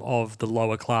victim of the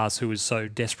lower class who is so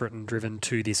desperate and driven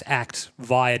to this act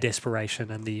via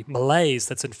desperation and the malaise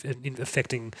that's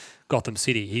affecting Gotham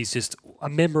City. He's just a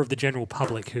member of the general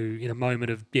public who, in a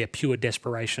moment of pure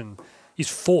desperation, is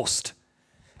forced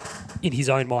in his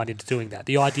own mind into doing that.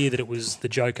 The idea that it was the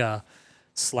Joker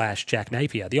 / Jack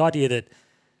Napier, the idea that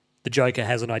the Joker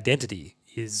has an identity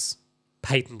is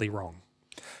patently wrong.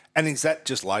 And is that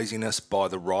just laziness by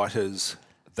the writers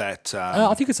that...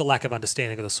 I think it's a lack of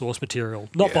understanding of the source material,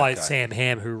 not by okay. Sam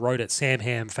Hamm, who wrote it. Sam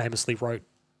Hamm famously wrote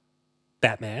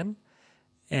Batman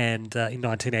and in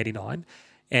 1989,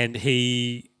 and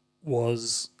he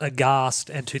was aghast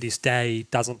and to this day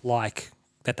doesn't like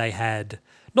that they had,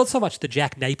 not so much the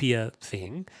Jack Napier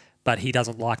thing, but he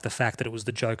doesn't like the fact that it was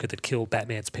the Joker that killed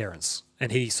Batman's parents.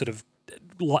 And he sort of,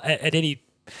 at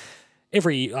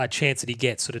every chance that he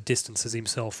gets, sort of distances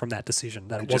himself from that decision.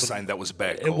 That just saying that was a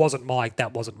bad call. It wasn't my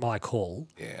call.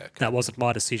 Yeah, okay. That wasn't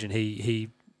my decision. He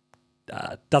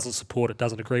doesn't support it,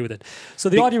 doesn't agree with it. So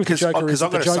the idea with the Joker is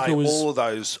that the Joker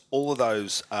was all of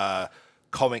those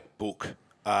comic book,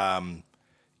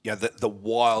 the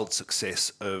wild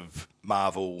success of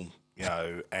Marvel,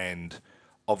 and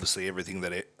obviously everything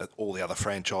that all the other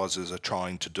franchises are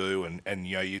trying to do, and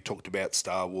you talked about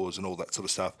Star Wars and all that sort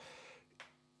of stuff.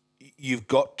 You've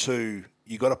got to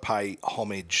pay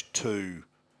homage to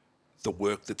the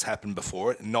work that's happened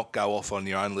before it, and not go off on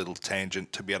your own little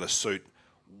tangent to be able to suit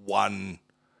one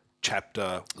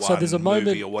chapter, there's a movie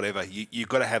moment, or whatever. You've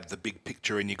got to have the big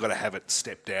picture, and you've got to have it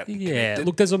stepped out. And yeah, connected.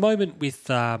 look, there's a moment with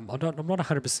I'm not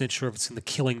 100% sure if it's in The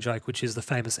Killing Joke, which is the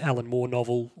famous Alan Moore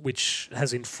novel, which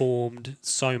has informed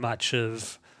so much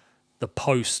of the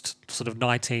post sort of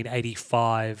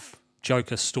 1985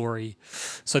 Joker story.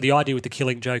 So the idea with The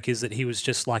Killing Joke is that he was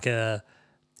just a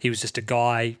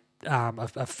guy,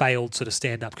 a failed sort of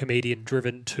stand-up comedian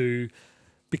driven to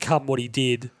become what he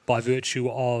did by virtue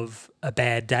of a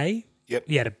bad day. Yep.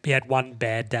 He had one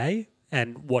bad day,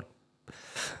 and what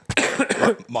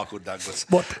Michael Douglas.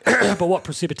 what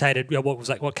precipitated,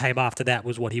 what came after that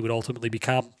was what he would ultimately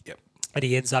become. Yep. And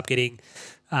he ends up getting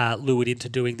lured into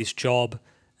doing this job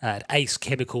at Ace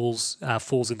Chemicals,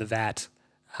 falls in the vat.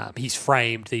 He's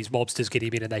framed. These mobsters get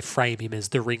him in, and they frame him as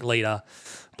the ringleader.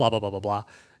 Blah blah blah blah blah.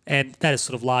 And that has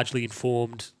sort of largely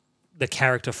informed the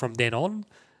character from then on.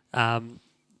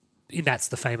 And that's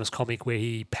the famous comic where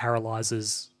he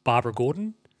paralyzes Barbara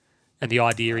Gordon. And the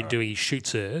idea in doing, he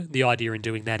shoots her. The idea in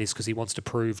doing that is because he wants to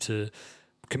prove to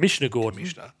Commissioner Gordon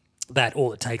that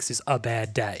all it takes is a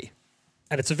bad day.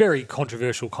 And it's a very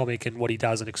controversial comic, and what he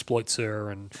does and exploits her.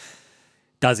 And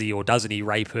does he or doesn't he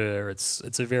rape her? It's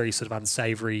a very sort of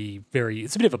unsavoury,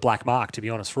 it's a bit of a black mark, to be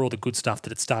honest, for all the good stuff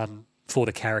that it's done for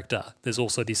the character. There's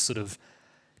also this sort of,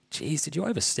 geez, did you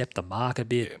overstep the mark a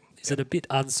bit? Yeah. Is it a bit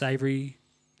unsavoury?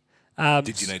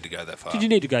 Did you need to go that far? Did you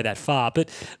need to go that far? But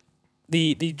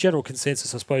the general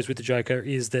consensus, I suppose, with the Joker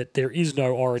is that there is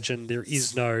no origin, there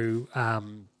is no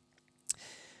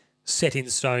set in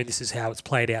stone, this is how it's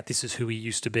played out, this is who he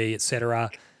used to be, etc.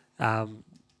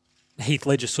 Heath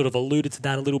Ledger sort of alluded to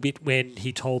that a little bit when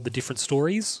he told the different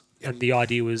stories. Yep. And the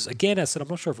idea was, again, I said, I'm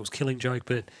not sure if it was Killing Joke,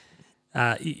 but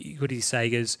what did he say?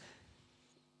 He goes,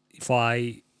 if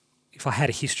I had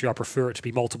a history, I prefer it to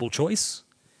be multiple choice.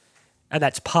 And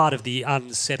that's part of the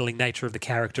unsettling nature of the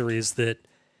character, is that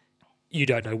you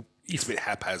don't know if it's a bit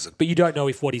haphazard, but you don't know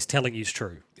if what he's telling you is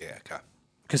true. Yeah, okay.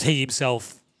 Because he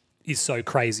himself is so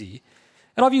crazy.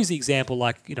 And I've used the example,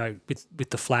 like, you know, with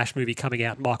the Flash movie coming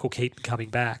out and Michael Keaton coming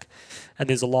back, and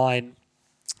there's a line,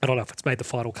 I don't know if it's made the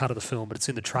final cut of the film, but it's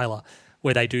in the trailer,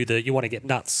 where they do the "you want to get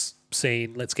nuts"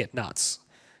 scene, let's get nuts.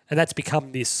 And that's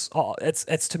become this,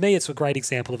 it's to me, it's a great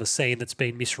example of a scene that's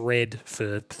been misread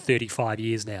for 35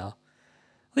 years now.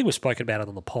 I think we've spoken about it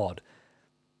on the pod.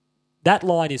 That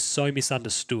line is so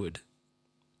misunderstood,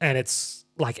 and it's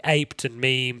like aped and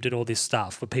memed and all this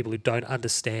stuff for people who don't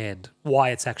understand why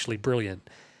it's actually brilliant.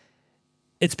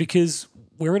 It's because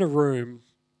we're in a room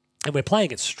and we're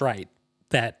playing it straight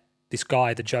that this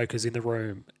guy, the Joker's in the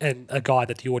room, and a guy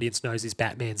that the audience knows is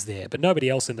Batman's there, but nobody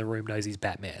else in the room knows he's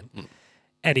Batman.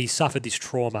 And he suffered this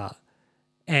trauma,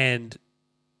 and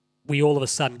we all of a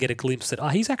sudden get a glimpse that,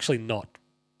 he's actually not,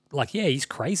 like, yeah, he's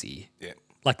crazy. Yeah.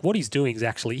 Like, what he's doing is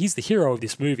actually, he's the hero of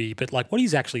this movie, but like what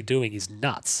he's actually doing is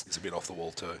nuts. It's a bit off the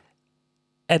wall too.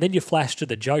 And then you flash to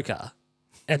the Joker,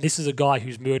 and this is a guy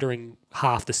who's murdering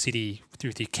half the city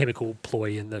through the chemical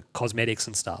ploy and the cosmetics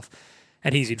and stuff.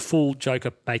 And he's in full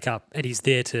Joker makeup, and he's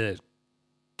there to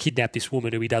kidnap this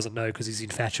woman who he doesn't know because he's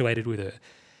infatuated with her.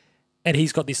 And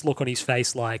he's got this look on his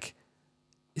face like,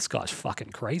 this guy's fucking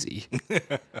crazy.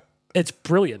 It's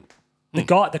brilliant.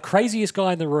 The craziest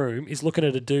guy in the room is looking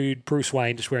at a dude, Bruce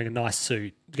Wayne, just wearing a nice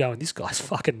suit, going, this guy's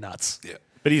fucking nuts. Yeah.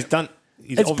 But it's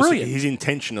obviously brilliant. He's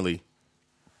intentionally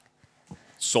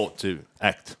sought to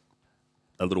act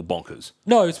a little bonkers.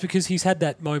 No, it's because he's had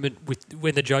that moment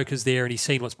when the Joker's there and he's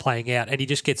seen what's playing out, and he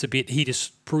just gets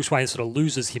Bruce Wayne sort of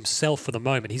loses himself for the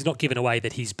moment. He's not giving away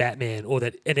that he's Batman,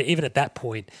 and even at that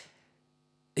point,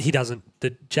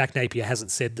 Jack Napier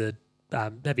hasn't said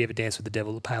have you ever danced with the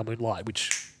devil, the pale moonlight,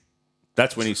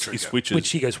 That's when he switches. Which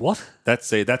he goes, what? That's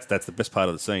the best part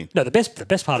of the scene. No, the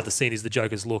best part of the scene is the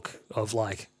Joker's look of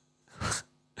like,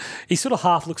 he sort of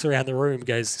half looks around the room and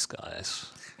goes, this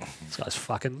guy's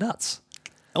fucking nuts.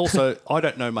 Also, I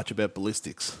don't know much about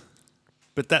ballistics,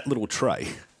 but that little tray,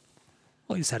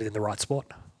 Well, he just had it in the right spot.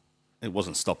 it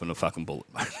wasn't stopping a fucking bullet,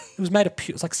 mate. It was made of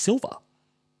it was like silver.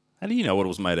 How do you know what it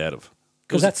was made out of?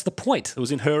 Because that's the point. It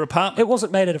was in her apartment. It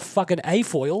wasn't made out of fucking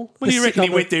A-foil. What do you reckon he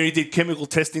went there and he did chemical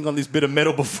testing on this bit of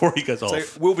metal before he goes off?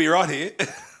 So we'll be right here.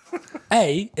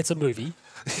 A, it's a movie.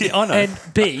 Yeah, I know. And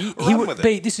B, with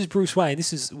it. this is Bruce Wayne.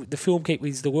 This is the film keep.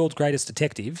 He's the world's greatest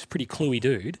detective. He's a pretty cluey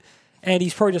dude. And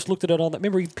he's probably just looked at it on that.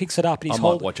 Remember, he picks it up and he's I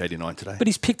might watch 89 today. But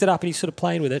he's picked it up and he's sort of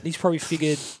playing with it. And he's probably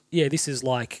figured, yeah, this is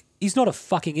like, he's not a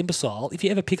fucking imbecile. If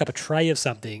you ever pick up a tray of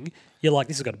something, you're like,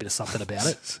 this has got a bit of something about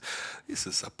it. This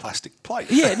is a plastic plate.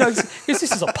 Yeah, no, this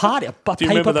is a party, a do you paper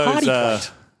remember party those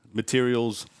plate.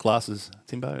 materials classes,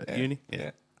 Timbo, at uni?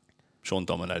 Yeah. Sean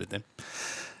dominated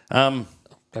them.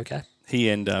 Okay. He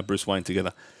and Bruce Wayne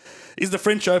together. Is the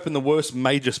French Open the worst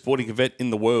major sporting event in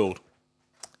the world?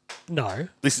 No.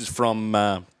 This is from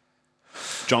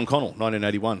John Connell,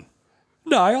 1981.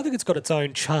 No, I think it's got its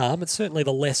own charm. It's certainly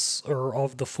the lesser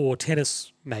of the four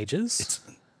tennis majors.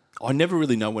 I never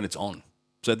really know when it's on.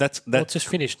 So that's Well, it's just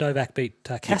finished. Novak beat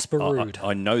Casper Ruud.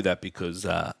 I know that because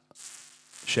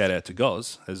shout out to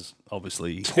Goz has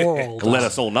obviously Poor old let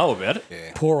us all know about it.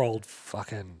 Yeah. Poor old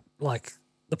fucking, like,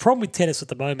 the problem with tennis at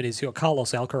the moment is you've got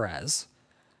Carlos Alcaraz.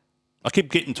 I keep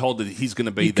getting told that he's going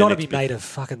to be You've the got to next be made of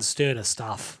fucking sterner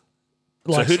stuff.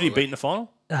 So Like, who did he beat in the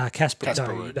final? Casper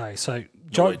Ruud. No. So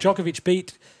Djokovic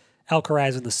beat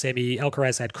Alcaraz in the semi.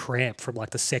 Alcaraz had cramp from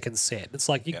like the second set. It's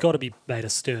like you've got to be made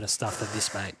of sterner stuff than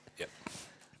this, mate. Yep.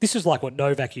 This is like what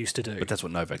Novak used to do. But that's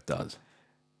what Novak does.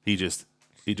 He just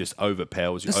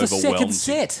overpowers you, It's the overwhelms second you.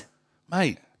 set.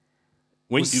 Mate. It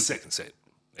When was you, the second set.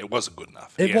 It wasn't good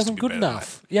enough. It He has to wasn't be good better than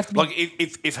enough. that. You have to be- Like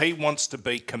if he wants to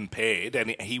be compared and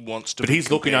he wants to, but be he's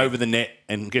looking compared, over the net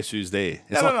and guess who's there?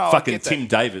 It's No, not I fucking get that. Tim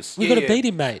Davis. You've Yeah, got to yeah. beat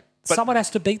him, mate. But Someone has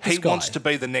to beat this He guy. wants to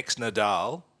be the next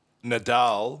Nadal,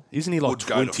 Nadal. Isn't he like would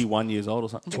go to- 21 years old or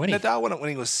something? 20. Nadal won it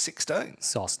when he was 16.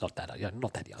 So it's not that young.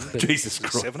 But Jesus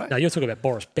Christ. 17. no, you're talking about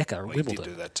Boris Becker at Well, he Wimbledon. did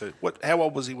do that too. How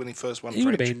old was he when he first won He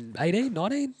would have French? been 18,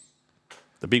 19.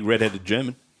 The big red-headed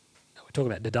German. No, we're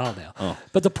talking about Nadal now. Oh.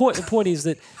 But the point is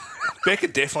that, Becker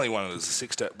definitely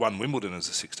won Wimbledon as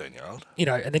a 16-year-old.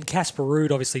 and then Casper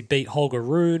Ruud obviously beat Holger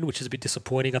Rune, which is a bit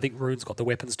disappointing. I think Rune's got the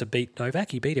weapons to beat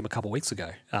Novak. He beat him a couple of weeks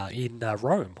ago in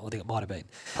Rome, I think it might have been.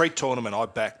 Pre-tournament, I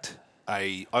backed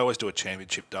I always do a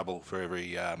championship double for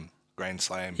every Grand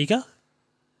Slam. Iga?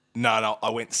 No, I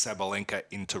went Sabalenka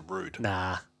into Ruud.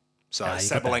 Nah. So Nah, you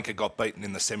got Sabalenka got beaten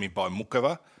in the semi by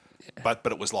Mukova, but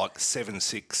it was like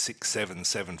 7-6, 6-7,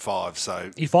 7-5.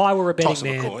 So If I were a betting toss of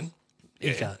a man, coin.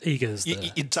 Iga's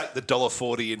the... You'd take the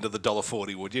 $1.40 into the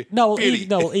 $1.40, would you? No, well, Beauty.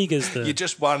 Iga's the... You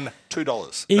just won $2.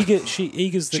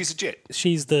 Iga's the... She's a jet.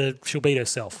 She'll beat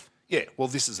herself. Yeah, well,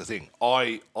 this is the thing.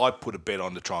 I put a bet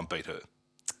on to try and beat her.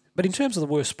 But in terms of the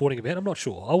worst sporting event, I'm not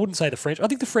sure. I wouldn't say the French. I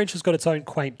think the French has got its own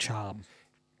quaint charm.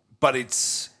 But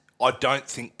I don't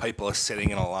think people are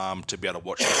setting an alarm to be able to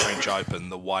watch the French Open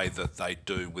the way that they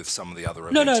do with some of the other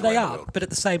events No, they around the are. world. But at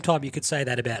the same time, you could say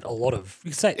that about a lot of...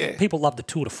 You could say people love the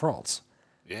Tour de France.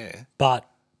 Yeah. But...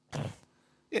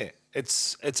 Yeah,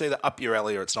 it's either up your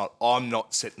alley or it's not. I'm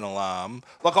not setting an alarm.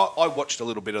 Like, I watched a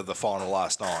little bit of the final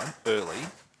last night, early,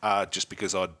 just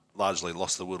because I'd largely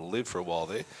lost the will to live for a while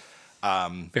there.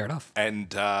 Fair enough. And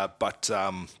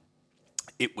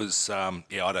it was, I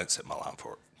don't set my alarm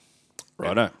for it.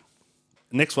 Righto.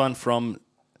 Next one from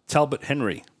Talbot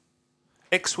Henry.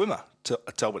 Ex-swimmer,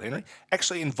 Talbot Henry,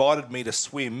 actually invited me to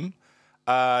swim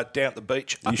down at the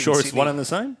beach. Are you sure it's one and the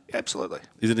same? Yeah, absolutely.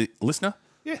 Is it a listener?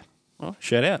 Yeah. Oh,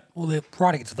 shout out. Well, they're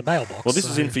writing it to the mailbox. Well, this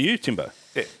is in for you, Timbo.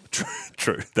 Yeah.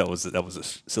 True. That was a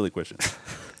silly question.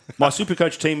 My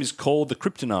Supercoach team is called the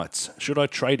Kryptonites. Should I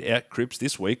trade out Crips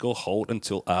this week or hold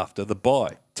until after the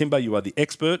bye? Timbo, you are the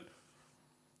expert.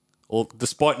 Or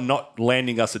despite not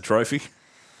landing us a trophy,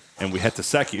 and we had to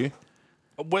sack you,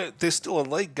 There's still a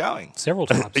league going. Several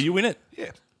times. are you in it?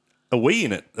 Yeah. Are we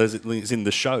in it? As it is in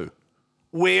the show.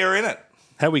 We're in it.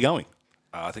 How are we going?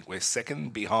 I think we're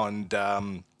second behind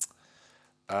one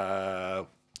of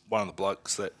the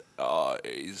blokes that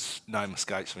his name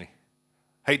escapes me.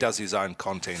 He does his own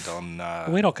content on.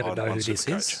 We're not going to know on who this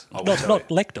Supercoach. is. I will Not tell you.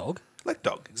 Leckdog.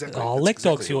 Leckdog, exactly. Oh, That's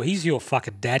Leckdog's exactly he's your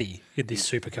fucking daddy in this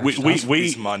Supercoach.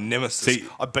 He's my nemesis. See,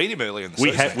 I beat him earlier in the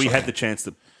We season. had actually. the chance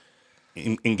to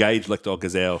engage Leckdog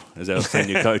as our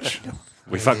senior coach.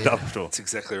 We fucked up, sure. That's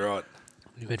exactly right.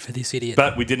 We went for this idiot.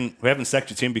 But we haven't sacked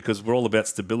you, Tim, because we're all about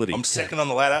stability. I'm second on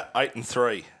the ladder,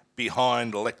 8-3,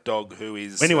 behind Leckdog, who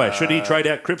is. Anyway, should he trade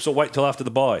out Crips or wait till after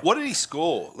the bye? What did he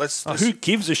score? Let's. Who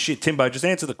gives a shit, Timbo? Just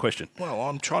answer the question. Well,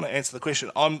 I'm trying to answer the question.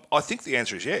 I think the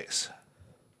answer is yes.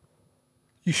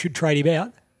 you should trade him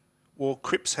out. Well,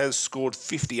 Cripps has scored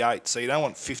 58, so you don't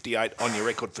want 58 on your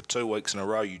record for 2 weeks in a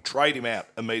row. You trade him out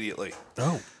immediately.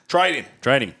 Oh. Trade him.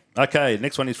 Trade him. Okay,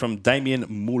 next one is from Damien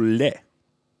Moulet.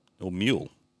 Or Mule.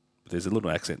 There's a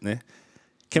little accent there.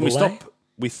 Can we Moulet? stop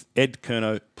with Ed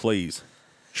Kerno, please?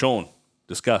 Sean,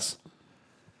 discuss.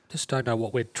 Just don't know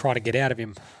what we're trying to get out of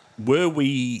him.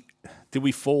 Did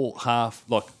we fall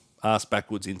ass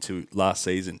backwards into last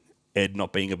season, Ed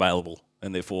not being available,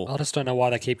 and therefore I just don't know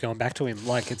why they keep going back to him.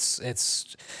 Like, it's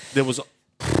there was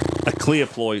a clear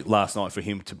ploy last night for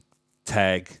him to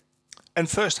tag, And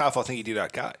first half, I think he did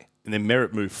okay and then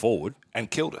Merritt moved forward.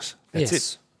 and killed us. That's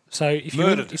yes. it. So if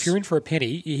Murdered us. you're in for a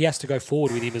penny, he has to go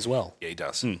forward with him as well. Yeah, he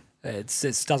does.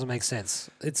 It doesn't make sense.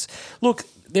 Look,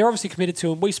 they're obviously committed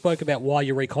to him. We spoke about why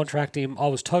you recontract him. I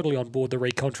was totally on board the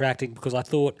recontracting because I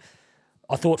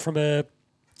thought from a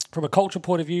culture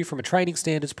point of view, from a training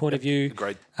standards point of view,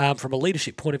 agreed. From a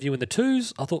leadership point of view in the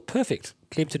twos, I thought perfect.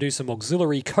 Get him to do some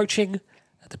auxiliary coaching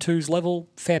at the twos level.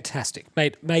 Fantastic.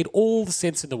 Made all the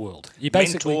sense in the world. You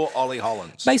basically Mentor Ollie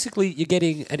Hollins. Basically, you're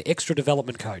getting an extra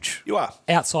development coach. You are.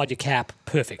 Outside your cap,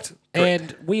 perfect.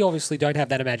 And we obviously don't have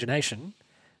that imagination,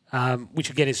 which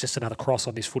again is just another cross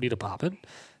on this footy department,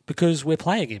 because we're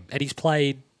playing him. And he's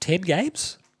played 10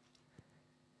 games.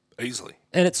 Easily.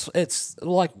 And it's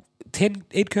like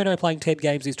Ed Kerno playing 10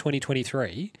 games is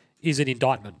 2023 is an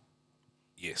indictment.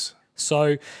 Yes.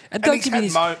 So, and don't he's give me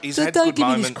had this, he's don't had good give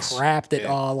me this moments. crap that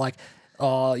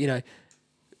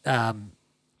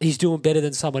he's doing better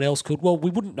than someone else could. Well,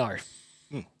 we wouldn't know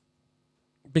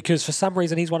because for some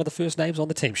reason he's one of the first names on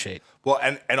the team sheet. Well,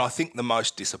 and I think the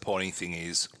most disappointing thing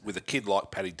is with a kid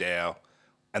like Paddy Dow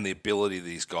and the ability that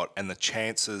he's got and the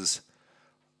chances,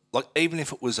 like even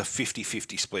if it was a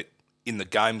 50-50 split in the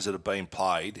games that have been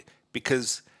played,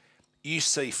 because you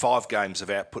see 5 games of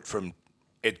output from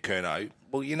Ed Kerno,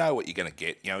 well, you know what you're going to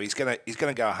get. You know, he's going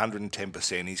to go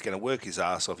 110%. He's going to work his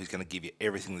ass off. He's going to give you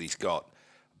everything that he's got.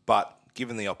 But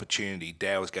given the opportunity,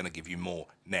 Dow is going to give you more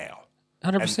now.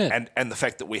 100%. And the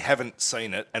fact that we haven't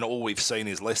seen it, and all we've seen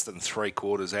is less than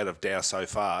 3/4 out of Dow so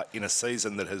far in a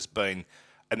season that has been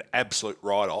an absolute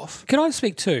write-off. Can I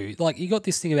speak too? Like, you got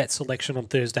this thing about selection on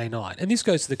Thursday night, and this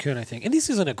goes to the Curnow thing. And this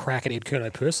isn't a crack at Ed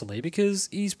Curnow personally, because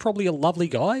he's probably a lovely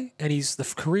guy, and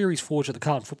the career he's forged at the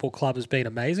Carlton Football Club has been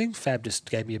amazing. Fab just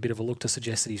gave me a bit of a look to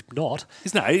suggest that he's not.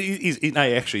 He's lovely. He's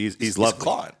a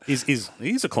client.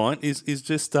 He's a client. He's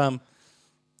just a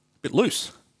bit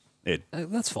loose, Ed.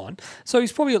 That's fine. So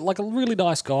he's probably like a really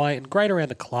nice guy and great around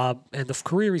the club, and the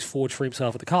career he's forged for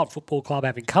himself at the Carlton Football Club,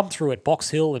 having come through at Box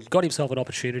Hill and got himself an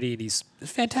opportunity, and he's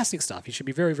fantastic stuff. He should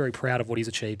be very, very proud of what he's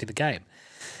achieved in the game.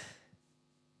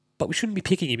 But we shouldn't be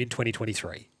picking him in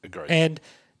 2023. Agreed. And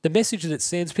the message that it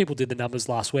sends, people did the numbers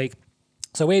last week.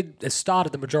 So Ed has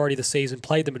started the majority of the season,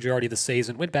 played the majority of the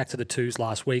season, went back to the twos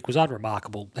last week, was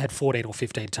unremarkable, had 14 or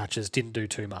 15 touches, didn't do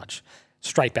too much.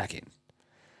 Straight back in.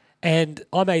 And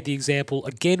I made the example,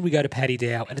 again, we go to Paddy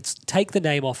Dow, and it's take the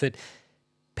name off it.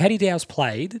 Paddy Dow's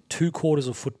played 2/4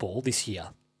 of football this year.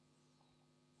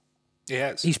 He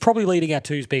has. He's probably leading our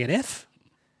twos B&F,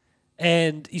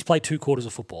 and he's played 2/4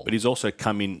 of football. But he's also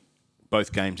come in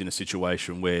both games in a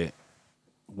situation where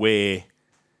we're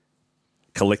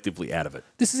collectively out of it.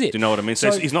 This is it. Do you know what I mean?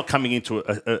 So he's not coming into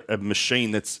a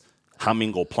machine that's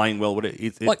humming or playing well.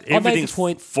 Everything's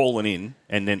fallen in,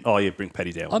 and then bring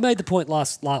Paddy Dow. I made the point on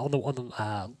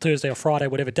the Thursday or Friday,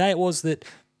 whatever day it was, that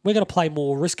we're going to play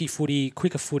more risky footy,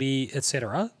 quicker footy,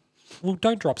 etc. Well,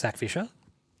 don't drop Zach Fisher.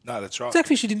 No, that's right. Zach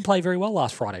Fisher didn't play very well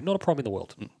last Friday. Not a problem in the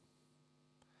world.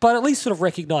 But at least sort of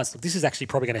recognise that this is actually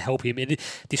probably going to help him in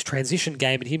this transition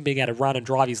game and him being able to run and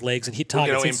drive his legs and hit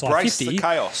targets inside 50. Embrace the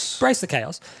chaos. Embrace the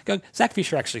chaos. Going, Zach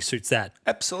Fisher actually suits that.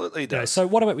 Absolutely does. So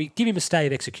what about we give him a stay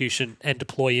of execution and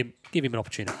deploy him, give him an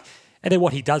opportunity. And then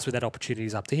what he does with that opportunity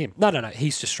is up to him. No.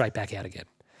 He's just straight back out again.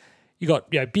 You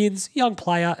got Binns, young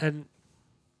player, and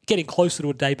getting closer to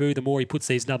a debut the more he puts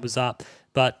these numbers up,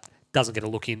 but doesn't get a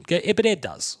look in. But Ed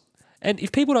does. And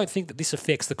if people don't think that this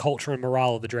affects the culture and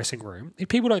morale of the dressing room, if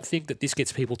people don't think that this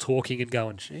gets people talking and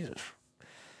going, Jesus,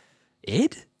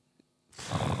 Ed?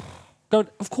 Going,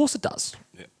 of course it does.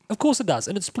 Yeah. Of course it does.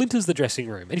 And it splinters the dressing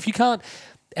room. And if you can't,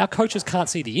 our coaches can't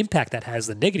see the impact that has,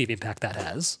 the negative impact that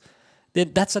has,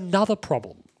 then that's another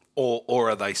problem. Or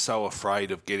are they so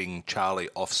afraid of getting Charlie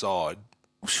offside?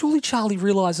 Well, surely Charlie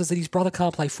realises that his brother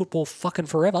can't play football fucking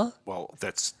forever. Well,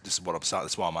 this is what I'm saying.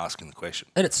 That's why I'm asking the question.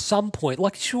 And at some point,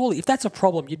 like, surely, if that's a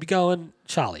problem, you'd be going,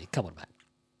 Charlie, come on, mate.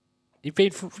 You've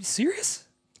been serious?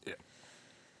 Yeah.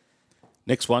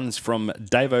 Next one's from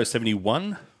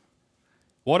Davo71.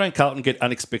 Why don't Carlton get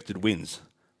unexpected wins?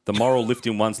 The moral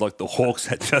lifting ones like the Hawks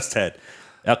had just had.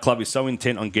 Our club is so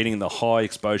intent on getting the high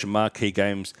exposure marquee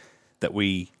games that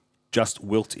we just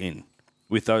wilt in.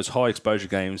 With those high exposure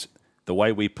games, the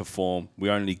way we perform, we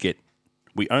only get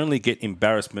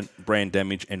embarrassment, brand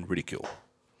damage, and ridicule.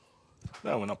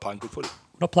 No, we're not playing good footy.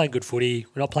 We're not playing good footy.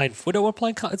 We're not playing footy.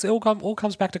 It all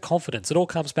comes back to confidence. It all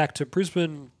comes back to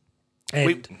Brisbane.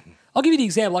 And I'll give you the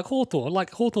example, like Hawthorn.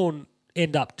 Like Hawthorn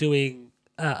end up doing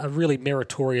a really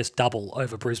meritorious double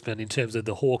over Brisbane in terms of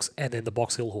the Hawks and then the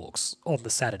Box Hill Hawks on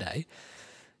the Saturday.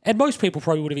 And most people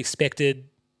probably would have expected...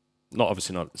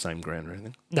 Obviously not at the same ground or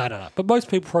anything. No. But most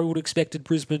people probably would have expected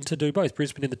Brisbane to do both.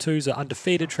 Brisbane in the twos are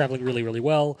undefeated, travelling really, really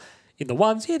well. In the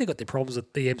ones, they've got their problems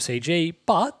at the MCG,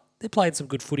 but they're playing some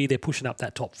good footy. They're pushing up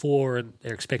that top four and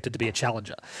they're expected to be a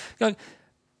challenger.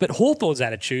 But Hawthorn's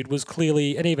attitude was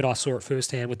clearly, and even I saw it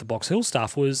firsthand with the Box Hill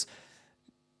stuff, was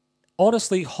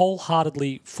honestly,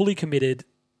 wholeheartedly, fully committed.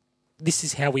 This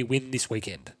is how we win this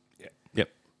weekend. Yeah.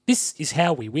 Yep. This is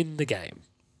how we win the game.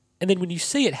 And then when you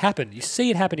see it happen, in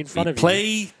front of you.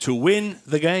 Play to win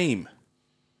the game.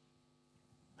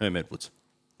 Herm Edwards.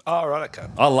 Oh, right, okay.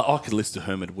 I could listen to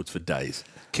Herm Edwards for days.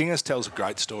 Kingers tells a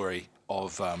great story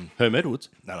of... Herm Edwards?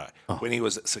 No. When he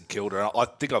was at St Kilda, and I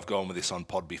think I've gone with this on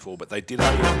pod before, but they did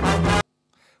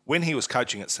when he was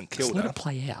coaching at St Kilda... Just let it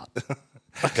play out.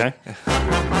 Okay.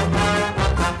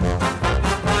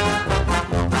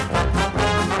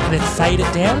 And then fade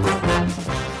it down.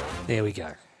 There we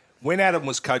go. When Adam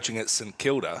was coaching at St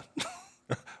Kilda,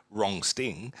 wrong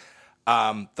sting,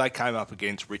 they came up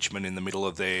against Richmond in the middle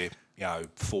of their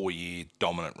 4-year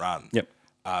dominant run. Yep.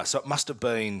 So it must have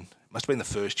been the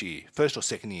first or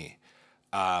second year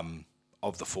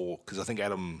of the four, because I think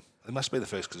Adam. It must be the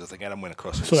first, because I think Adam went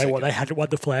across. So they hadn't won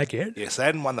the flag yet. Yes, they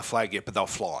hadn't won the flag yet, but they were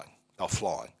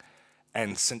flying.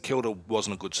 And St Kilda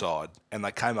wasn't a good side, and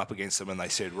they came up against them and they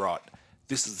said, right,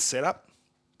 this is the setup,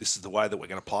 this is the way that we're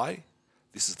going to play.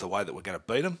 This is the way that we're going to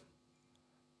beat them.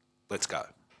 Let's go.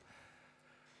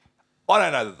 I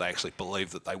don't know that they actually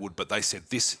believed that they would, but they said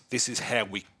this is how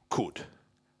we could.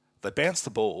 They bounced the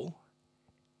ball.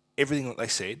 Everything that they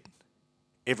said,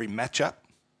 every matchup,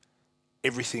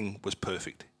 everything was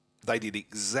perfect. They did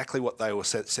exactly what they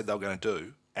said they were going to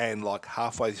do, and like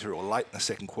halfway through or late in the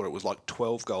second quarter, it was like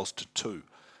 12 goals to 2.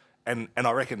 And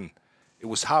I reckon it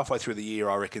was halfway through the year,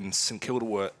 I reckon St Kilda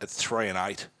were at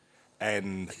 3-8.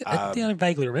 And I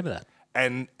vaguely remember that.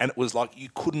 And it was like you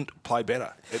couldn't play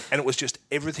better. And it was just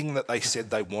everything that they said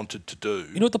they wanted to do.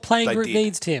 You know what the playing they group did.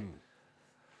 needs, Tim?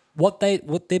 What they're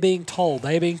being told.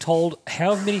 They are being told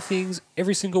how many things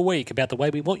every single week about the way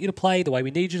we want you to play, the way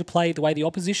we need you to play, the way the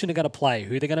opposition are going to play,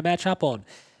 who they're going to match up on.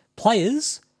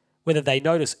 Players, whether they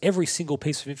notice every single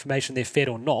piece of information they're fed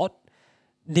or not,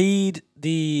 need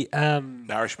the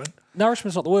Nourishment.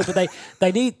 Nourishment's not the word, but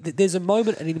they need. There's a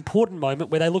moment, an important moment,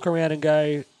 where they look around and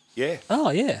go, Yeah. "Oh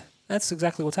yeah, that's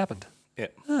exactly what's happened." Yeah.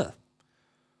 Huh.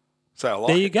 So I like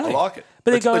There it. you go. I like it.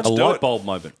 But Let's they're going- A do light it. bulb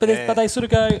moment. But they sort of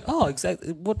go, "Oh,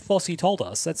 exactly what Fossey told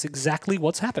us. That's exactly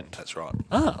what's happened." That's right.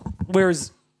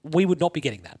 Whereas we would not be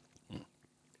getting that.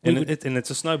 And it's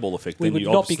a snowball effect. We Then would you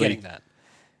not be obviously- getting that.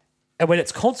 And when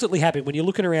it's constantly happening, when you're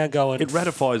looking around going, It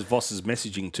ratifies Voss's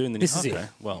messaging too, and then "This you is okay, it."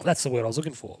 well, That's the word I was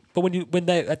looking for. But when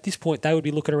they at this point they would be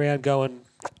looking around going,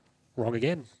 "Wrong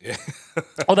again." Yeah.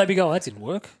 Or they'd be going, "That didn't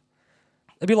work."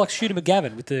 It'd be like Shooter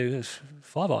McGavin with the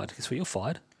 5-iron. Guess what? You're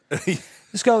fired.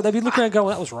 Just go. They'd be looking around going,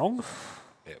 "That was wrong."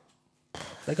 Yep.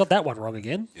 They got that one wrong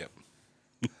again. Yep.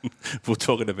 we're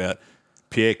talking about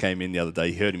Pierre came in the other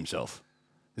day. He hurt himself.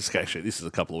 This is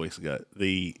a couple of weeks ago.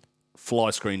 The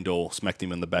fly screen door smacked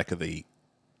him in the back of the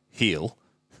heel.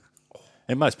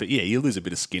 And you lose a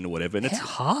bit of skin or whatever. And How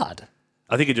hard?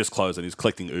 I think it just closed and he's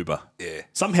collecting Uber. Yeah.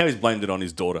 Somehow he's blamed it on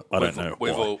his daughter. I don't know.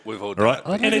 We've why. all done Right?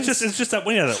 it. And it's just that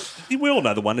we all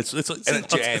know the one. It's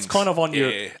jams. kind of on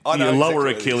Yeah. I know your lower exactly what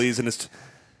it is. Achilles and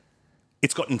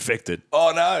it's got infected.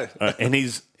 Oh no. Right, and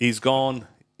he's gone.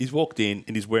 He's walked in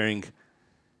and he's wearing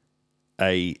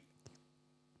a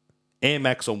Air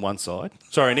Max on one side.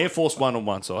 Sorry, an Air Force One on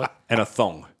one side and a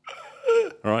thong.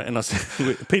 All right, and I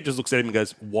said, Pete just looks at him and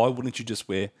goes, "Why wouldn't you just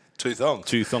wear 2 thongs.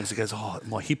 2 thongs?" He goes, "Oh,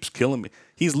 my hip's killing me."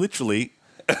 He's literally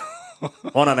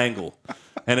on an angle,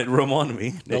 and it reminded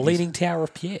me The Leaning Tower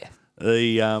of Pierre.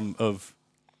 He Well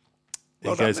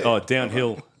done goes, there. "Oh,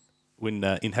 downhill." When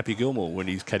in Happy Gilmore, when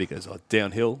his caddy goes, "Oh,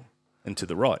 downhill and to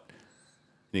the right,"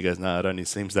 and he goes, "No, it only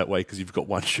seems that way because you've got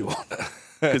one shoe on."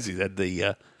 Because he's had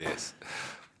the Yes.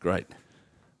 great.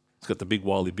 He's got the big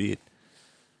wily beard.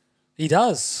 He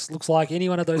does. Looks like any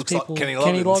one of those Looks like people. Kenny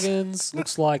Loggins.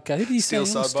 Looks like who did he say?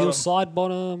 Steel Steel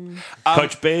Sidebottom. Sidebottom.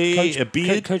 Coach B, a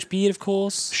beard. Coach Beard, of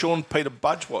course. Sean Peter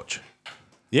Budge watch.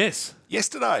 Yes.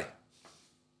 Yesterday,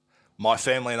 my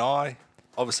family and I,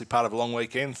 obviously part of a long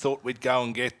weekend, thought we'd go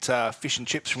and get fish and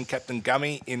chips from Captain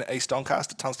Gummy in East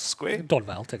Doncaster, Tunstall Square,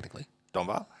 Donvale, technically.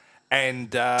 Donvale. And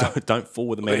Don't fall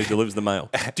with the man who delivers the mail.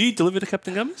 Do you deliver to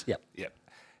Captain Gummins? Yep. yep,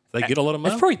 They get a lot of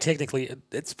mail.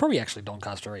 It's probably actually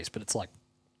Doncaster East, but it's like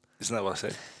isn't that what I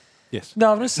said? Yes.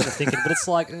 no, I'm just sort of thinking, but it's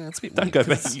like it's a bit. Don't weird go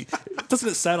 'cause back. it's- Doesn't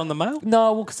it say it on the mail?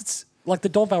 No, well, because it's like the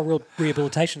Donvale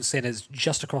Rehabilitation Centre is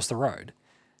just across the road,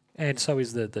 and so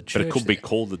is the church. But it could be there.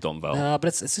 called the Donvale. But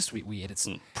it's just a bit weird. It's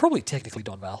probably technically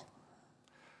Donvale.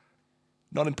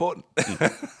 Not important.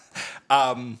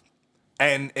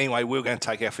 And anyway, we were going to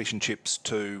take our fish and chips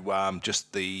to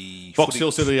just the Box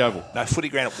Hill City Oval. No, footy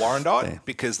ground at Warrandyte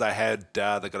because they had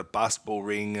they got a basketball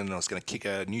ring and I was going to kick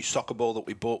a new soccer ball that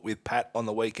we bought with Pat on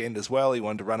the weekend as well. He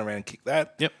wanted to run around and kick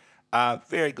that. Yep.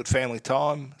 Very good family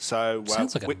time. So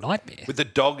Sounds like a nightmare. with the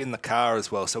dog in the car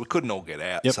as well. So we couldn't all get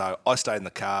out. Yep. So I stayed in the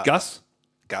car. Gus?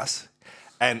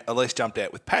 And Elise jumped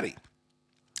out with Paddy.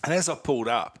 And as I pulled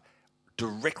up,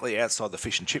 directly outside the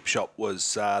fish and chip shop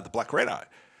was the black Renault.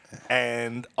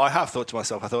 And I half thought to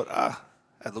myself,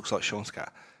 that looks like Sean's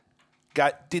car.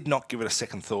 Did not give it a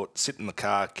second thought. Sit in the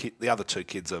car. The other 2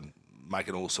 kids are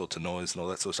making all sorts of noise and all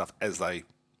that sort of stuff, as they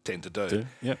tend to do.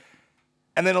 Yep.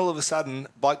 And then all of a sudden,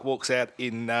 Blake walks out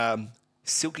in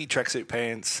silky tracksuit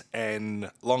pants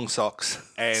and long socks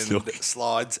and Silky.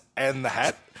 slides and the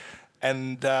hat.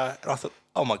 And I thought,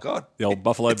 oh my God. The old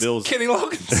Buffalo Bills. Kenny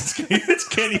Loggins. It's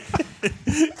Kenny.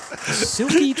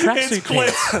 Silky tracksuit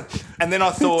pants. And then I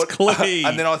thought, Clee.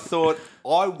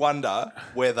 I wonder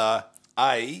whether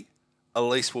A,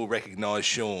 Elise will recognise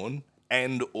Sean,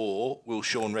 and or will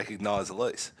Sean recognise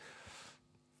Elise?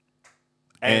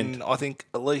 And I think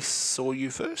Elise saw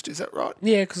you first. Is that right?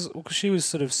 Yeah, because she was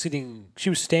sort of sitting, she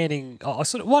was standing. I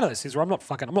sort of one of those things where I'm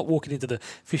not walking into the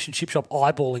fish and chip shop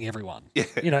eyeballing everyone. Yeah,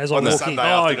 as I On the walk Sunday in.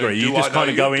 afternoon. I agree. You Do just I know kind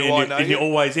of go you? in Do I and, know you you?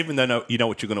 always, even though you know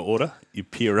what you're going to order, you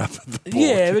peer up at the board.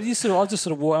 Yeah, but I just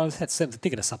sort of I had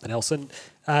thinking of something else, and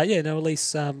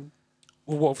Elise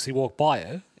we'll obviously walk by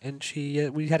her, and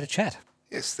we had a chat.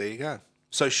 Yes, there you go.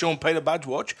 So Sean Peter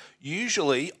Budgewatch,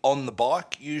 usually on the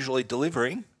bike, usually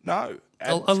delivering. No.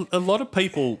 A lot of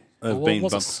people have been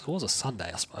bumped. It was a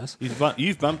Sunday, I suppose.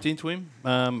 You've bumped into him.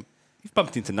 You've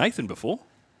bumped into Nathan before.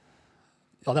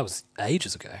 Oh, that was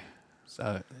ages ago. So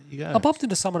there you go. I bumped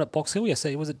into someone at Box Hill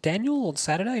yesterday. Was it Daniel on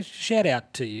Saturday? Shout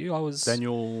out to you.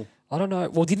 Daniel I don't know.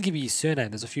 Well, didn't give you his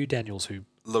surname. There's a few Daniels who...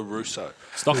 LaRusso.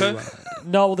 Stocko?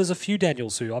 No, well, there's a few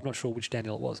Daniels who... I'm not sure which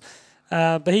Daniel it was.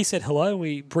 But he said hello.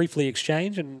 We briefly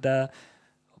exchanged and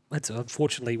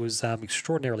unfortunately was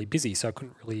extraordinarily busy, so I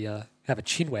couldn't really have a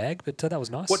chin wag, but that was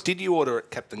nice. What did you order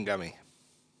at Captain Gummy?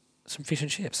 Some fish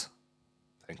and chips.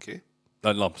 Thank you.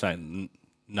 I'm saying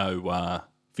no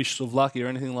fish souvlaki or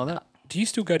anything like that. Do you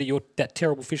still go to that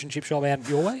terrible fish and chip shop out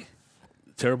your way?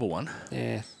 Terrible one.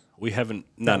 Yeah. We haven't...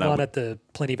 That one at the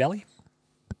Plenty Valley?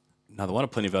 No, the one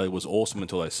at Plenty Valley was awesome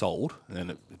until they sold,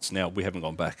 and it's now... We haven't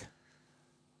gone back.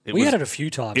 We had it a few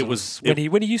times. It was... When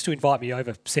he used to invite me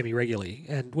over semi-regularly,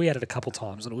 and we had it a couple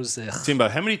times, and it was... Timbo,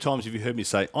 how many times have you heard me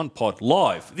say, on pod,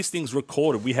 live, this thing's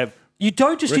recorded, we have... You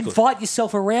don't just invite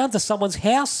yourself around to someone's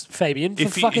house, Fabian.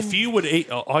 If you were to eat...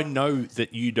 I know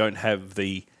that you don't have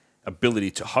the ability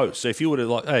to host, so if you were to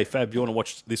like, hey, Fab, you want to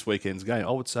watch this weekend's game?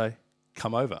 I would say,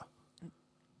 come over.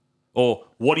 Or,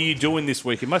 what are you doing this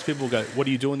weekend? Most people go, what are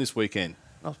you doing this weekend?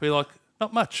 I'll be like,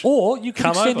 not much. Or you could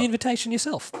Come extend over. the invitation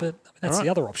yourself, but that's the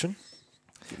other option.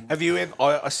 Have you ever?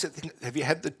 Have you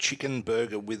had the chicken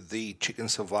burger with the chicken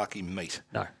souvlaki meat?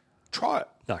 No. Try it.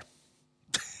 No.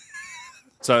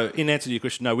 So, in answer to your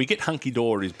question, no, we get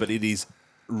hunky-dories, but it is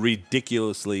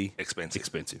ridiculously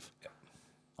Expensive. Yep.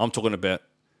 I'm talking about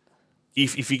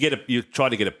if you try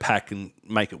to get a pack and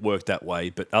make it work that way,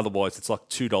 but otherwise it's like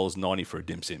 $2.90 for a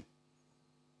dim sim.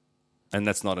 And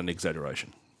that's not an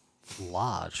exaggeration.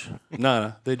 Large.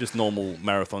 No, they're just normal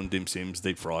marathon dim sims,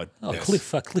 deep fried. Oh,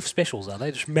 Cliff specials, are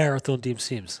they? Just marathon dim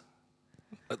sims.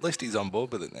 At least he's on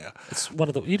board with it now. It's one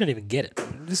of the... You don't even get it.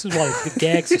 This is why the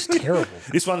gag's is terrible.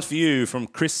 This one's for you from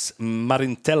Chris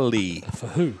Marintelli. For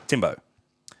who? Timbo.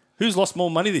 Who's lost more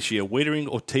money this year, Wiedering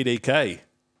or TDK?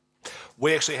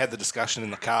 We actually had the discussion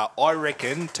in the car. I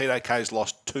reckon TDK's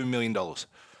lost $2 million.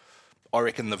 I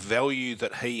reckon the value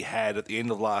that he had at the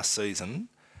end of last season,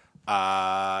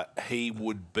 he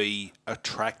would be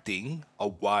attracting a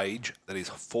wage that is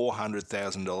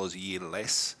 $400,000 a year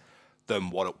less than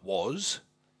what it was.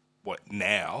 What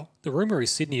now? The rumour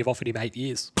is Sydney have offered him 8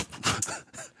 years.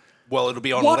 Well, it'll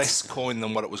be on What? less coin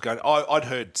than what it was going. I'd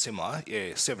heard similar,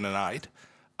 7 and 8.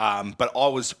 But I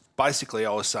was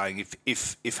saying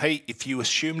if you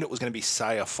assumed it was going to be,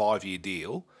 say, a 5-year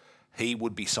deal, he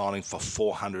would be signing for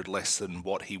 400 less than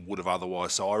what he would have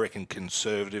otherwise. So I reckon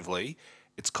conservatively,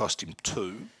 it's cost him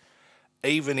 2.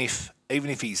 Even if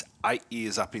he's 8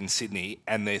 years up in Sydney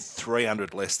and they're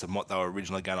 300 less than what they were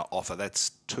originally going to offer,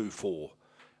 that's 2-4.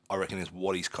 I reckon is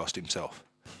what he's cost himself.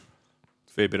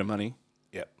 Fair bit of money.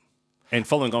 Yep. And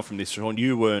following on from this, Sean,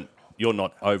 you're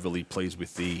not overly pleased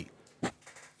with the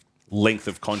length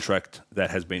of contract that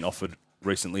has been offered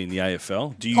recently in the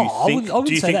AFL. Do you think? I wouldn't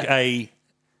do you say think that.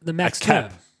 The max cap?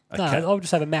 term. A No, cap? I would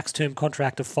just have a max term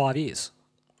contract of 5 years.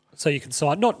 So you can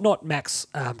sign, not max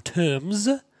terms,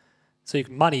 so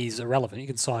money is irrelevant. You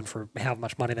can sign for how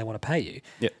much money they want to pay you.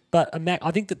 Yeah. But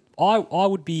I think that I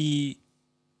would be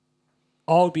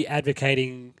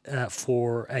advocating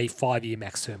for a 5-year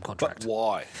max term contract. But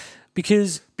why?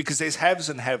 Because There's haves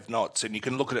and have-nots, and you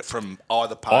can look at it from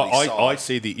either party's side. I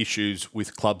see the issues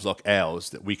with clubs like ours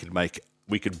that we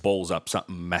could balls up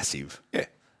something massive. Yeah.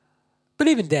 But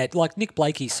even that, like Nick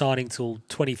Blakey signing till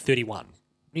 2031,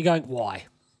 you're going, why?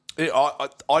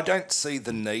 I don't see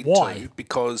the need Why? to,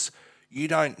 because you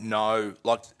don't know,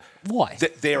 like... Why?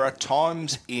 There are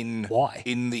times in Why?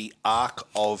 in the arc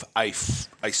of a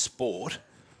sport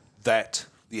that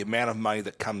the amount of money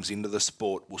that comes into the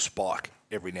sport will spike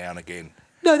every now and again.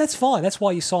 No, that's fine. That's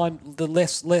why you sign the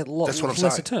lesser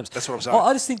saying. terms. That's what I'm saying.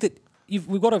 I just think that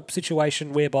we've got a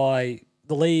situation whereby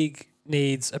the league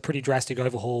needs a pretty drastic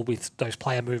overhaul with those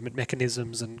player movement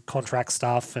mechanisms and contract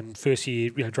stuff and first year,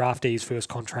 draftees, first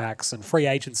contracts and free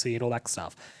agency and all that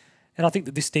stuff. And I think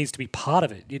that this needs to be part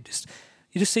of it. You just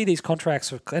see these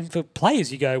contracts, and for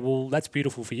players, you go, well, that's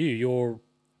beautiful for you.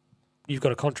 You've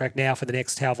got a contract now for the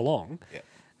next however long.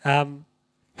 Yeah.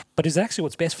 But is it actually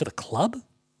what's best for the club?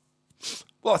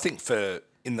 Well, I think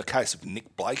in the case of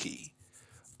Nick Blakey,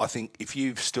 I think if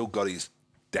you've still got his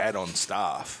dad on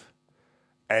staff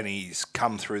and he's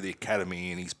come through the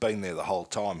academy and he's been there the whole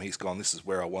time, he's gone, this is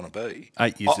where I want to be.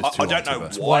 8 years is too I don't long, know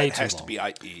Timbo. why Way it has too to long. be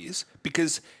 8 years,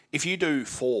 because if you do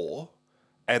 4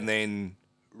 and then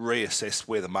reassess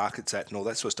where the market's at and all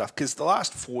that sort of stuff, because the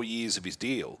last 4 years of his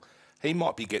deal, he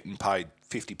might be getting paid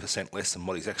 50% less than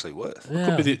what he's actually worth.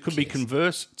 It could be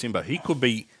converse, Timbo. He could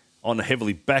be on a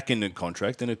heavily back-ended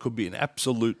contract, and it could be an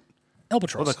absolute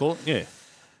Albatross. what they call it.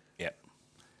 Yeah.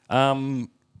 Yeah.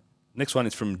 Next one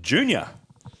is from Junior.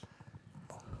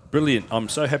 Brilliant. I'm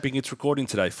so happy it's recording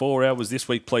today. 4 hours this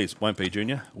week, please. Won't be,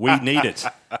 Junior. We need it.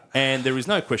 And there is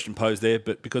no question posed there,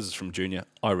 but because it's from Junior,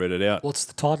 I read it out. What's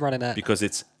the time running at? Because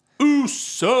it's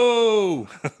Uso.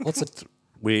 What's it?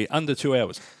 We're under 2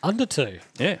 hours. Under 2.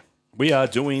 Yeah. We are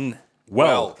doing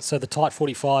well. So the tight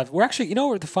 45. We're actually, you know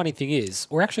what the funny thing is?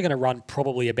 We're actually going to run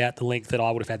probably about the length that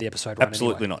I would have had the episode run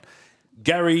Absolutely anyway. not.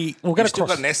 Gary, We'll get You've still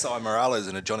across. got an S.I. Morales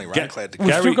and a Johnny Raincloud to We've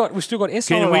Gary- still got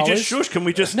S.I. can we Morales. just shush? Can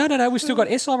we just... No. We've still got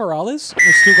S.I. Morales.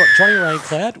 We've still got Johnny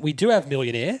Raincloud. We do have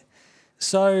Millionaire.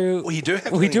 So Well, you do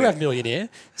have we do Millionaire. have Millionaire.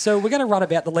 So we're going to run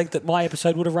about the length that my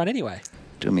episode would have run anyway.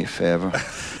 Do me a favour.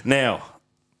 Now,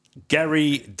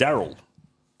 Gary _Darrell.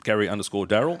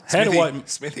 How do I...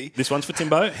 Smithy. This one's for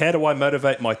Timbo. How do I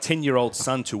motivate my 10-year-old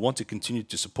son to want to continue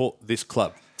to support this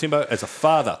club? Timbo, as a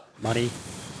father Money.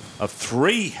 of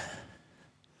 3,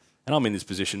 and I'm in this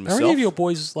position Are myself. any of your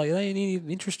boys like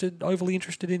overly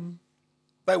interested in?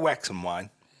 They wax and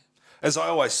wane. As I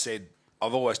always said,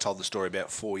 I've always told the story about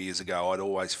 4 years ago. I'd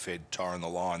always fed Tyron the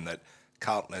line that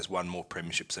Carlton has won more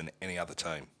premierships than any other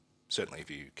team. Certainly if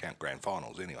you count grand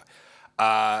finals anyway.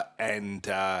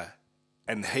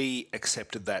 And he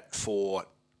accepted that for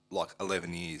like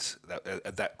 11 years.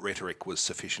 That rhetoric was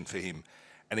sufficient for him.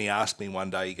 And he asked me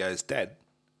one day, he goes, Dad,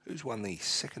 who's won the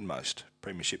second most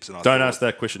premierships? And I Don't thought- ask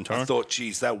that question, I Tyron. thought,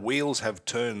 geez, that wheels have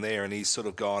turned there. And he's sort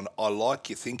of gone, I like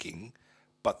your thinking,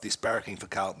 but this barracking for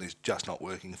Carlton is just not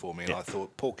working for me. And I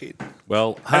thought, poor kid.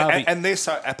 Well, Harvey... And they're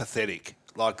so apathetic.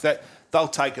 Like that, they'll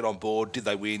take it on board. Did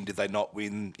they win? Did they not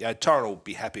win? You know, Torren will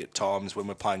be happy at times when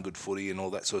we're playing good footy and all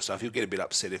that sort of stuff. He'll get a bit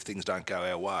upset if things don't go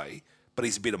our way. But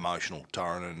he's a bit emotional,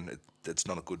 Torren, and it's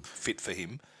not a good fit for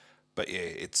him. But yeah,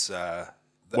 it's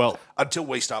Well- until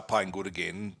we start playing good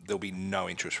again, there'll be no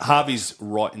interest. From Harvey's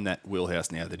right in that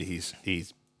wheelhouse now that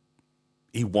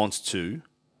he wants to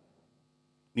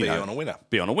be on a winner.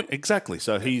 Be on a win. Exactly.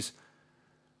 So he's,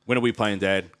 when are we playing,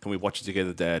 Dad? Can we watch it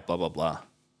together, Dad? Blah, blah, blah.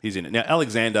 He's in it. Now,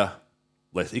 Alexander,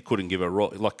 he couldn't give a...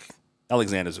 Like,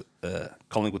 Alexander's a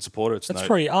Collingwood supporter. That's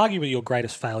probably arguably your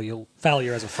greatest failure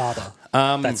as a father.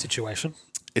 That situation.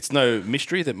 It's no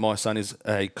mystery that my son is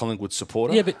a Collingwood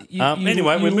supporter. Yeah, but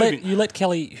anyway, we're moving. You let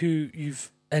Kelly, who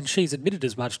and she's admitted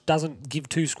as much, doesn't give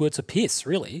 2 squirts of piss,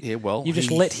 really. Yeah, well, you just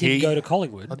let him go to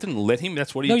Collingwood. I didn't let him.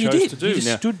 That's what he No, you chose did. to do. You just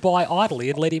Now, stood by idly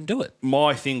and let him do it.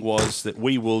 my thing was that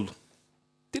we will...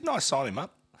 Didn't I sign him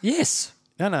up? Yes.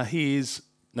 No, he is...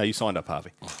 No, you signed up,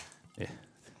 Harvey. Yeah.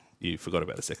 You forgot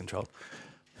about the second child.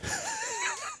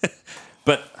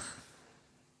 But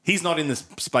he's not in the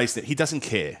space that... He doesn't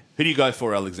care. Who do you go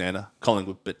for, Alexander?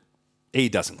 Collingwood. But he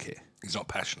doesn't care. He's not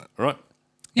passionate. All right?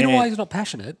 You know And- why he's not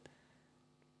passionate?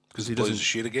 Because he doesn't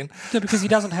shit again. No, because he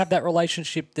doesn't have that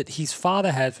relationship that his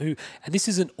father had, and this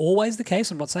isn't always the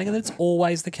case. I'm not saying that it's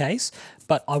always the case,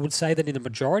 but I would say that in the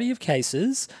majority of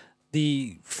cases,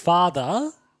 the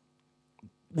father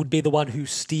would be the one who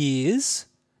steers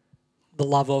the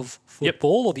love of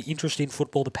football or the interest in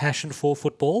football, the passion for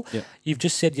football. Yep. You've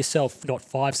just said yourself, not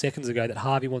 5 seconds ago, that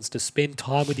Harvey wants to spend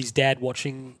time with his dad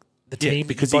watching the team. Yeah, that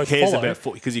because you he both cares follow. about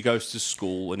football, because he goes to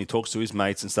school and he talks to his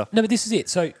mates and stuff. No, but this is it.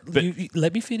 So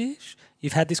let me finish.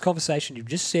 You've had this conversation. You've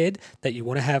just said that you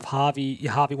want to have Harvey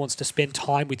wants to spend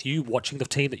time with you watching the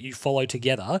team that you follow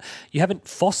together. You haven't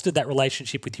fostered that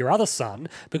relationship with your other son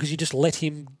because you just let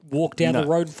him walk down the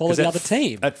road and follow 'cause the at other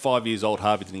team. At 5 years old,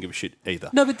 Harvey didn't give a shit either.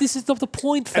 No, but this is not the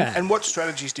point, Fat. And what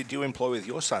strategies did you employ with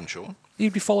your son, Sean?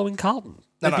 You'd be following Carlton.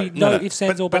 No, There'd be no, no no. ifs,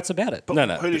 ands, or buts about it. But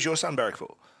No. who does your son barrack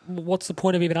for? What's the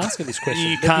point of even asking this question? You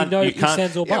There'd be can't- no you ifs, can't-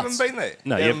 ands, or You haven't buts. been there.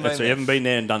 No, you haven't been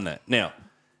there and done that. Now,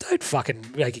 Don't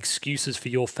fucking make excuses for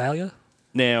your failure.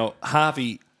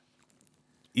 Harvey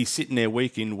is sitting there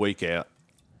week in, week out,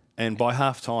 and by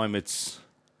half time it's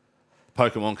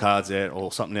Pokemon cards out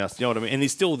or something else. You know what I mean? And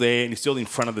he's still there and he's still in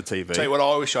front of the TV. Tell you what,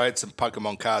 I wish I had some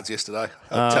Pokemon cards yesterday.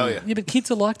 I'll tell you. Yeah, but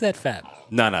kids are like that, Fat.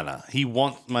 No. He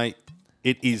wants, mate,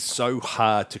 it is so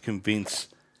hard to convince.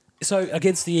 So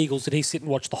against the Eagles, did he sit and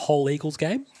watch the whole Eagles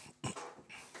game?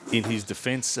 in his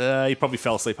defence, he probably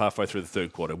fell asleep halfway through the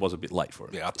third quarter. It was a bit late for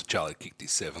him. Yeah, after Charlie kicked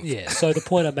his seventh. Yeah, so the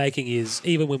point I'm making is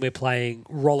even when we're playing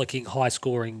rollicking,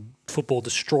 high-scoring football,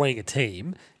 destroying a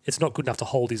team, it's not good enough to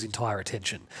hold his entire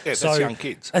attention. Yeah, that's young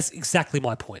kids. That's exactly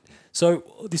my point. So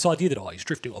this idea that he's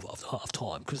drifting off after half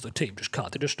time because the team just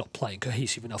can't, they're just not playing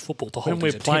cohesive enough football to hold When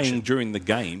his we're attention. playing during the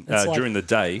game, It's like- during the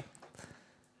day,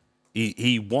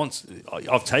 he wants...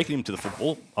 I've taken him to the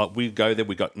football. We go there,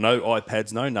 we got no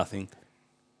iPads, no nothing.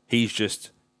 He's just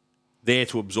there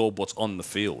to absorb what's on the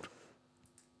field.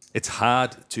 It's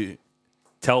hard to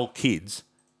tell kids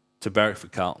to barrack for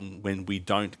Carlton when we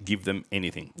don't give them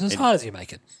anything. It's as hard as you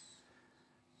make it.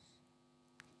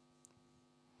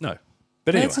 No.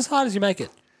 But anyway. It's as hard as you make it.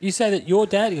 You say that your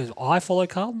dad, he goes, I follow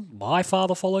Carlton, my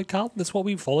father followed Carlton, that's what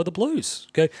we follow the Blues.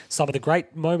 Go, some of the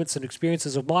great moments and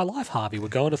experiences of my life, Harvey, were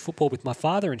going to football with my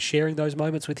father and sharing those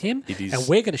moments with him. It is. And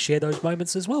we're going to share those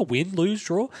moments as well. Win, lose,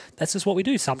 draw. That's just what we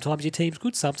do. Sometimes your team's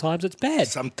good, sometimes it's bad.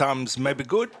 Sometimes maybe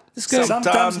good. Let's go.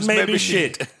 Sometimes maybe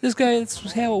shit. Let's go,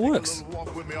 that's how it works. You've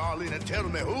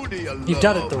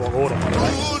done it the wrong order, by the way.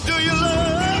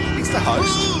 He's the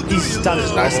host. He's done it in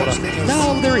the no wrong such order. thing as-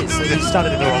 No, there is. He's done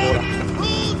it in the wrong order.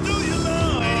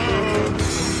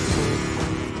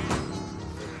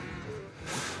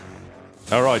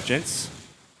 All right, gents.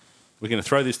 We're going to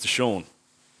throw this to Sean.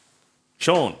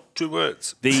 Sean, 2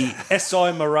 words. the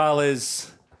S.I.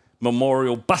 Morales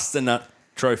Memorial Buster Nut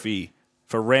Trophy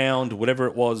for round, whatever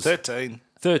it was,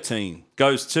 13.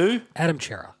 goes to... Adam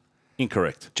Chera.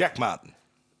 Incorrect. Jack Martin.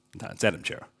 No, it's Adam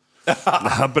Chera.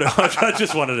 No, but I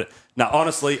just wanted it. No,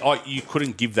 honestly, you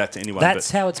couldn't give that to anyone.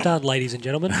 That's how it's done, ladies and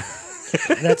gentlemen.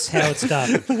 That's how it's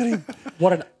done.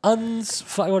 What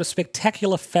a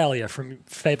spectacular failure from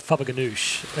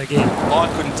Fabaganoush again.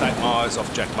 I couldn't take my eyes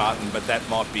off Jack Martin, but that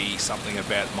might be something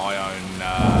about my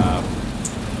own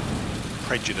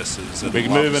prejudices. And We're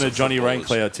loves moving to of Johnny footballers.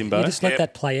 Raincloud, Timbo. You just let Yep.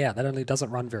 that play out. That only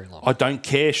doesn't run very long. I don't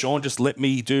care, Sean. Just let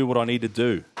me do what I need to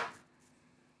do.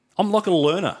 I'm like a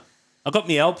learner. I got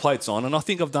my L plates on, and I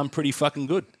think I've done pretty fucking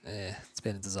good. Yeah, it's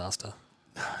been a disaster.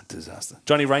 Disaster.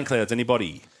 Johnny Rainclouds,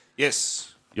 anybody?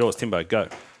 Yes. Yours, Timbo, go.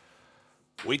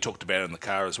 We talked about it in the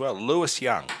car as well. Lewis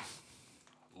Young.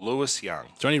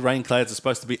 Johnny Rainclouds is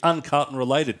supposed to be un-Carlton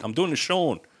related. I'm doing a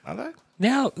Sean. Are they?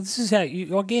 Now, this is how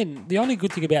you, again, the only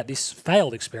good thing about this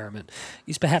failed experiment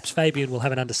is perhaps Fabian will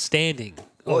have an understanding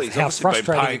Well, of he's how obviously been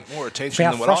frustrating, paying more attention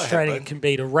how than what I have frustrating been. it can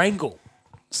be to wrangle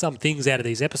some things out of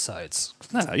these episodes.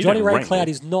 No, you Johnny don't wrangle. Raincloud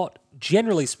is not,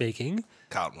 generally speaking,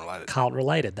 Carlton related. Carlton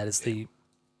related. That is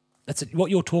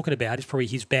what you're talking about is probably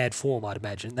his bad form, I'd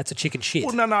imagine. That's a chicken shit.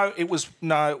 Well, no. It was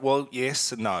no. Well,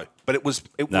 yes and no, but it was.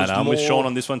 No, was I'm more, with Sean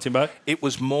on this one, Timbo. It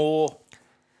was more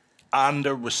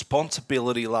under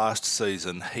responsibility last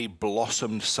season. He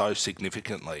blossomed so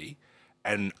significantly,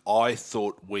 and I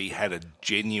thought we had a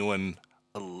genuine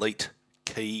elite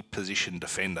key position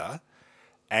defender.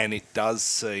 And it does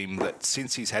seem that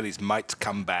since he's had his mates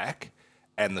come back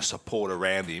and the support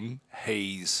around him,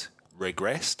 he's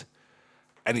regressed.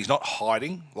 And he's not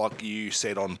hiding, like you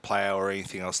said on Plough or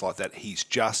anything else like that. He's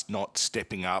just not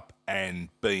stepping up and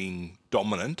being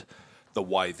dominant the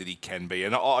way that he can be.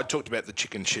 And I talked about the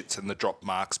chicken shits and the drop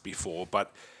marks before,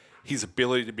 but his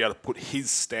ability to be able to put his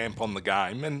stamp on the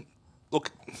game. And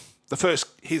look,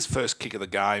 his first kick of the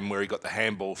game where he got the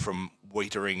handball from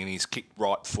Wiedering and he's kicked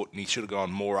right foot and he should have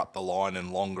gone more up the line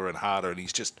and longer and harder and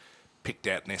he's just picked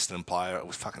out Neston player. It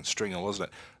was fucking Stringer, wasn't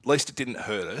it? At least it didn't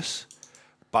hurt us.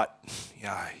 But, you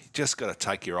just got to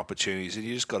take your opportunities and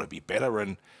you just got to be better.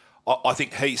 And I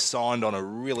think he's signed on a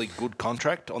really good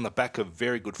contract on the back of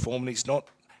very good form. And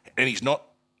he's not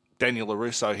Daniel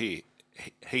LaRusso here.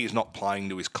 He is not playing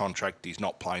to his contract. He's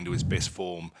not playing to his best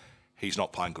form. He's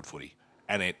not playing good footy.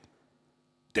 And it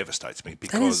devastates me That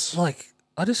because... is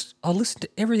I listened to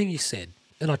everything you said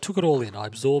and I took it all in. I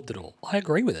absorbed it all. I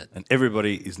agree with it. And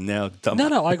everybody is now dumb.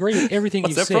 No, I agree with everything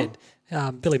you What's that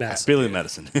said. Billy Madison. Billy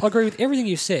Madison. I agree with everything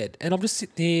you said. And I'm just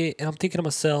sitting there and I'm thinking to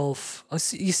myself,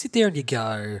 you sit there and you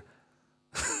go,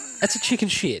 that's a chicken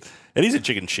shit. It is a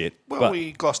chicken shit. Well, but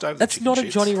we glossed over the That's chicken not a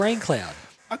shits. Johnny Raincloud.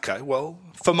 Okay, well,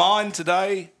 for mine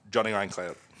today, Johnny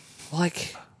Raincloud.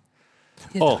 Like,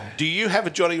 Do you have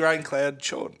a Johnny Raincloud,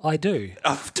 Sean? I do.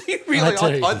 Oh, do you really?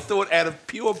 I do. I thought out of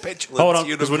pure petulance. hold on,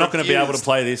 you'd because have we're not going to be able to refused.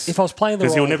 play this. If I was playing the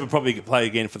Because he'll role- never probably play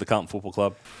again for the Carlton Football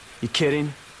Club. You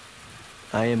kidding?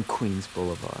 I am Queens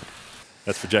Boulevard.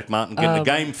 That's for Jack Martin getting the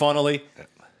game finally.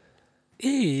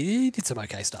 He did some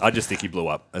okay stuff. I just think he blew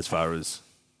up as far as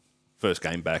first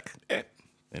game back. Yeah.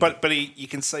 But you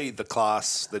can see the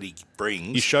class that he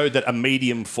brings. You showed that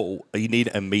you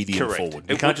need a medium Correct. forward.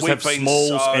 You can't just We've have been smalls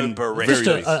so and bereft very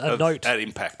Just a of note. that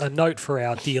impact. A note for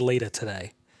our dear leader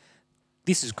today.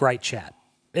 this is great chat.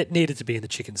 It needed to be in the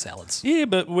chicken salads. Yeah,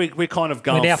 but we're kind of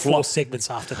going. We're now 4 segments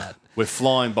after that. We're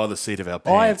flying by the seat of our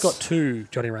pants. I have got 2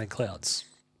 Johnny Rain Clouds.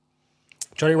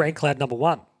 Johnny Rain Cloud number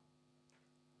 1.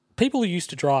 People who used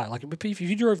to drive, like if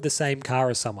you drove the same car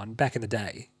as someone back in the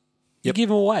day, you give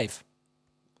them a wave.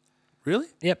 Really?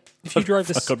 Yep. If you drove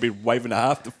I could be waving a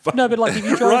half the No, but like if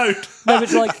you drove road. No,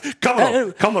 but like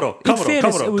Commodore.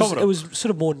 It was sort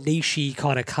of more nichey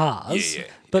kind of cars. Yeah.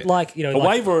 But like, you know, A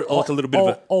wave or like a little bit of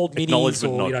a old minis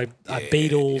acknowledgement or, you nod. know,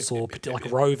 Beetles or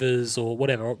like Rovers or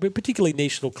whatever, but particularly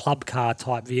niche little club car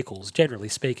type vehicles, generally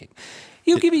speaking.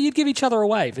 You'd give each other a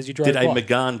wave as you drove Did by. a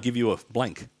McGahn give you a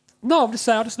blank? No, I'm just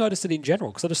saying. I just noticed it in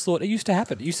general because I just thought it used to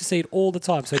happen. I used to see it all the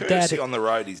time. So Courtesy Dad, on the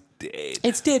road is dead.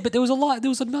 it's dead, but there was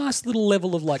a nice little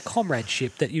level of like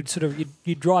comradeship that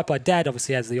you'd drive by. Dad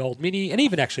obviously has the old Mini, and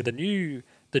even actually the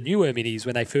newer Minis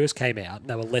when they first came out, and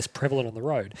they were less prevalent on the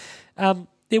road.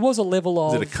 There was a level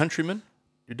of. Is it a Countryman?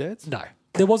 Your dad's? No,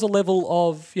 there was a level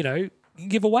of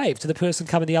give a wave to the person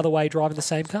coming the other way driving the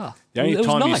same car. The only It was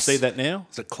time you nice. see that now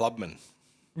It's a clubman.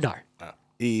 No,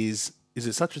 is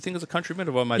there such a thing as a Countryman?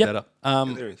 Or have I made Yep. that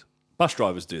up? There is. Bus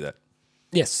drivers do that.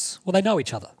 yes, well they know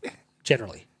each other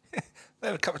generally. They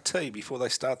have a cup of tea before they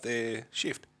start their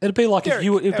shift. It'd be like Derek, if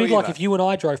how are you, mate? if you and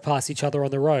I drove past each other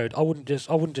on the road. I wouldn't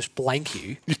just blank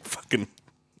you. You fucking.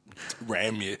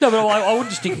 Ram you. No, but I wouldn't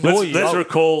just ignore you.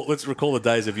 Let's recall the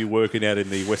days of you working out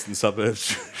in the western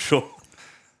suburbs. Sure.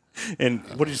 And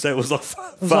what did you say? It was like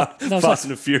Fast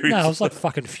and the Furious. No, it was like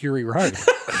fucking Fury Road.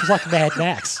 It was like Mad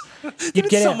Max. You'd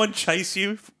Did someone chase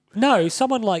you? No,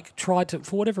 someone like tried to,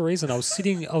 for whatever reason, I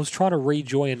was trying to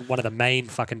rejoin one of the main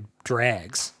fucking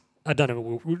drags. I don't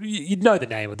know. You'd know the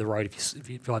name of the road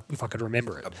if I could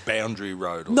remember it. A boundary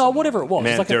road. Or No, something. whatever it was.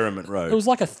 Mount It was like Derrimut Road. It was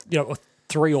like a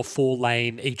 3 or 4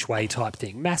 lane each way type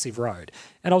thing, massive road.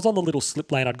 And I was on the little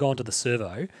slip lane. I'd gone to the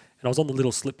servo, and I was on the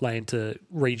little slip lane to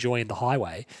rejoin the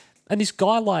highway. And this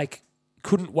guy like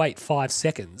couldn't wait 5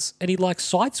 seconds, and he like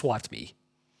sideswiped me,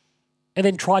 and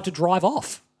then tried to drive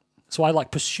off. So I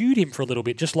like pursued him for a little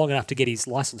bit, just long enough to get his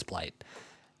license plate.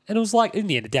 And it was like, in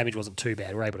the end, the damage wasn't too bad.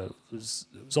 We were able to. It was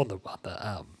on the what do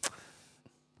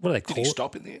they call Did it? he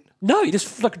stop in the end? No, he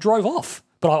just like drove off.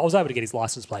 But I was able to get his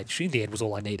license plate. Which in the end was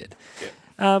all I needed.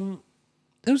 Yeah.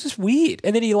 It was just weird.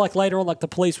 And then he like later on, like the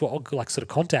police were like sort of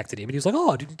contacted him, and he was like,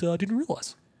 "Oh, I didn't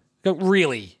realize." I go,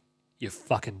 really, you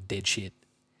fucking dead shit.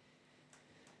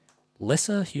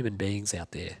 Lesser human beings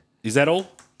out there. Is that all?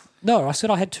 No, I said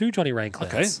I had 2 Johnny Rain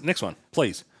Clouds. Okay, next one,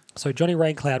 please. So Johnny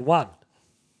Rain Cloud 1.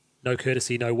 No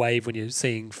courtesy, no wave when you're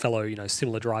seeing fellow,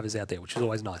 similar drivers out there, which is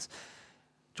always nice.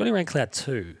 Johnny Rain Cloud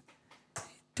 2.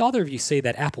 Did either of you see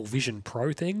that Apple Vision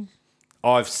Pro thing?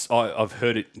 I've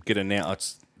heard it get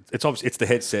announced. It's obviously it's the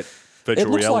headset virtual It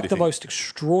looks reality like the thing. most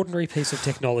extraordinary piece of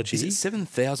technology. Is it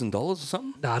 $7,000 or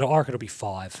something? No, I reckon it'll be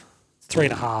 5.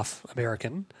 3.5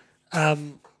 American.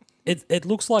 It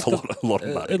looks like A lot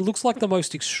of money. it looks like the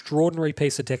most extraordinary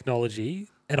piece of technology,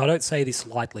 and I don't say this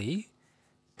lightly,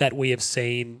 that we have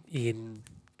seen in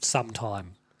some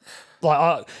time.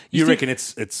 Like You think reckon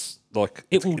it's like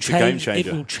it will it's a game change? changer?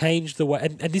 It will change the way,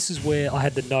 and this is where I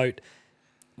had the note.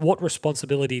 What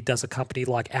responsibility does a company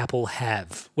like Apple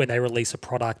have when they release a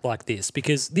product like this?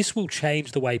 Because this will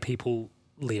change the way people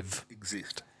live.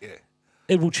 Exist. Yeah.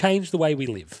 It will change the way we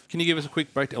live. Can you give us a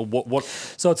quick breakdown? What?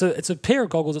 So it's a pair of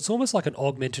goggles. It's almost like an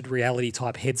augmented reality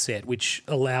type headset, which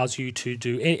allows you to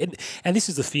do. And this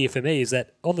is the fear for me, is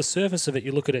that on the surface of it,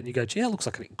 you look at it and you go, "Gee, that looks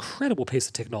like an incredible piece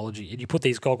of technology." And you put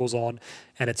these goggles on,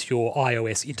 and it's your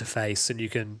iOS interface, and you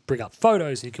can bring up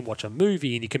photos, and you can watch a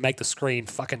movie, and you can make the screen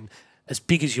fucking as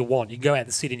big as you want. You can go out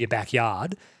and sit in your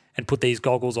backyard and put these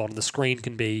goggles on, and the screen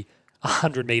can be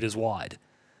 100 meters wide.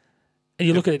 And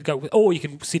you look at it and go, or you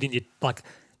can sit in your, like,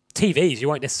 TVs. You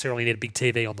won't necessarily need a big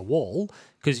TV on the wall,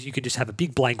 because you can just have a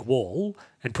big blank wall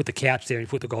and put the couch there and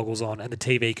put the goggles on, and the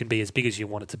TV can be as big as you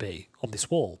want it to be on this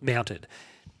wall, mounted.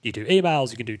 You do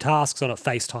emails, you can do tasks on it,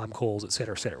 FaceTime calls, et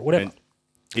cetera, whatever. And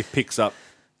it picks up.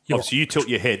 Obviously, you tilt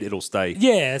your head, it'll stay.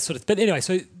 Yeah, sort of. But anyway,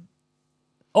 so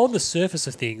on the surface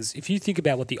of things, if you think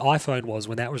about what the iPhone was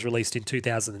when that was released in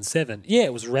 2007, yeah,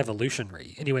 it was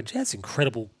revolutionary. And you went, that's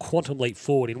incredible quantum leap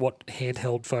forward in what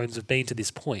handheld phones have been to this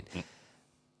point.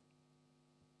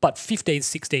 But 15,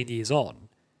 16 years on,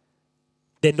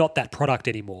 they're not that product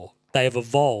anymore. They have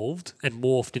evolved and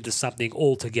morphed into something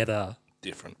altogether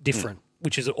different,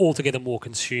 which is altogether more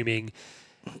consuming.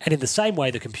 And in the same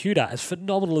way, the computer, as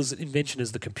phenomenal as an invention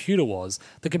as the computer was,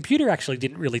 the computer actually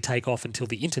didn't really take off until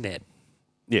the internet.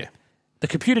 Yeah. The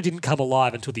computer didn't come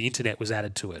alive until the internet was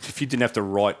added to it. If you didn't have to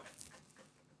write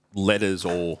letters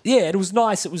or Yeah, and it was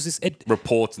nice. It was this.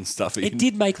 reports and stuff. It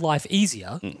did make life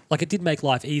easier. Like it did make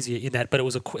life easier in that, but it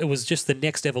was just the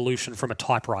next evolution from a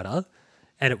typewriter,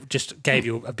 and it just gave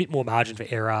you a bit more margin for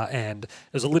error, and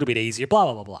it was a little bit easier. Blah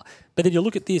blah blah blah. But then you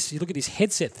look at this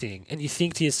headset thing, and you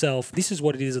think to yourself, this is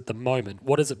what it is at the moment.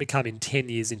 What does it become in 10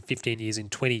 years, in 15 years, in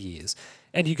 20 years?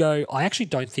 And you go, I actually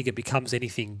don't think it becomes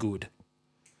anything good.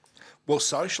 Well,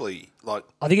 socially, like...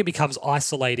 I think it becomes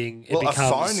isolating. A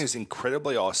phone is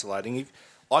incredibly isolating. If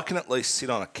I can at least sit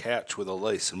on a couch with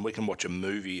Elise and we can watch a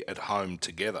movie at home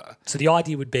together. So the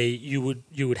idea would be you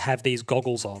would have these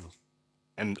goggles on.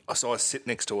 And so I sit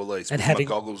next to Elise and with having,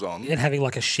 my goggles on. And having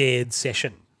like a shared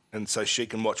session. And so she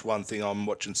can watch one thing, I'm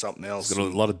watching something else. It's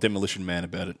got a lot of Demolition Man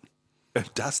about it.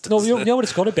 It does. No, you know what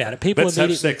it's got about it? People Let's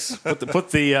have sex. Put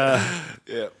the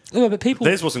yeah. No, but people.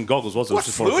 Theirs wasn't goggles, was it? What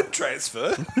fluid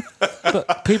transfer?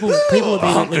 But people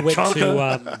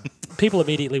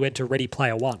immediately went to Ready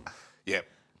Player One. Yep.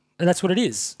 And that's what it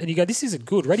is. And you go, this isn't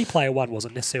good. Ready Player One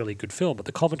wasn't necessarily a good film, but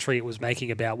the commentary it was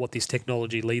making about what this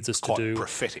technology leads us to do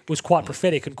was quite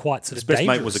prophetic and quite sort of best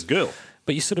dangerous. mate was a girl.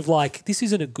 But you're sort of like, this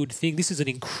isn't a good thing. This is an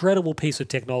incredible piece of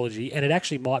technology, and it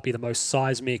actually might be the most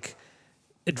seismic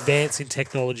advance in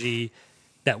technology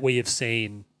that we have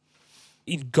seen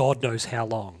in God knows how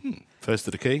long. First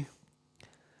to the key.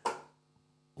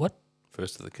 What?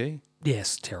 First to the key.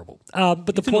 Yes, terrible. But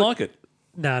the Didn't point, like it.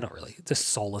 No, not really. Just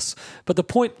soulless. But the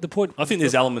point. I think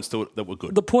there's elements to it that were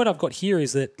good. The point I've got here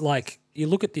is that, like, you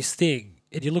look at this thing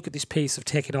and you look at this piece of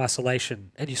tech in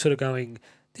isolation, and you're sort of going,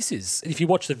 "This is." And if you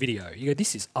watch the video, you go,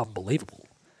 "This is unbelievable."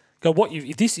 Go,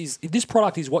 if this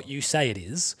product is what you say it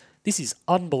is, this is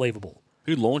unbelievable.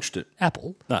 Who launched it?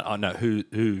 Apple. No, I know who.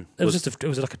 It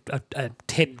was like a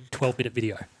 10, 12-minute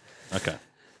video. Okay.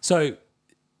 So,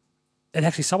 and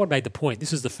actually, someone made the point.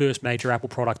 This is the first major Apple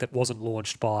product that wasn't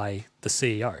launched by the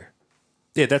CEO.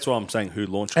 Yeah, that's why I'm saying who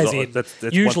launched As it.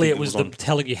 in, usually it was them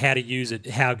telling you how to use it,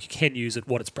 how you can use it,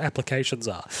 what its applications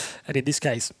are. And in this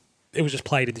case, it was just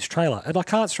played in this trailer. And I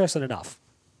can't stress it enough.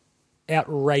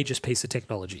 Outrageous piece of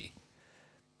technology.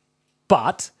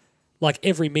 But, like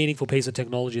every meaningful piece of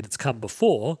technology that's come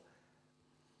before,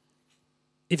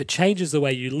 if it changes the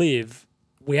way you live,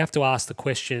 we have to ask the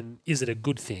question, is it a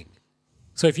good thing?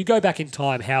 So if you go back in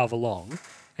time however long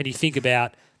and you think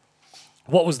about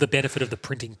what was the benefit of the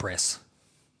printing press,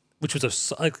 which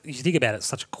was you think about it, it's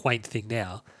such a quaint thing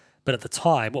now, but at the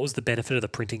time, what was the benefit of the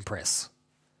printing press?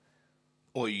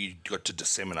 Well, you got to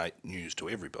disseminate news to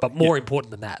everybody. But more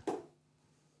important than that.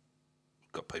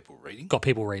 Got people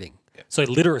reading. Yep. So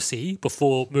literacy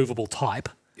before movable type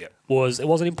it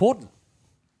wasn't important.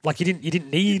 Like you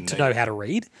didn't need to know how to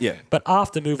read. Yeah. But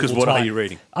after movable type, what are you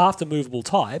reading? After movable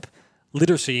type,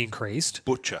 literacy increased.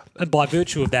 Butcher. And by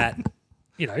virtue of that,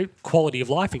 quality of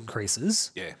life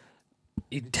increases. Yeah.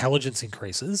 Intelligence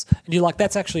increases. And you're like,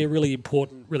 that's actually a really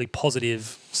important, really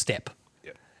positive step.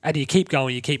 Yeah. And you keep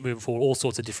going, you keep moving forward, all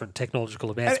sorts of different technological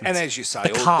advancements. And as you say,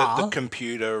 the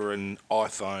computer and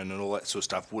iPhone and all that sort of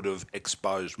stuff would have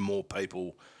exposed more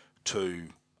people to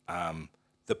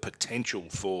the potential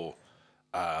for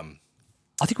I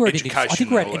think we're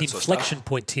at an inflection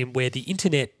point, Tim, where the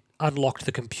internet unlocked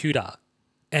the computer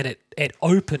and it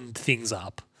opened things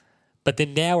up. But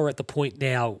then now we're at the point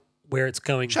now where it's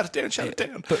going... Shut it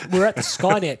down. But we're at the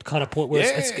Skynet kind of point where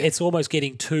it's almost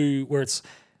getting to where it's...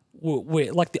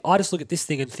 I just look at this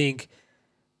thing and think,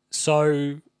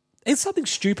 so it's something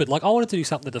stupid. Like I wanted to do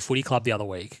something at the footy club the other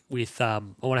week with... I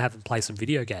want to have them play some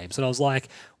video games. And I was like,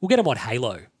 we'll get them on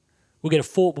Halo.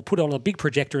 We'll put it on a big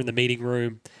projector in the meeting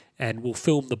room and we'll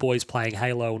film the boys playing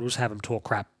Halo and we'll just have them talk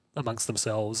crap amongst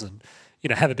themselves and,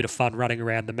 have a bit of fun running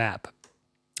around the map.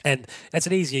 And it's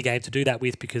an easier game to do that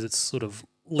with because it's sort of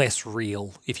less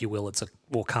real, if you will. It's a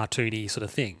more cartoony sort of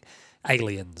thing.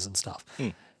 Aliens and stuff.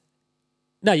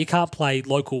 No, you can't play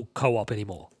local co-op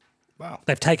anymore. Wow.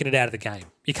 They've taken it out of the game.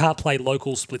 You can't play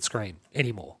local split screen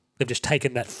anymore. They've just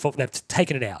taken that. They've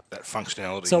taken it out. That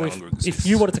functionality so no longer exists. If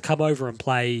you wanted to come over and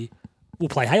we'll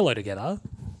play Halo together,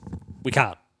 we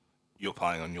can't. You're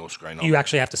playing on your screen. You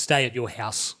actually have to stay at your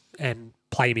house and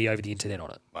play me over the internet on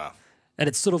it. Wow. And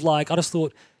it's sort of like, I just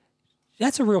thought,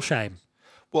 that's a real shame.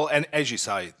 Well, and as you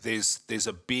say, there's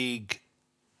a big...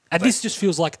 And this just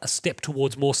feels like a step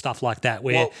towards more stuff like that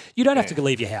where you don't have to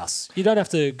leave your house. You don't have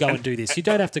to go and do this. You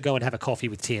don't have to go and have a coffee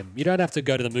with Tim. You don't have to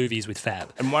go to the movies with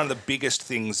Fab. And one of the biggest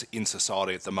things in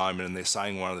society at the moment, and they're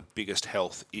saying one of the biggest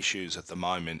health issues at the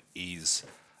moment is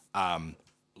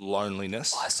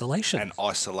loneliness. Isolation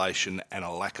And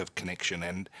a lack of connection.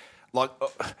 And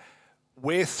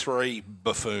we're three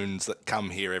buffoons that come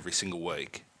here every single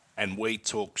week and we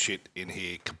talk shit in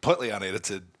here, completely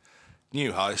unedited,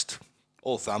 new host,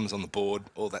 all thumbs on the board,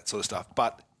 all that sort of stuff.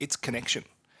 But it's connection.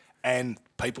 And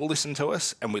people listen to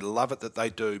us, and we love it that they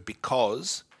do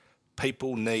because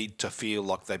people need to feel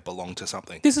like they belong to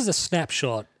something. This is a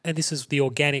snapshot, and this is the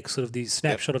organic sort of the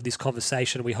snapshot of this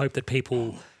conversation. We hope that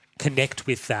people connect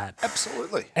with that.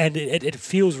 Absolutely. And it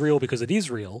feels real because it is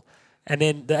real. And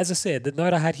then, as I said, the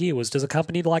note I had here was, does a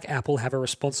company like Apple have a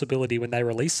responsibility when they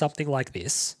release something like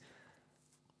this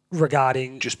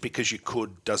regarding... Just because you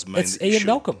could doesn't mean It's that you Ian should.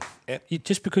 Malcolm. Yep.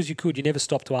 Just because you could, you never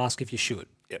stop to ask if you should.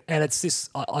 Yep. And it's this...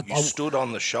 You stood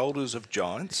on the shoulders of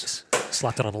giants.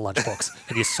 Slapped it on a lunchbox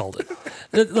and you sold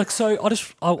it. Like, so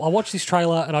I watched this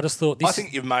trailer and I just thought... I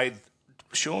think you've made...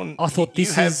 Sean, I thought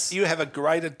you have a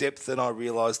greater depth than I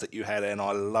realised that you had, and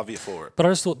I love you for it. But I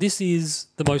just thought this is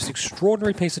the most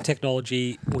extraordinary piece of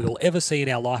technology we will ever see in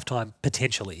our lifetime,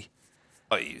 potentially.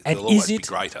 Oh, And there'll always is be it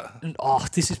greater. Oh,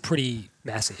 this is pretty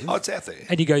massive. Oh, it's out there.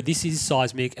 And you go, this is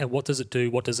seismic, and what does it do?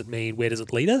 What does it mean? Where does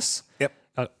it lead us? Yep.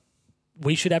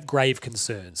 We should have grave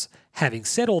concerns. Having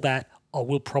said all that, I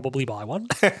will probably buy one,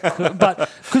 but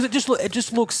because it just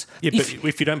looks. Yeah, but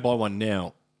if you don't buy one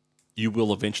now, you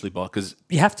will eventually buy because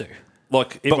you have to.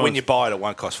 Like, but when you buy it, it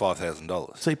won't cost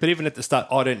 $5,000. See, but even at the start,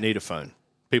 I don't need a phone.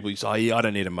 People say, "Oh, yeah, I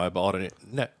don't need a mobile."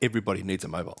 No, everybody needs a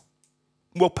mobile.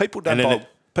 Well, people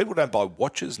don't buy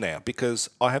watches now because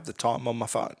I have the time on my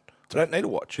phone. I don't need a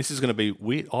watch. This is going to be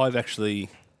weird.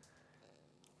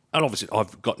 And obviously,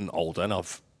 I've gotten older and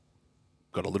I've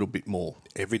got a little bit more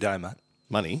Every day, mate.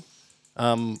 money.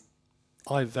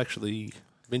 I've actually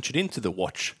ventured into the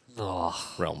watch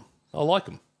realm. I like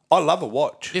them. I love a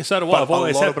watch. Yeah, so do I. But I've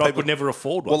always a lot had, of but I people- could never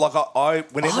afford one. Well,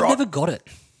 like whenever I've never got it.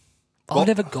 Well- I've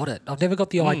never got it. I've never got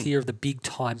the idea of the big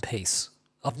timepiece.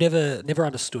 I've never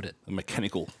understood it. A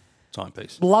mechanical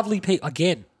timepiece. Lovely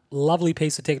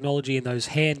piece of technology in those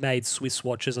handmade Swiss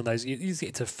watches and those.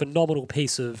 It's a phenomenal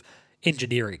piece of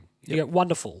engineering. You go,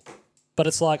 wonderful, but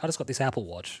it's like I just got this Apple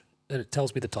Watch and it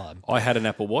tells me the time, I had an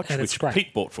Apple Watch, And it's which great.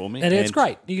 Pete bought for me. and it's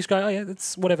great. You just go, oh yeah,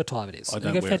 it's whatever time it is. I And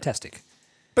don't you go, wear it. fantastic.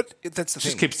 But that's the It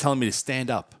just thing. keeps telling me to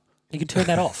stand up. You can turn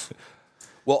that off.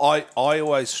 Well, I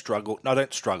always struggle. No, I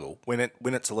don't struggle when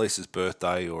it's Elise's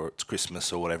birthday or it's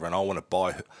Christmas or whatever, and I want to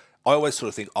buy her. I always sort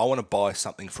of think I want to buy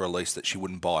something for Elise that she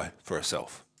wouldn't buy for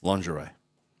herself. Lingerie.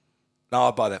 No,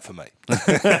 I buy that for me.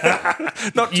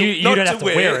 You don't have to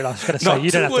wear it. I was going to say you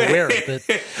don't have to wear it, but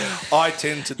I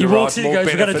tend to he derive walks in and more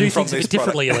goes, "We've got to benefit do from things a this bit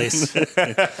differently, Elise."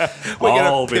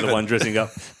 I'll be the pivot. one dressing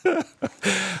up.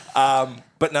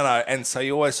 But no, and so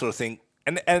you always sort of think,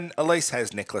 and Elise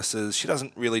has necklaces. She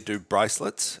doesn't really do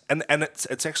bracelets, and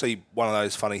it's actually one of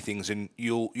those funny things. And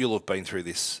you'll have been through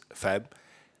this, Fab.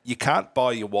 You can't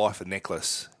buy your wife a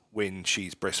necklace when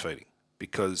she's breastfeeding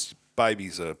because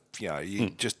babies are,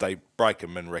 they break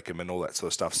them and wreck them and all that sort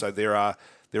of stuff. So there are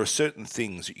certain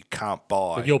things that you can't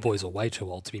buy. But your boys are way too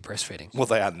old to be breastfeeding. Well,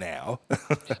 they are now.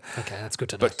 Okay, that's good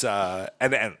to know. But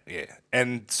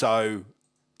and so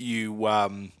you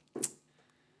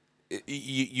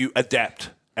adapt,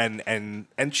 and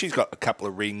she's got a couple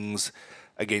of rings.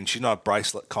 Again, she's not a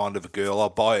bracelet kind of a girl. I'll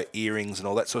buy her earrings and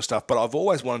all that sort of stuff. But I've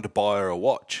always wanted to buy her a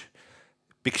watch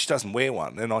because she doesn't wear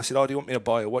one. And I said, "Oh, do you want me to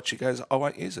buy her a watch?" She goes, "I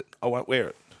won't use it. I won't wear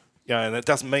it." And it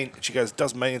doesn't mean. She goes, "It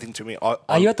doesn't mean anything to me." Are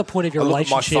you at the point of your I look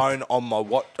relationship? at my phone on my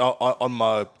watch.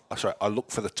 I look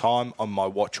for the time on my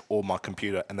watch or my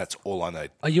computer, and that's all I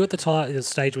need. Are you at the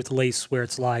stage with Elise where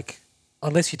it's like,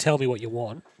 unless you tell me what you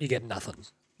want, you get nothing?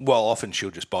 Well, often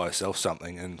she'll just buy herself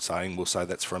something and we'll say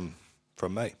that's from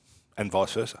me, and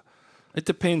vice versa. It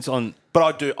depends on.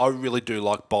 But I really do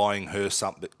like buying her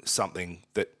something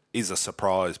that is a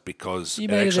surprise because You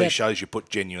it made it actually that- shows you put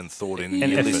genuine thought in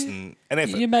You- effort you- and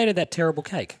effort. You made her that terrible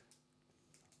cake.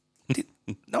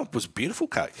 No, it was a beautiful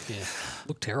cake. Yeah,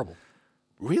 looked terrible.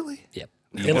 Really? Yep.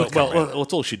 Well,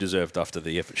 it's all she deserved after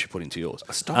the effort she put into yours.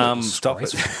 Stop it.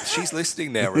 She's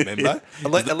listening now, remember?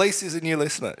 Elise is a new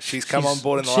listener. She's come on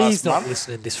board in the She's last not month.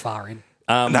 listening this far in.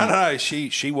 No,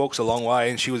 she walks a long way,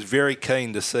 and she was very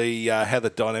keen to see how the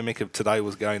dynamic of today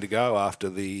was going to go after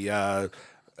the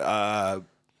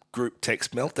group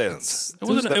text meltdowns.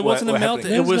 It wasn't a meltdown.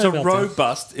 There It was no a meltdown.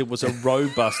 robust. It was a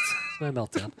robust No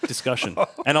meltdown. discussion,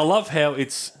 and I love how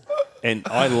it's. And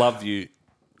I love you.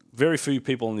 Very few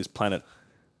people on this planet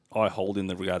I hold in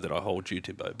the regard that I hold you,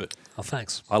 Timbo. But Oh,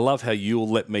 thanks. I love how you'll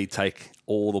let me take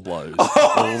all the blows,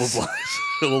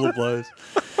 all the blows.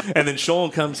 And then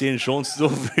Sean comes in. Sean's still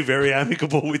very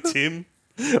amicable with Tim.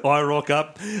 I rock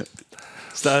up.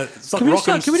 Can we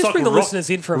just bring the listeners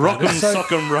in for a moment? Rock 'em,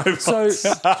 sock 'em, robots. So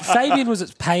Fabian was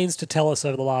at pains to tell us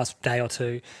over the last day or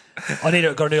two, got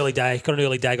an early day, got an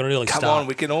early Come start. on,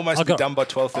 we can almost be done by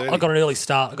 12:30. I got an early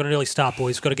start,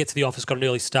 boys. Got to get to the office, got an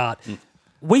early start.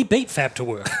 We beat Fab to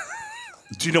work.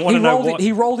 Do you want to know why?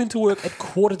 He rolled into work at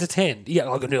 9:45. Yeah,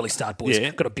 I got an early start, boys.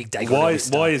 Yeah. Got a big day. Why is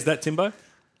that, Timbo?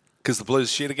 Because the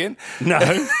Blues shit again? No.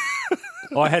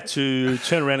 I had to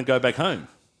turn around and go back home.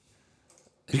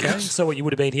 Okay. So what, you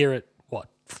would have been here at,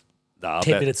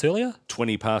 10 minutes earlier?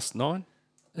 9:20.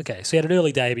 Okay, so you had an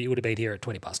early day, but you would have been here at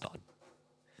 9:20.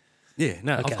 Yeah,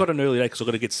 no, Okay. I've got an early day because I've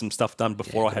got to get some stuff done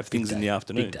before I have things in the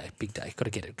afternoon. Big day. Got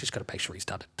to get it. Just got to make sure he's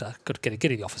done it. Got to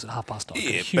get in the office at 9:30.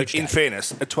 Yeah, Huge but in day.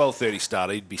 fairness, at 12:30 start,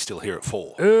 he'd be still here at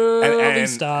 4. Early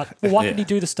start. Well, why Yeah. didn't he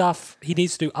do the stuff he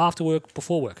needs to do after work,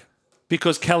 before work?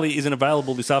 Because Kelly isn't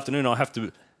available this afternoon, I have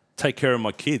to take care of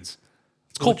my kids.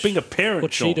 It's called being a parent,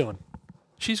 What's Sean. she doing?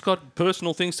 She's got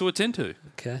personal things to attend to.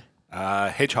 Okay.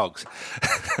 Hedgehogs.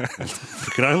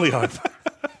 We can only hope.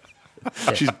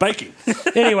 She's baking.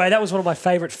 Anyway, that was one of my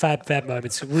favourite Fab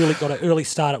moments. Really got an early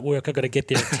start at work. I got to get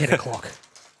there at 10 o'clock.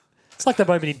 It's like the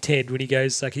moment in Ted when he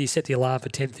goes, can you set the alarm for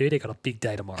 10:30? I got a big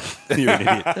day tomorrow. You're an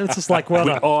idiot. And it's just like, well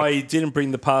done. I didn't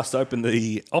bring the pass to open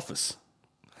the office.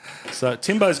 So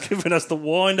Timbo's given us the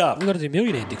wind up. We've got to do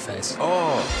millionaire dick face.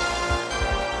 Well,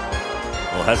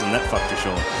 hasn't that fucked you,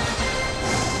 Sean?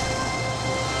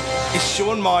 Is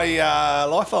Sean my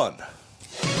lifeline?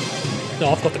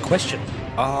 No, I've got the question.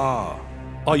 Oh,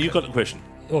 you got the question.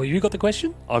 Oh, you got the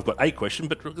question? I've got a question,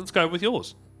 but let's go with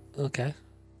yours. Okay.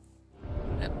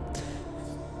 Yep.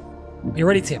 You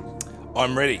ready, Tim?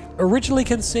 I'm ready. Originally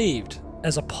conceived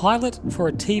as a pilot for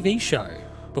a TV show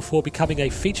before becoming a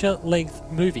feature-length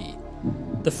movie,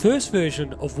 the first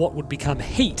version of what would become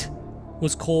Heat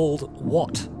was called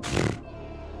what?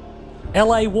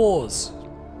 LA Wars,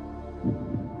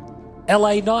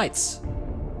 LA Nights,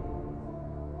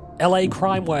 LA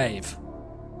Crime Wave,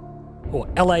 or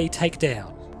LA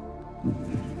Takedown.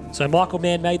 So Michael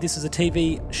Mann made this as a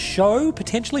TV show,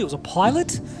 potentially. It was a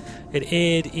pilot. It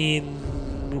aired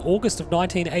in August of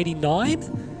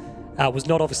 1989. Was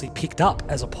not obviously picked up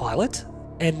as a pilot.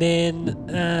 And then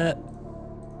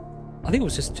I think it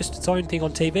was just its own thing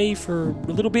on TV for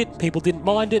a little bit. People didn't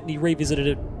mind it, and he revisited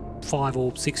it 5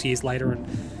 or 6 years later and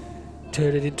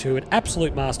turned it into an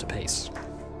absolute masterpiece.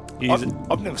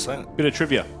 I've never seen it. Bit of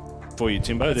trivia for you,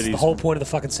 Timbo. That's the whole point of the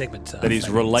fucking segment. That is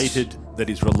related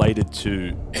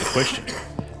to the question.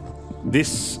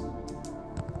 This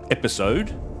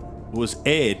episode was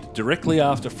aired directly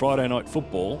after Friday Night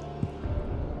Football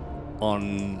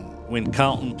when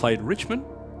Carlton played Richmond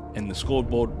and the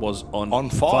scoreboard was on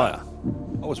fire.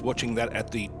 I was watching that at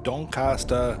the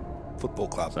Doncaster Football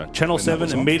Club. So Channel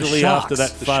 7 immediately after that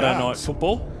Friday Night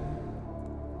Football,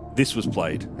 this was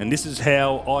played. And this is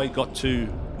how I got to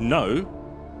know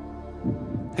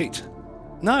Heat.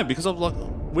 No, because I was like,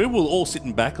 we were all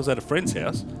sitting back. I was at a friend's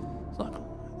house. It's like,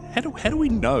 how do we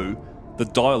know the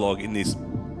dialogue in this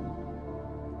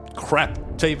crap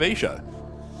TV show?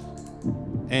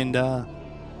 And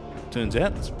turns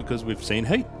out it's because we've seen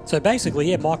Heat. So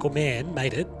basically, yeah, Michael Mann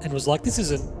made it and was like, this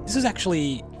is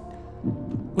actually,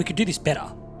 we could do this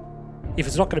better if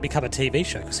it's not going to become a TV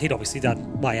show, because he'd obviously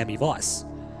done Miami Vice.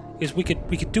 Is we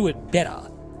could do it better,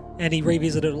 and he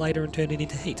revisited it later and turned it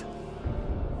into Heat,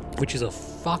 which is a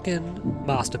fucking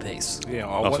masterpiece. Yeah,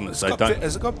 I was going to say, don't.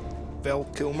 Has it got Val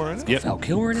Kilmer in it? Yep. Val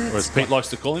Kilmer in it. Or as Pete likes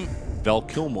to call him, Val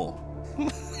Kilmore.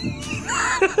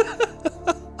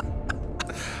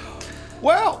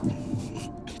 Well,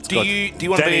 do you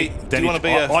want to be? Do you want to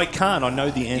be I can't. I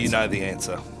know the answer. You know the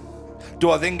answer.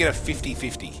 Do I then get a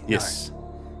 50-50? Yes.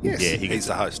 Yes. Yeah, he's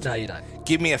the host. No, you don't.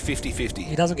 Give me a He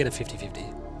 50-50. doesn't get a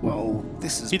 50-50. Well,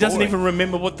 this is He doesn't boring. even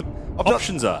remember what the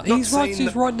options are. He's seen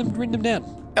written them down.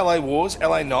 LA Wars,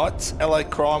 LA Nights, LA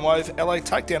Crime Wave, LA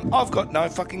Takedown. I've got no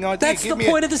fucking idea. That's the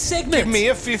point of the segment. Give me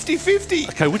a 50-50.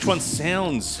 Okay, which one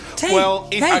sounds... Well,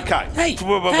 hey.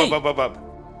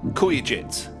 Cool your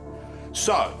jets.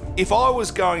 So, if I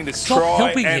was going to Stop try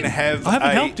helping and him. have I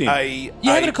haven't helped him.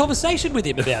 You're having a conversation with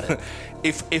him about it.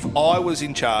 if I was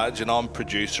in charge and I'm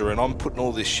producer and I'm putting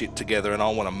all this shit together and I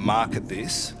want to market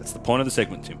this, That's the point of the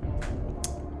segment, Tim.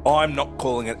 I'm not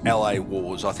calling it LA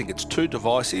Wars. I think it's too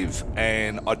divisive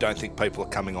and I don't think people are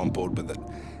coming on board with it.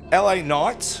 LA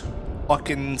Nights, I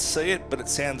can see it, but it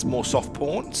sounds more soft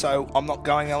porn, so I'm not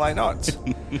going LA Nights.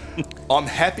 I'm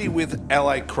happy with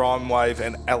LA Crime Wave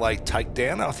and LA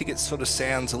Takedown. I think it sort of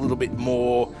sounds a little bit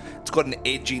more, it's got an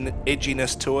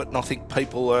edginess to it, and I think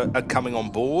people are coming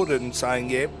on board and saying,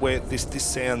 yeah, this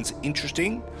sounds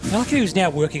interesting. I like who's now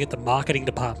working at the marketing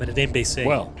department at NBC.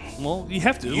 Well, you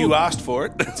have to. You asked for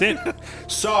it. That's it.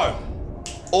 So,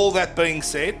 all that being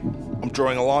said, I'm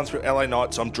drawing a line through LA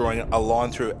Nights. I'm drawing a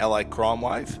line through LA Crime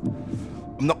Wave.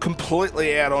 I'm not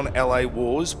completely out on LA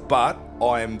Wars, but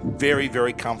I am very,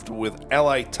 very comfortable with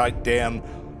LA Takedown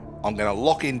I'm going to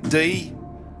lock in D.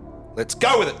 Let's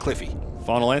go with it, Cliffy.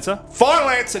 Final answer? Final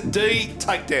answer, D,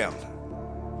 takedown.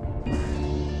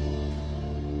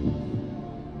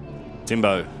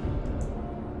 Timbo.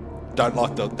 Don't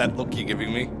like that look you're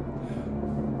giving me.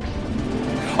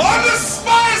 I'm the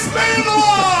smartest man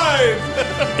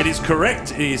alive! It is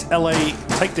correct. It is LA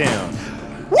Takedown.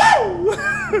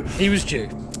 Woo! He was due.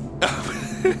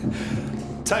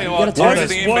 Tell you gotta what, turn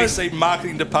the those- NBC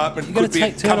marketing department gotta could be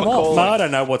turn come a them off. call. No, I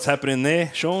don't know what's happening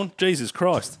there, Sean. Jesus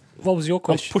Christ. What was your I'm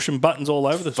question? pushing buttons all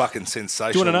over the... Fucking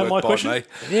sensational. Do you wanna know work my by question? me.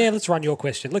 Yeah, let's run your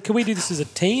question. Look, can we do this as a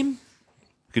team?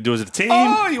 Could do as a team.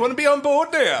 Oh, you want to be on board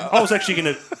now? I was actually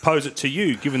going to pose it to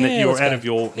you, given that Yeah, you're let's out go. of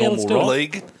your Yeah, let's normal do it. role.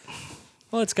 League.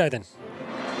 Well, let's go then.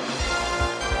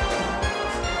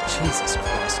 Jesus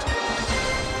Christ.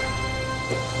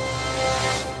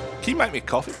 Can you make me a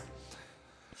coffee?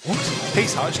 What?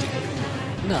 He's hosting.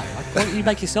 No, why don't you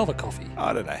make yourself a coffee?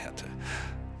 I don't know how to.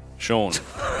 Sean.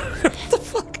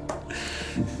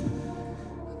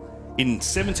 In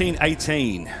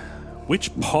 1718,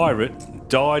 which pirate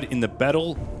died in the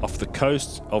battle off the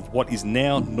coast of what is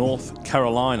now North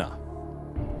Carolina?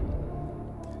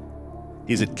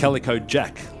 Is it Calico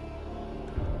Jack?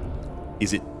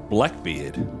 Is it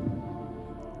Blackbeard?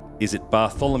 Is it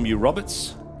Bartholomew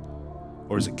Roberts?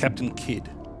 Or is it Captain Kidd?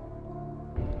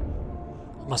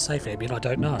 I must say, Fabian, I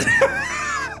don't know.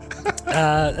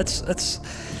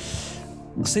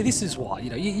 See, this is why,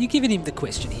 you're giving him the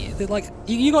question here. They're like,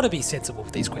 you got to be sensible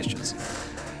with these questions.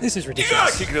 This is You ridiculous.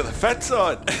 gotta kick it to the fat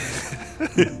side.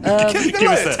 Give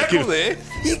us that. Tackle there.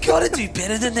 You gotta do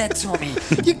better than that, Tommy.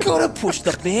 You gotta push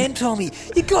the man, Tommy.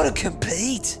 You gotta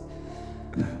compete.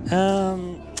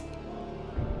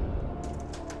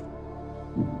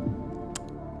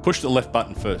 Push the left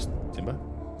button first, Timbo.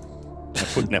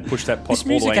 Now push that pot This all the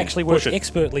music way in. actually Push works it.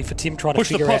 expertly for Tim trying Push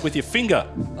to the figure pot out. with your finger.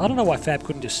 I don't know why Fab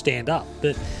couldn't just stand up,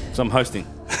 but So I'm hosting.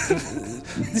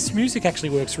 this music actually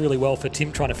works really well for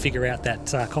Tim trying to figure out that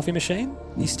coffee machine.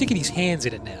 He's sticking his hands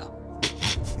in it now.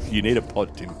 You need a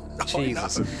pod, Tim.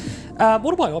 Jesus.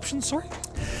 What are my options? Sorry.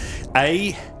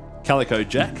 A. Calico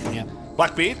Jack. Yeah.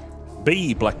 Blackbeard.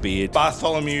 B. Blackbeard.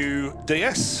 Bartholomew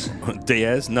DS.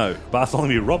 Diaz. No.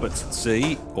 Bartholomew Roberts.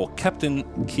 C. Or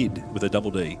Captain Kidd with a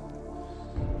double D.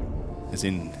 As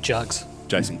in Jugs.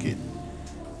 Jason Kidd.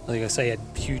 I think I say he had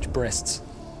huge breasts.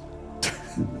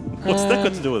 What's that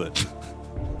got to do with it?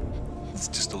 It's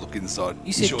just a look inside.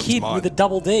 You said Sure, it's kid mine. with a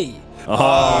double D.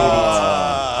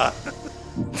 Ah,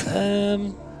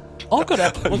 I've got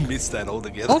I missed that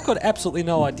altogether. I've got absolutely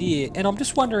no idea, and I'm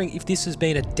just wondering if this has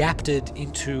been adapted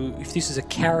into, if this is a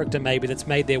character maybe that's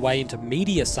made their way into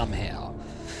media somehow.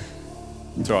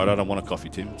 It's all right. I don't want a coffee,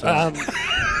 Tim. It's all right.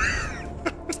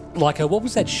 Like, what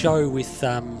was that show with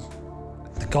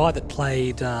the guy that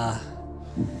played?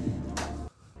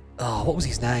 What was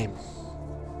his name?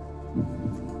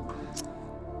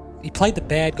 He played the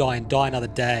bad guy in Die Another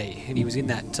Day, and he was in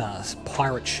that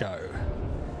pirate show.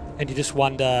 And you just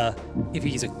wonder if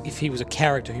he was a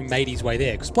character who made his way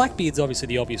there, because Blackbeard's obviously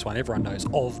the obvious one. Everyone knows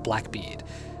of Blackbeard.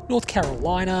 North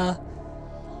Carolina,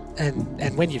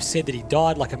 and when you've said that he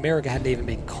died, like America hadn't even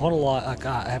been colonized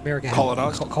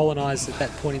at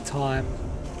that point in time.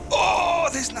 Oh,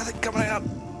 there's nothing coming out.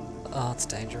 Oh, it's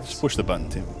dangerous. Push the button,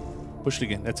 Tim. Push it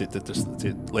again. That's it. That's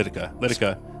it. Let it go. Let it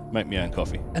go. Make me own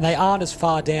coffee. And they aren't as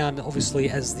far down, obviously,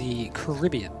 as the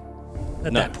Caribbean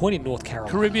at No. that point in North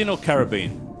Carolina. Caribbean or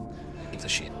Caribbean? Gives a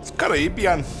shit. It's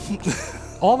Caribbean.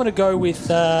 I'm going to go with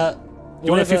Do you want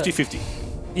a whatever- 50-50?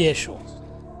 Yeah, sure.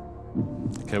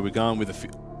 Okay, we're going with a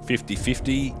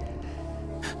 50-50.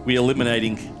 We're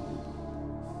eliminating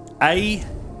A.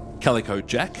 Calico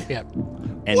Jack. Yeah.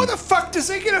 And, What the fuck does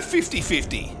he get a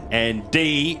 50-50? and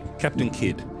D. Captain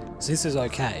Kidd. So this is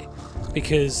okay.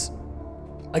 Because,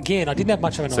 again, I didn't have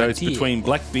much of an So idea. it's between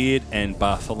Blackbeard and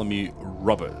Bartholomew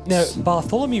Roberts. Now,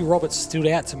 Bartholomew Roberts stood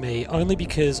out to me only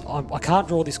because I can't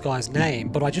draw this guy's name,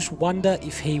 but I just wonder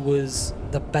if he was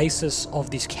the basis of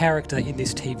this character in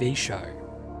this TV show,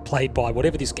 played by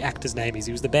whatever this actor's name is.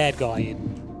 He was the bad guy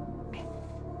in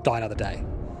Die Another Day.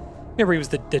 Remember, he was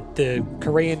the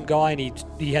Korean guy, and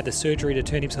he had the surgery to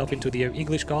turn himself into the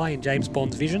English guy in James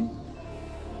Bond's Vision.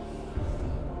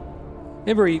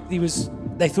 Remember, he was.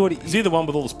 They thought Is he the one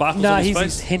with all the sparkles no, on his he's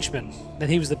face? his henchman, and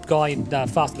he was the guy in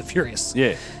Fast and the Furious.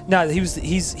 Yeah. No, he was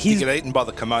his He get eaten by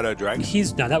the Komodo dragon.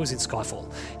 no, that was in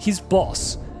Skyfall. His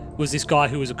boss was this guy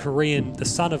who was a Korean, the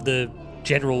son of the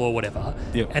general or whatever.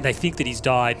 Yep. And they think that he's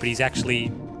died, but he's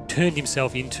actually turned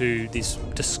himself into this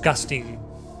disgusting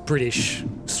British,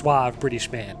 suave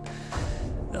British man.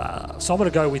 So I'm going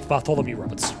to go with Bartholomew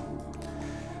Roberts.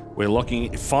 We're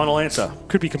locking final answer.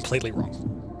 Could be completely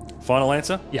wrong. Final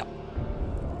answer? Yeah.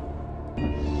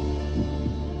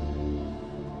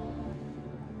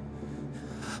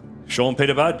 Sean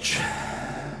Peter Budge.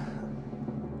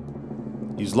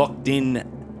 He's locked in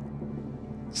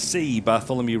C.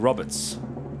 Bartholomew Roberts.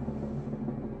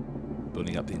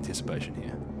 Building up the anticipation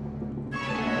here.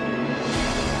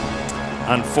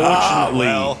 Unfortunately,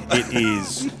 it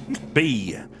is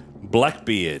B.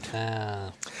 Blackbeard.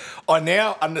 I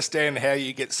now understand how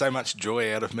you get so much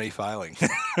joy out of me failing.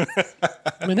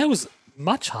 I mean, that was a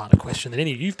much harder question than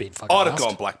any you've been fucking I'd have asked.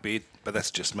 gone Blackbeard, but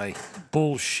that's just me.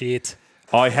 Bullshit.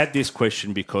 I had this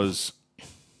question because,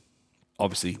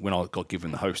 obviously, when I got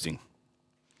given the hosting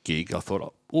gig, I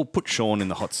thought, we'll put Sean in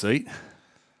the hot seat.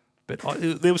 But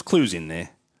there was clues in there.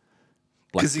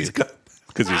 Because he's got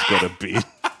a beard.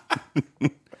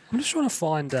 I'm just trying to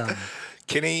find...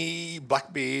 Kenny,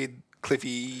 Blackbeard,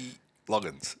 Cliffy,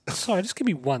 Loggins. Sorry, just give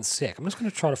me 1 sec. I'm just going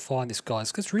to try to find this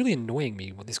guy's... Because it's really annoying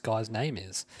me what this guy's name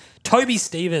is. Toby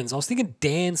Stevens. I was thinking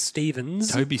Dan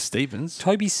Stevens. Toby Stevens?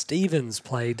 Toby Stevens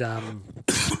played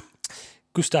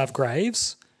Gustav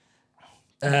Graves.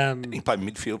 He played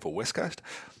midfield for West Coast.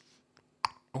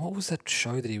 What was that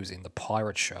show that he was in? The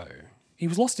Pirate Show. He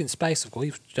was Lost in Space, of course.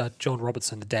 He was John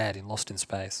Robertson, the dad in Lost in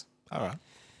Space. All right.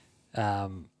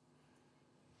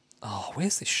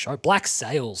 Where's this show? Black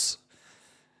Sails.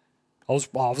 I was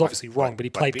obviously wrong, but he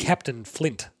played Captain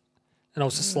Flint, and I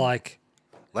was just like,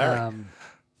 Larry.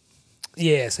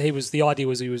 yeah. So he was. The idea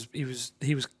was he was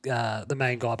the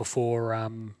main guy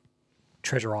before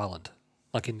Treasure Island,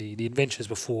 like in the adventures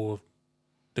before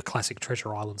the classic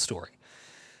Treasure Island story.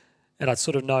 And I'd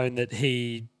sort of known that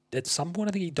he at some point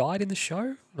I think he died in the show,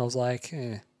 and I was like,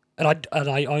 eh. And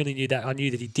I only knew that I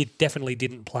knew that he definitely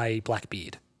didn't play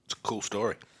Blackbeard. It's a cool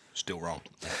story. Still wrong.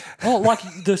 Oh, like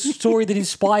the story that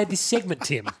inspired this segment,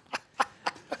 Tim.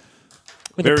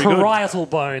 When Very the good. parietal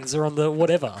bones are on the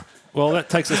whatever. Well, that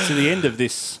takes us to the end of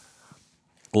this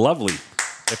lovely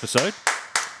episode.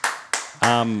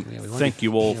 Thank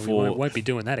you all We won't be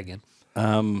doing that again.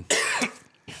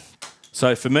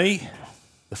 So for me,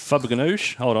 the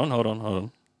Fabaganoush. Hold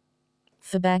on.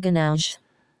 Fabaganoush.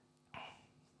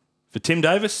 For Tim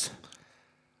Davis.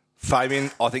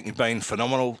 Fabian, I think you've been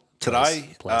phenomenal today.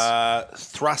 Please.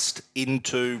 Thrust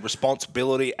into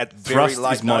responsibility at very Thrust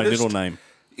late is my notice. middle name.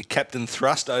 Captain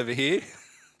Thrust over here.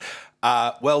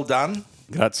 Well done.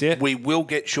 Grazie. We will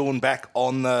get Sean back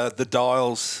on the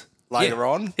dials later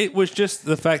on. It was just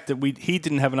the fact that he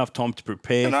didn't have enough time to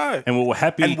prepare. No. And we were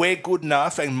happy. And we're good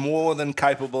enough and more than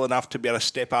capable enough to be able to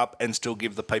step up and still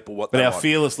give the people what but they our want.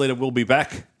 fearless leader will be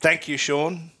back. Thank you,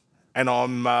 Sean. And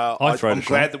I'm throw to Sean.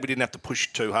 glad that we didn't have to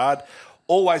push too hard.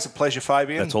 Always a pleasure,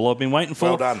 Fabian. That's all I've been waiting for.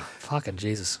 Well done. Fucking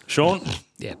Jesus. Sean,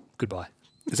 Yeah, goodbye.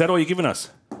 is that all you're giving us?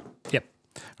 Yep.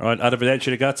 All right,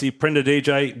 Arrivederci ragazzi. Prender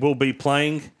DJ will be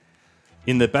playing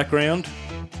in the background.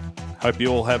 Hope you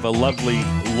all have a lovely,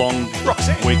 long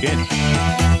weekend.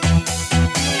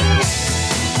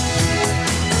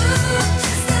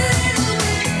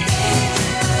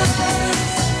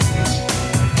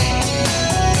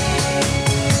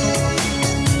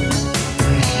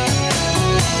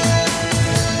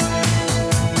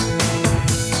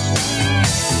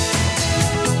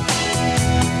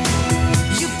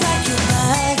 You pack your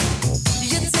bag,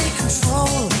 you take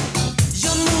control.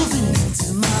 You're moving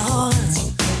into my heart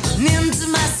and into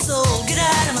my soul. Get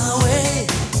out of my way,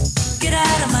 get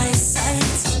out of my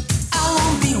sight. I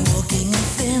won't be walking in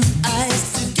thin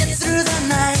ice to get through the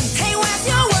night. Hey, what's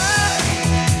your word?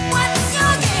 What's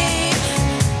your game?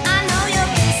 I know your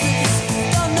business,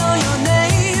 don't know your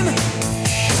name.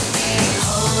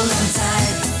 Hold on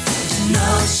tight, you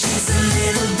know she's a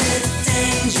little bit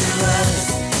dangerous.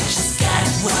 She's got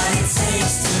what it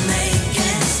takes to make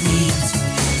ends meet.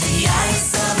 The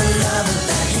ice of a lover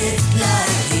that hit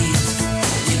like heat.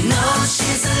 You know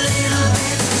she's a little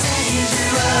bit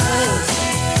dangerous.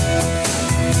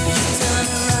 You turn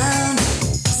around,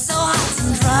 so hot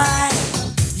and dry.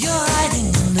 You're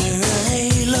hiding under a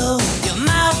halo. Your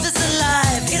mouth is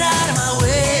alive. Get out of my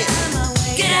way.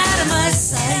 Get out of my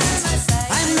sight.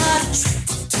 I'm not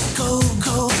attracted to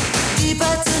go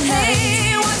deeper tonight.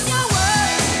 Hey,